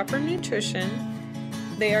fed proper nutrition.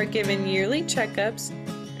 They are given yearly checkups,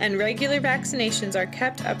 and regular vaccinations are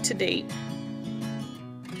kept up to date.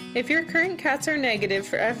 If your current cats are negative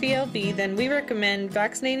for FELV, then we recommend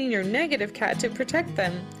vaccinating your negative cat to protect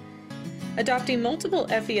them. Adopting multiple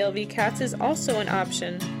FELV cats is also an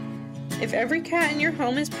option. If every cat in your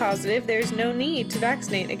home is positive, there is no need to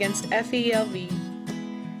vaccinate against FELV.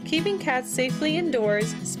 Keeping cats safely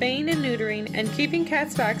indoors, spaying and neutering, and keeping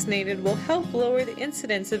cats vaccinated will help lower the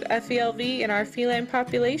incidence of FELV in our feline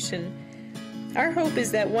population. Our hope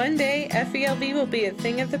is that one day FELV will be a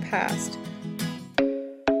thing of the past.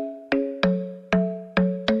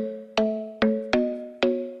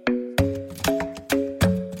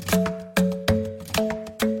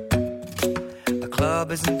 The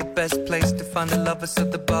club isn't the best place to find the lovers, so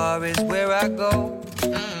the bar is where I go.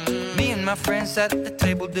 Me and my friends at the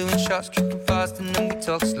table doing shots, tripping fast, and then we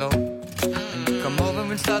talk slow. And you come over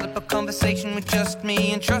and start up a conversation with just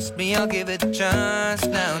me, and trust me, I'll give it a chance.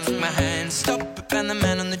 Now take my hand, stop it, and the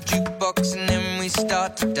man on the jukebox, and then we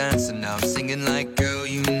start to dance. And now I'm singing like, girl,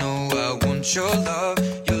 you know I want your love.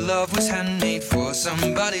 Your love was handmade for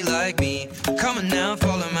somebody like me. Come on now,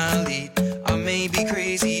 follow my lead. I may be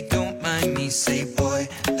crazy, don't mind me. Say, boy,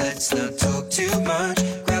 let's not talk too much.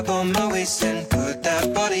 Grab on my waist and put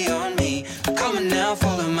that body on me. Come on now,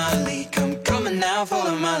 follow my lead. Come on now,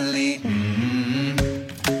 follow my lead.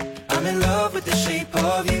 I'm in love with the shape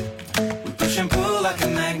of you. We push and pull like a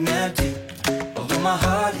magnet do. Although my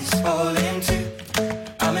heart is falling too.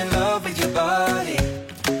 I'm in love with your body.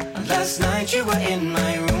 And last night you were in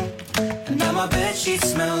my room, and now my bedsheets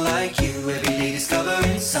smell like you. Every day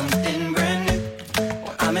discovering something brand new.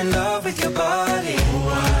 Well, I'm in love with your body. Oh,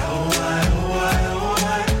 I, oh, I, oh, I, oh, I.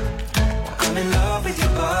 I'm in love with your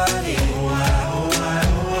body. Oh, I, oh, I,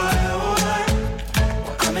 oh, I, oh, I.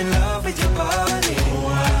 Well, I'm in love with your body. Oh,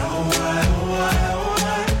 I, oh, I, oh, I, oh,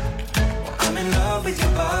 I. I'm in love with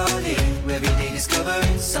your body. Every day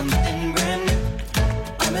discovering something brand new.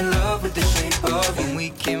 I'm in love with the shape of you. When we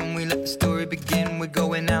came, we let the story begin. We're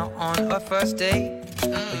going out on our first date.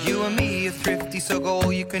 You and me are thrifty, so go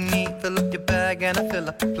all you can eat. Fill up your bag and I fill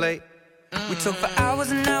up the plate. We talk for hours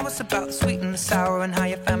and hours about the sweet and the sour, and how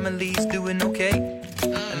your family's doing okay.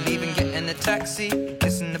 And even getting a taxi,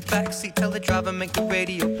 kissing the backseat, tell the driver make the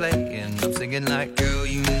radio play. And I'm singing like, girl,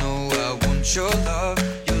 you know I want your love.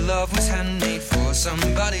 Your love was handmade for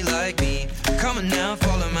somebody like me. Come on now,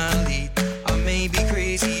 follow my lead. I may be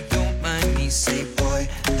crazy, don't mind me. Say, boy,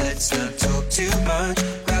 let's not talk too much.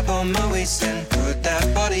 Grab on my waist and put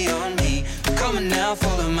that body on me. Come on now,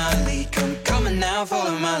 follow my lead. Come on now,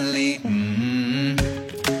 follow my lead. I'm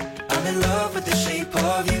in love with the shape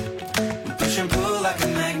of you. We push and pull like a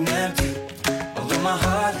magnet do. Although my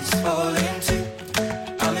heart is falling too.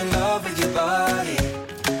 I'm in love with your body.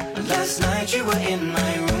 Last night you were in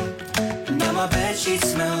my room, and now my bedsheets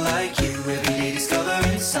smell like you. Every day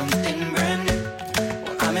discovering something brand new.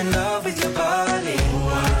 Well, I'm in love with your body. Oh,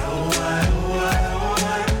 I, oh, I, oh, I, oh,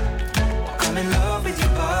 I. I'm in love with your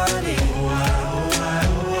body. Oh, I, oh, I,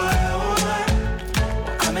 oh, I, oh, I.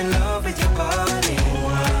 I'm in love with your body. Oh,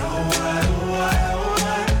 I, oh, I, oh, I,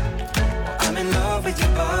 oh, I. I'm in love with your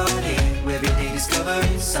body. Every day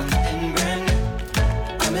discovering something brand new.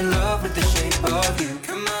 I'm in love with the shape of you.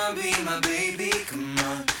 Come on, be my baby, come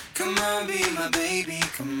on. Come on, be my baby,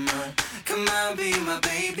 come on. Come on, be my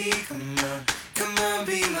baby, come on. Come on,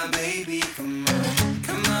 be my baby, come on.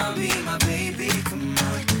 Come on, be my baby, come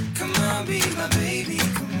on. Come on, be my baby,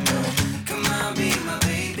 come on. Come on, be my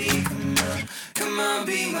baby, come on. Come on,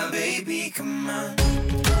 be my baby, come on.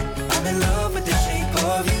 I'm in love with the shape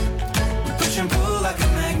of you. We push and pull like a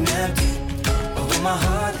magnet do. Although my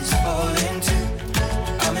heart is falling too.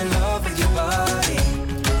 I'm in love with your body.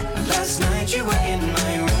 Last night you were in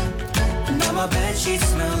my room, and now my bedsheets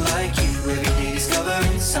smell like you. Every day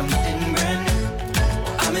discovering something brand new.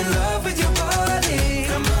 I'm in love with your body.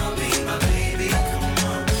 Come on, be my baby. Come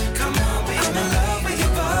on, come on, be I'm in love with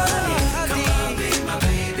your body. Come on, be my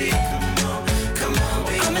baby. Come on, come on,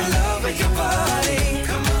 be I'm in love with your body.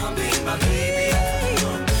 Come on, be my baby. Come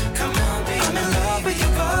on, come on, be I'm in love with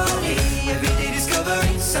your body. Every day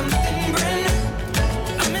discovering something brand new.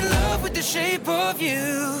 The shape of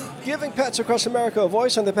you. Giving pets across America a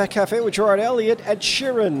voice on the Pet Cafe with Gerard, Elliott, Ed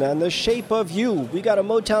Sheeran, and The Shape of You. We got a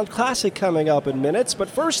Motown classic coming up in minutes, but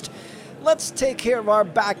first, let's take care of our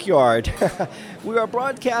backyard. We are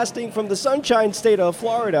broadcasting from the Sunshine State of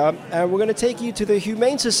Florida, and we're going to take you to the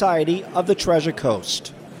Humane Society of the Treasure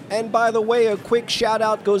Coast. And by the way, a quick shout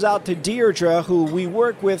out goes out to Deirdre, who we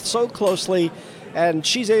work with so closely, and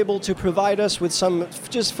she's able to provide us with some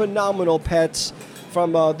just phenomenal pets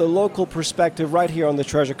from the local perspective right here on the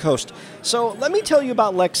Treasure Coast. So let me tell you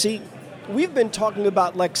about Lexi. We've been talking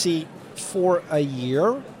about Lexi for a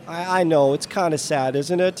year. I know, it's kind of sad,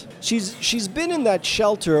 isn't it? She's been in that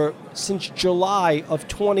shelter since July of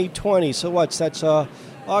 2020. So that's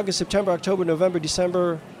August, September, October, November,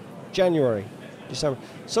 December, January. December.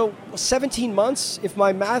 So 17 months, if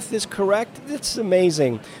my math is correct. It's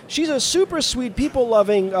amazing. She's a super sweet,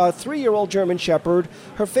 people-loving 3-year-old German Shepherd.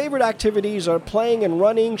 Her favorite activities are playing and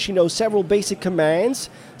running. She knows several basic commands,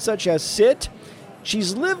 such as sit.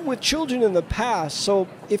 She's lived with children in the past, so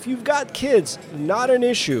if you've got kids, not an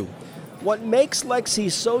issue. What makes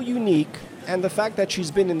Lexi so unique, and the fact that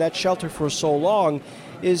she's been in that shelter for so long,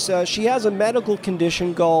 is she has a medical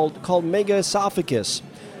condition called megaesophagus.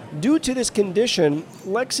 Due to this condition,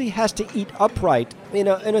 Lexi has to eat upright in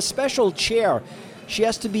a special chair. She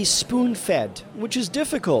has to be spoon-fed, which is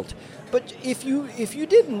difficult. But if you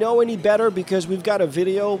didn't know any better, because we've got a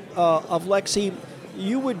video of Lexi,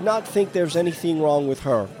 you would not think there's anything wrong with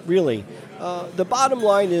her, really. The bottom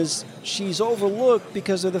line is she's overlooked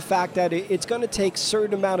because of the fact that it's going to take a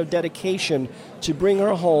certain amount of dedication to bring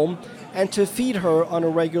her home and to feed her on a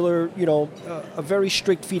regular, a very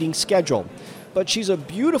strict feeding schedule. But she's a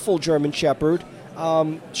beautiful German Shepherd.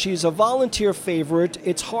 She's a volunteer favorite.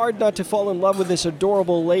 It's hard not to fall in love with this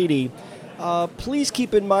adorable lady. Please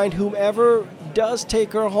keep in mind, whomever does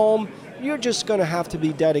take her home, you're just going to have to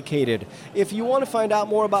be dedicated. If you want to find out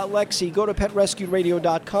more about Lexi, go to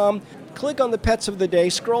PetRescueRadio.com, click on the Pets of the Day,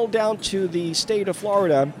 scroll down to the state of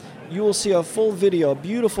Florida. You will see a full video, a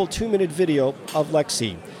beautiful 2-minute video of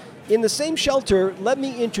Lexi. In the same shelter, let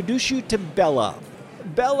me introduce you to Bella.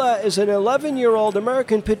 Bella is an 11-year-old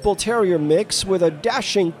American Pit Bull Terrier mix with a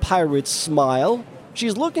dashing pirate smile.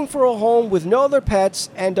 She's looking for a home with no other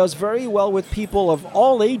pets and does very well with people of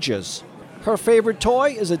all ages. Her favorite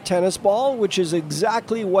toy is a tennis ball, which is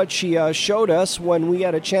exactly what she showed us when we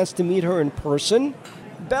had a chance to meet her in person.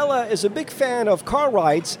 Bella is a big fan of car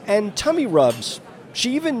rides and tummy rubs.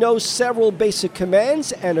 She even knows several basic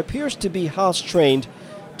commands and appears to be house-trained.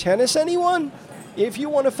 Tennis, anyone? If you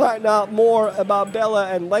want to find out more about Bella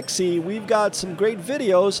and Lexi, we've got some great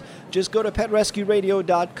videos. Just go to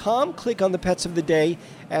PetRescueRadio.com, click on the Pets of the Day,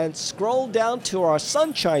 and scroll down to our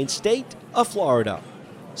Sunshine State of Florida.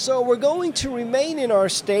 So we're going to remain in our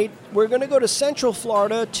state. We're going to go to Central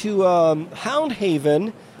Florida to Hound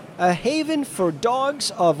Haven, a haven for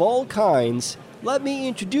dogs of all kinds. Let me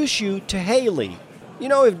introduce you to Haley. You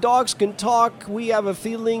know, if dogs can talk, we have a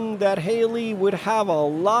feeling that Haley would have a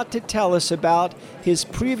lot to tell us about his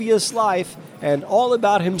previous life and all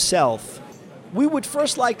about himself. We would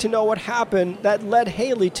first like to know what happened that led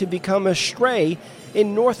Haley to become a stray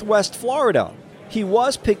in Northwest Florida. He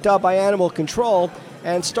was picked up by animal control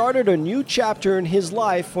and started a new chapter in his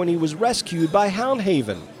life when he was rescued by Hound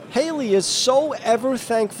Haven. Haley is so ever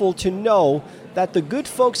thankful to know that the good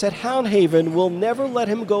folks at Hound Haven will never let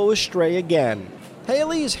him go astray again.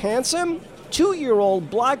 Haley is handsome, 2-year-old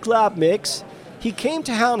black lab mix. He came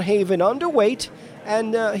to Hound Haven underweight,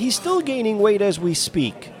 and he's still gaining weight as we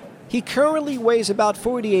speak. He currently weighs about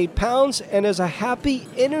 48 pounds and is a happy,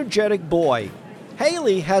 energetic boy.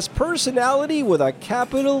 Haley has personality with a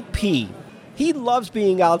capital P. He loves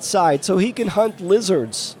being outside so he can hunt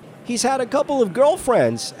lizards. He's had a couple of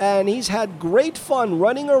girlfriends, and he's had great fun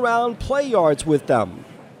running around play yards with them.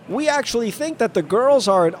 We actually think that the girls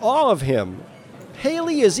are in awe of him.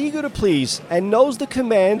 Haley is eager to please and knows the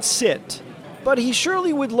command sit. But he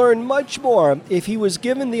surely would learn much more if he was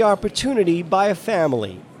given the opportunity by a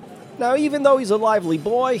family. Now, even though he's a lively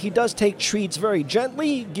boy, he does take treats very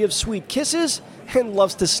gently, gives sweet kisses, and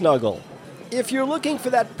loves to snuggle. If you're looking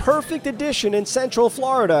for that perfect addition in Central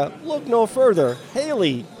Florida, look no further.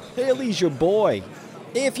 Haley's your boy.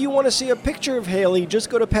 If you want to see a picture of Haley,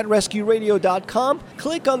 just go to PetRescueRadio.com,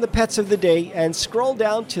 click on the Pets of the Day, and scroll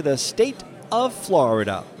down to the state of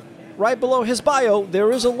Florida. Right below his bio,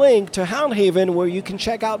 there is a link to Hound Haven where you can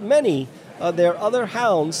check out many of their other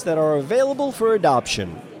hounds that are available for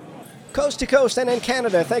adoption. Coast to coast and in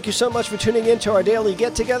Canada, thank you so much for tuning in to our daily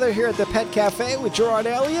get-together here at the Pet Cafe with Gerard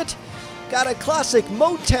Elliott. Got a classic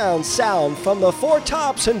Motown sound from the Four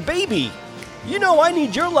Tops and Baby. You know I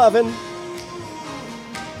need your lovin'.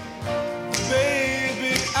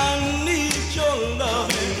 Baby, I need your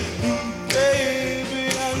loving.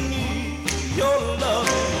 Baby, I need your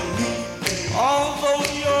loving. Although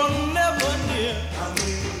you're never near,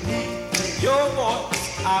 your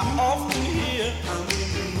voice I often hear.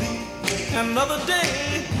 Another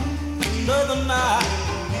day, another night,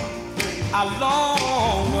 I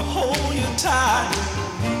long to hold you tight,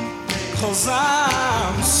 'cause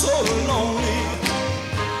I'm so lonely.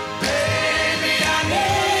 Baby, I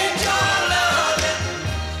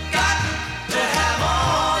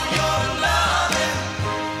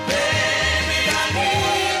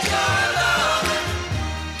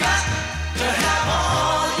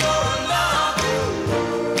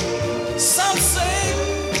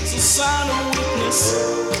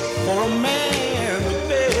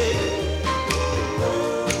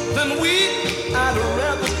I'd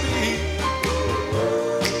rather be.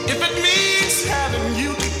 If it means having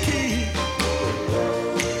you to keep.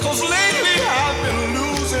 'Cause lately I've been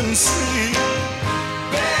losing sleep.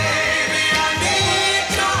 Baby, I need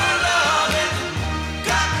your loving.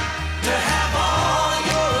 Got to have all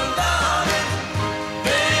your loving.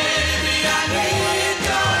 Baby, I need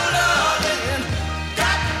your loving.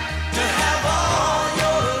 Got to have all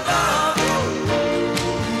your loving.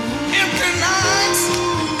 Empty nights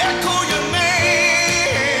echo your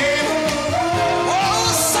name. Oh,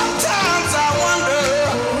 sometimes I wonder,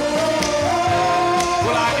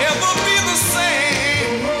 will I ever be the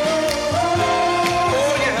same?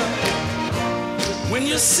 Oh yeah. When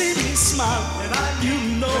you see me smile, you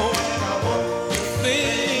know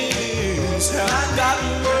things have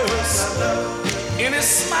gotten worse. Any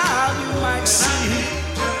smile you might see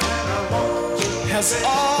has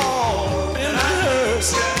all been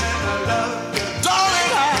rehearsed.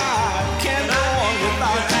 Darling, I can't go on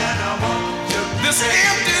without you. This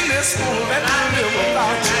emptiness won't let me live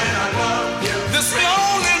without you. This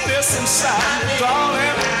loneliness inside me,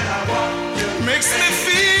 darling, makes me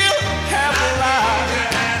feel half alive.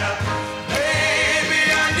 Baby,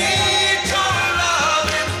 I need your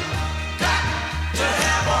loving. Got to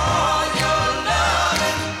have all your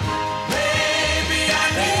loving. Baby, I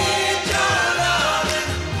need your loving.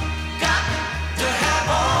 Got to have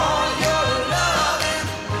all your loving.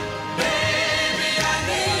 Baby, I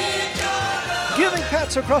need your loving. Giving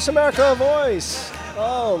Pets Across America a voice.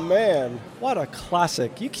 Oh man, what a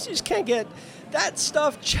classic. You just can't get, that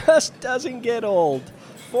stuff just doesn't get old.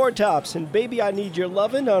 Four Tops and Baby I Need Your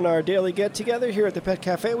Lovin' on our daily get-together here at the Pet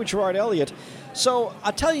Cafe with Gerard Elliott. So,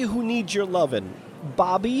 I'll tell you who needs your lovin'.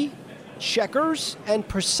 Bobby, Checkers, and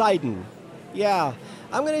Poseidon. Yeah,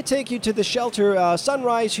 I'm going to take you to the shelter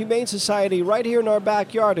Sunrise Humane Society right here in our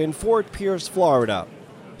backyard in Fort Pierce, Florida.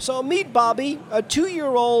 So meet Bobby, a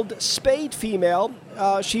 2-year-old spayed female.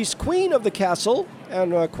 She's queen of the castle,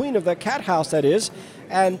 and queen of the cat house, that is,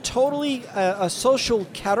 and totally a social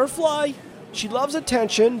catterfly. She loves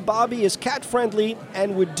attention. Bobby is cat-friendly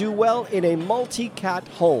and would do well in a multi-cat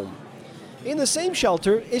home. In the same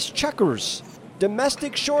shelter is Checkers,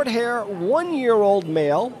 domestic short-hair, 1-year-old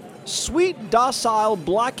male, sweet, docile,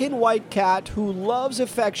 black and white cat who loves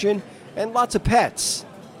affection and lots of pets.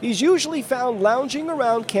 He's usually found lounging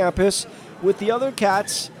around campus with the other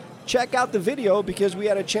cats. Check out the video because we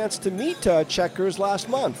had a chance to meet Checkers last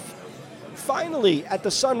month. Finally, at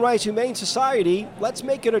the Sunrise Humane Society, let's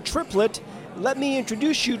make it a triplet. Let me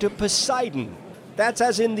introduce you to Poseidon. That's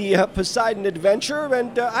as in the Poseidon Adventure,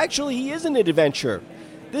 and actually he is an adventure.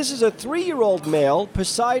 This is a 3-year-old male.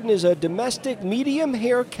 Poseidon is a domestic medium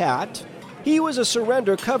hair cat. He was a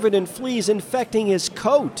surrender covered in fleas infecting his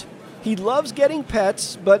coat. He loves getting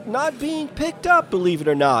pets, but not being picked up, believe it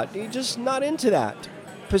or not. He's just not into that.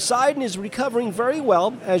 Poseidon is recovering very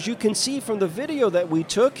well, as you can see from the video that we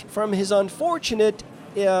took from his unfortunate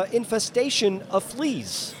infestation of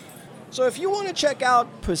fleas. So if you want to check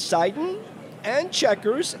out Poseidon and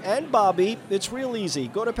Checkers and Bobby, it's real easy.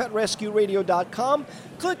 Go to PetRescueRadio.com,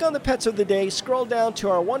 click on the Pets of the Day, scroll down to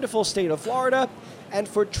our wonderful state of Florida, and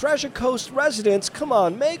for Treasure Coast residents, come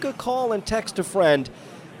on, make a call and text a friend.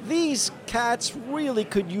 These cats really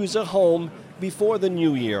could use a home before the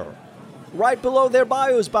new year. Right below their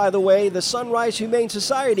bios, by the way, the Sunrise Humane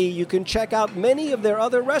Society, you can check out many of their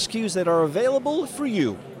other rescues that are available for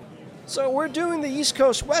you. So we're doing the East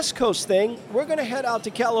Coast, West Coast thing. We're going to head out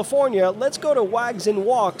to California. Let's go to Wags and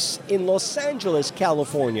Walks in Los Angeles,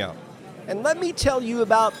 California. And let me tell you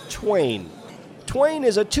about Twain. Twain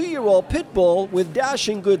is a 2-year-old pit bull with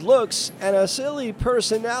dashing good looks and a silly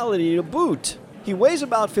personality to boot. He weighs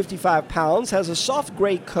about 55 pounds, has a soft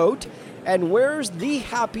gray coat, and wears the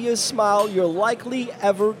happiest smile you're likely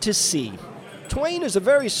ever to see. Twain is a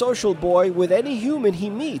very social boy with any human he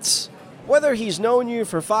meets. Whether he's known you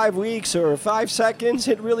for 5 weeks or 5 seconds,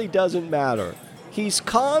 it really doesn't matter. He's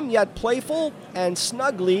calm yet playful and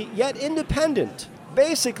snuggly yet independent.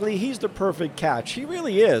 Basically, he's the perfect catch. He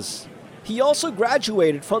really is. He also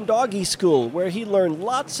graduated from doggy school, where he learned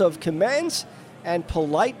lots of commands and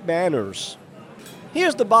polite manners.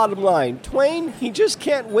 Here's the bottom line. Twain, he just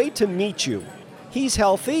can't wait to meet you. He's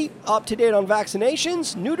healthy, up to date on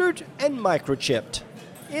vaccinations, neutered, and microchipped.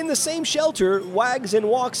 In the same shelter, Wags and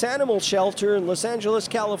Walks Animal Shelter in Los Angeles,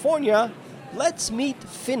 California, let's meet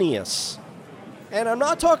Phineas. And I'm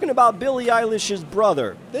not talking about Billie Eilish's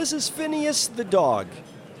brother. This is Phineas the dog.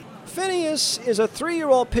 Phineas is a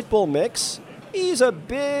 3-year-old pit bull mix. He's a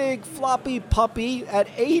big, floppy puppy at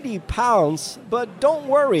 80 pounds, but don't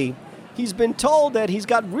worry. He's been told that he's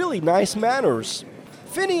got really nice manners.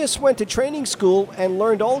 Phineas went to training school and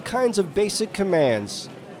learned all kinds of basic commands.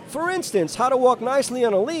 For instance, how to walk nicely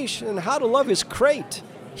on a leash and how to love his crate.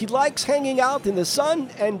 He likes hanging out in the sun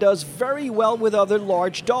and does very well with other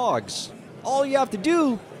large dogs. All you have to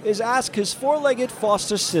do is ask his four-legged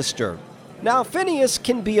foster sister. Now, Phineas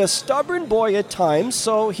can be a stubborn boy at times,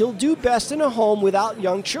 so he'll do best in a home without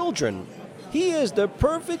young children. He is the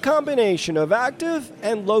perfect combination of active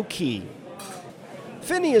and low-key.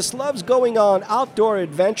 Phineas loves going on outdoor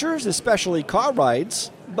adventures, especially car rides,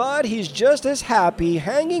 but he's just as happy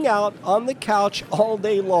hanging out on the couch all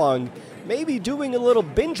day long, maybe doing a little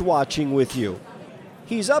binge watching with you.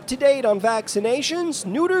 He's up to date on vaccinations,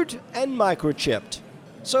 neutered, and microchipped.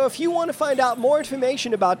 So if you want to find out more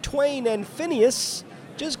information about Twain and Phineas,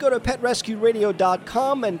 just go to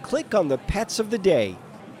PetRescueRadio.com and click on the Pets of the Day.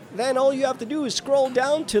 Then all you have to do is scroll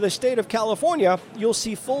down to the state of California. You'll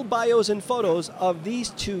see full bios and photos of these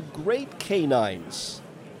two great canines.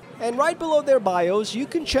 And right below their bios, you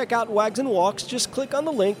can check out Wags and Walks. Just click on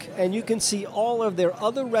the link and you can see all of their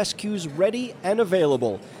other rescues ready and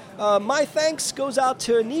available. My thanks goes out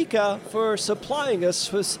to Anika for supplying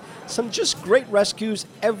us with some just great rescues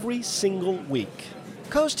every single week.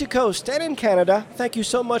 Coast to coast and in Canada, thank you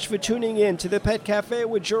so much for tuning in to the Pet Cafe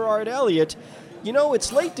with Gerard Elliott. You know,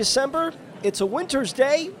 it's late December, it's a winter's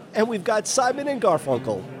day, and we've got Simon and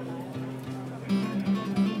Garfunkel.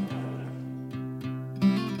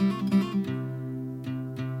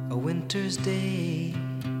 A winter's day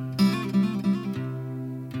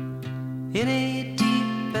in a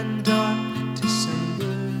deep and dark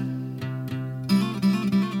December.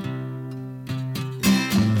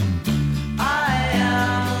 I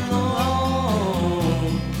am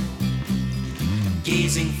alone,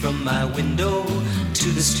 gazing from my window to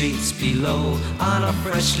the streets below on a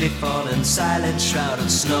freshly fallen silent shroud of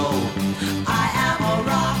snow. I am a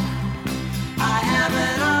rock, I am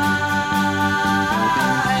an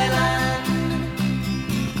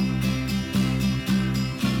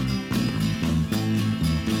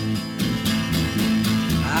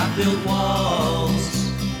built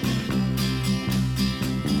walls,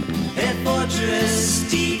 a fortress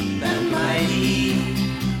deep and mighty,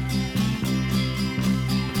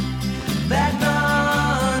 that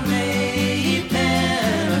none may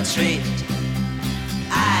penetrate.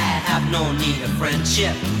 I have no need of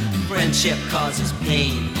friendship. Friendship causes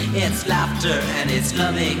pain. It's laughter and it's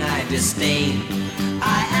loving I disdain.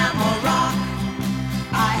 I am a rock,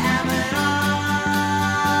 I am an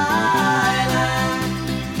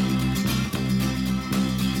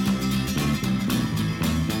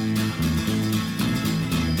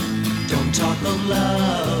talk of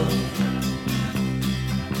love.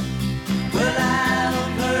 Well,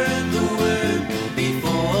 I've heard the word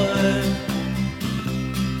before.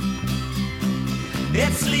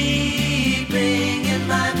 It's sleeping in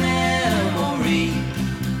my memory.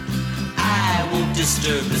 I won't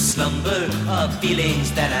disturb the slumber of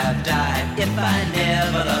feelings that have died. If I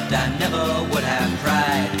never loved, I never would have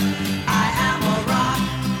cried. I am a rock,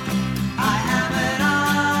 I am an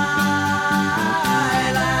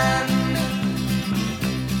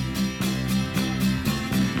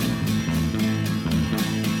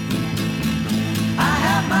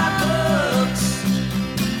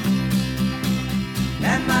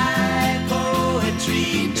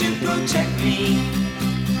protect me.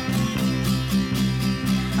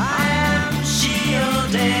 I am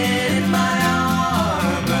shielded in my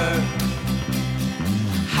armor,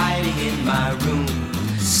 hiding in my room,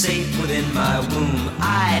 safe within my womb.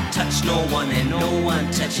 I touch no one and no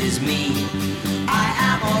one touches me. I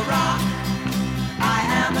am a rock, I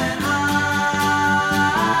am an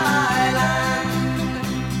island,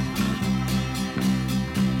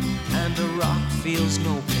 and a rock feels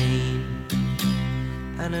no pain,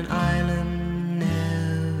 and an island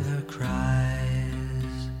never cries.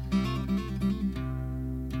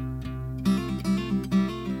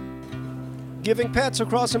 Giving pets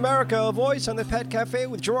across America a voice on the Pet Cafe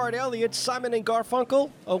with Gerard Elliott, Simon and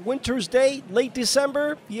Garfunkel. A winter's day, late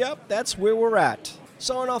December. Yep, that's where we're at.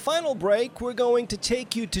 So in our final break, we're going to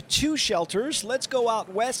take you to two shelters. Let's go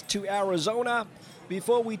out west to Arizona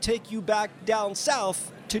before we take you back down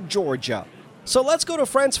south to Georgia. So let's go to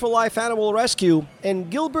Friends for Life Animal Rescue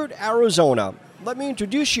in Gilbert, Arizona. Let me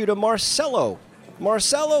introduce you to Marcelo.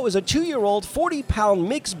 Marcelo is a 2-year-old, 40-pound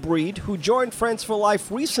mixed breed who joined Friends for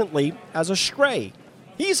Life recently as a stray.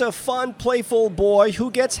 He's a fun, playful boy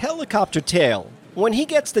who gets helicopter tail when he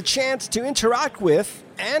gets the chance to interact with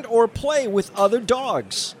and or play with other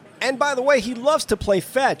dogs. And by the way, he loves to play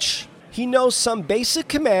fetch. He knows some basic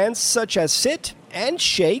commands such as sit and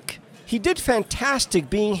shake. He did fantastic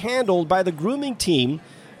being handled by the grooming team,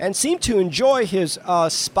 and seemed to enjoy his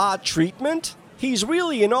spa treatment. He's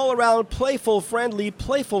really an all-around playful, friendly,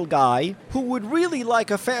 playful guy who would really like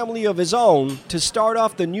a family of his own to start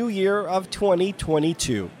off the new year of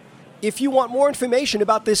 2022. If you want more information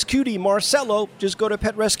about this cutie, Marcelo, just go to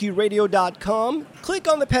PetRescueRadio.com,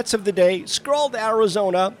 click on the Pets of the Day, scroll to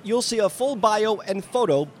Arizona, you'll see a full bio and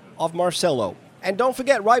photo of Marcelo. And don't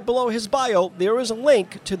forget, right below his bio, there is a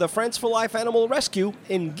link to the Friends for Life Animal Rescue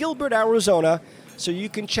in Gilbert, Arizona, so you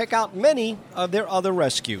can check out many of their other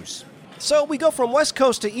rescues. So we go from West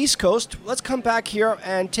Coast to East Coast. Let's come back here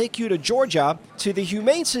and take you to Georgia, to the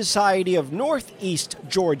Humane Society of Northeast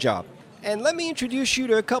Georgia. And let me introduce you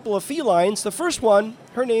to a couple of felines. The first one,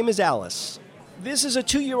 her name is Alice. This is a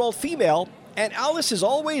 2-year-old female, and Alice is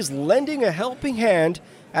always lending a helping hand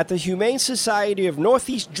at the Humane Society of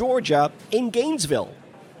Northeast Georgia in Gainesville.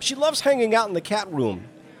 She loves hanging out in the cat room.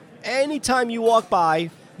 Anytime you walk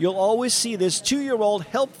by, you'll always see this 2-year-old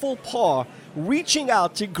helpful paw reaching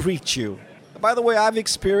out to greet you. By the way, I've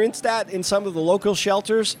experienced that in some of the local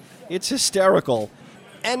shelters. It's hysterical.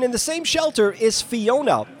 And in the same shelter is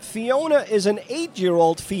Fiona. Fiona is an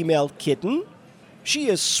 8-year-old female kitten. She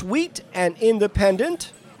is sweet and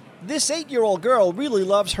independent. This 8-year-old girl really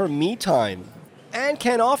loves her me time and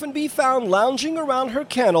can often be found lounging around her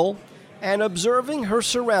kennel and observing her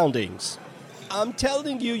surroundings. I'm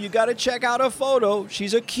telling you, you gotta check out a photo.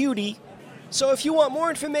 She's a cutie. So if you want more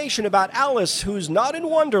information about Alice, who's not in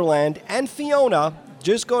Wonderland, and Fiona,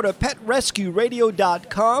 just go to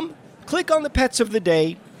PetRescueRadio.com, click on the Pets of the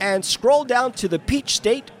Day, and scroll down to the Peach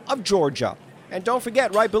State of Georgia. And don't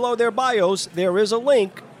forget, right below their bios, there is a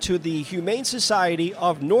link to the Humane Society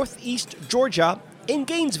of Northeast Georgia in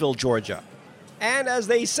Gainesville, Georgia. And as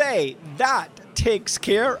they say, that takes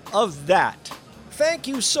care of that. Thank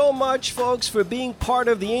you so much, folks, for being part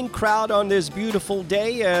of the in-crowd on this beautiful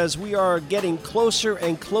day as we are getting closer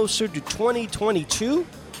and closer to 2022.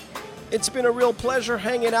 It's been a real pleasure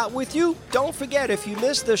hanging out with you. Don't forget, if you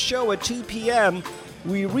missed the show at 2 p.m.,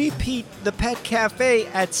 we repeat the Pet Cafe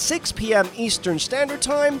at 6 p.m. Eastern Standard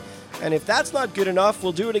Time. And if that's not good enough,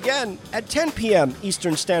 we'll do it again at 10 p.m.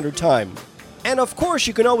 Eastern Standard Time. And of course,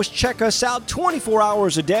 you can always check us out 24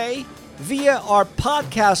 hours a day via our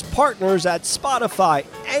podcast partners at Spotify,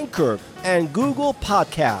 Anchor, and Google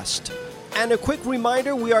Podcast. And a quick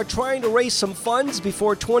reminder, we are trying to raise some funds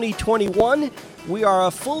before 2021. We are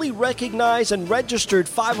a fully recognized and registered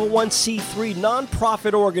 501c3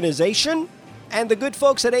 nonprofit organization. And the good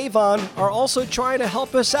folks at Avon are also trying to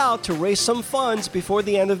help us out to raise some funds before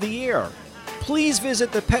the end of the year. Please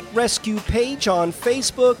visit the Pet Rescue page on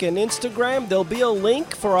Facebook and Instagram. There'll be a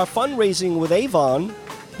link for our fundraising with Avon.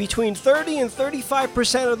 Between 30 and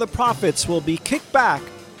 35% of the profits will be kicked back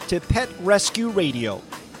to Pet Rescue Radio.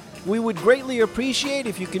 We would greatly appreciate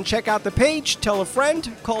if you can check out the page, tell a friend,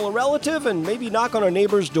 call a relative, and maybe knock on a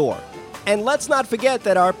neighbor's door. And let's not forget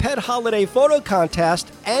that our Pet Holiday Photo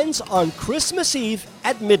Contest ends on Christmas Eve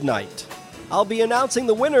at midnight. I'll be announcing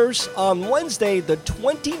the winners on Wednesday, the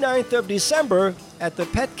 29th of December at the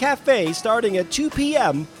Pet Cafe starting at 2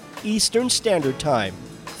 p.m. Eastern Standard Time.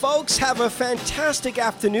 Folks, have a fantastic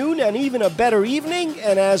afternoon and even a better evening.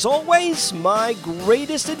 And as always, my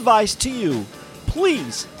greatest advice to you,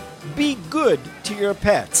 please be good to your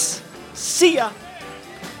pets. See ya!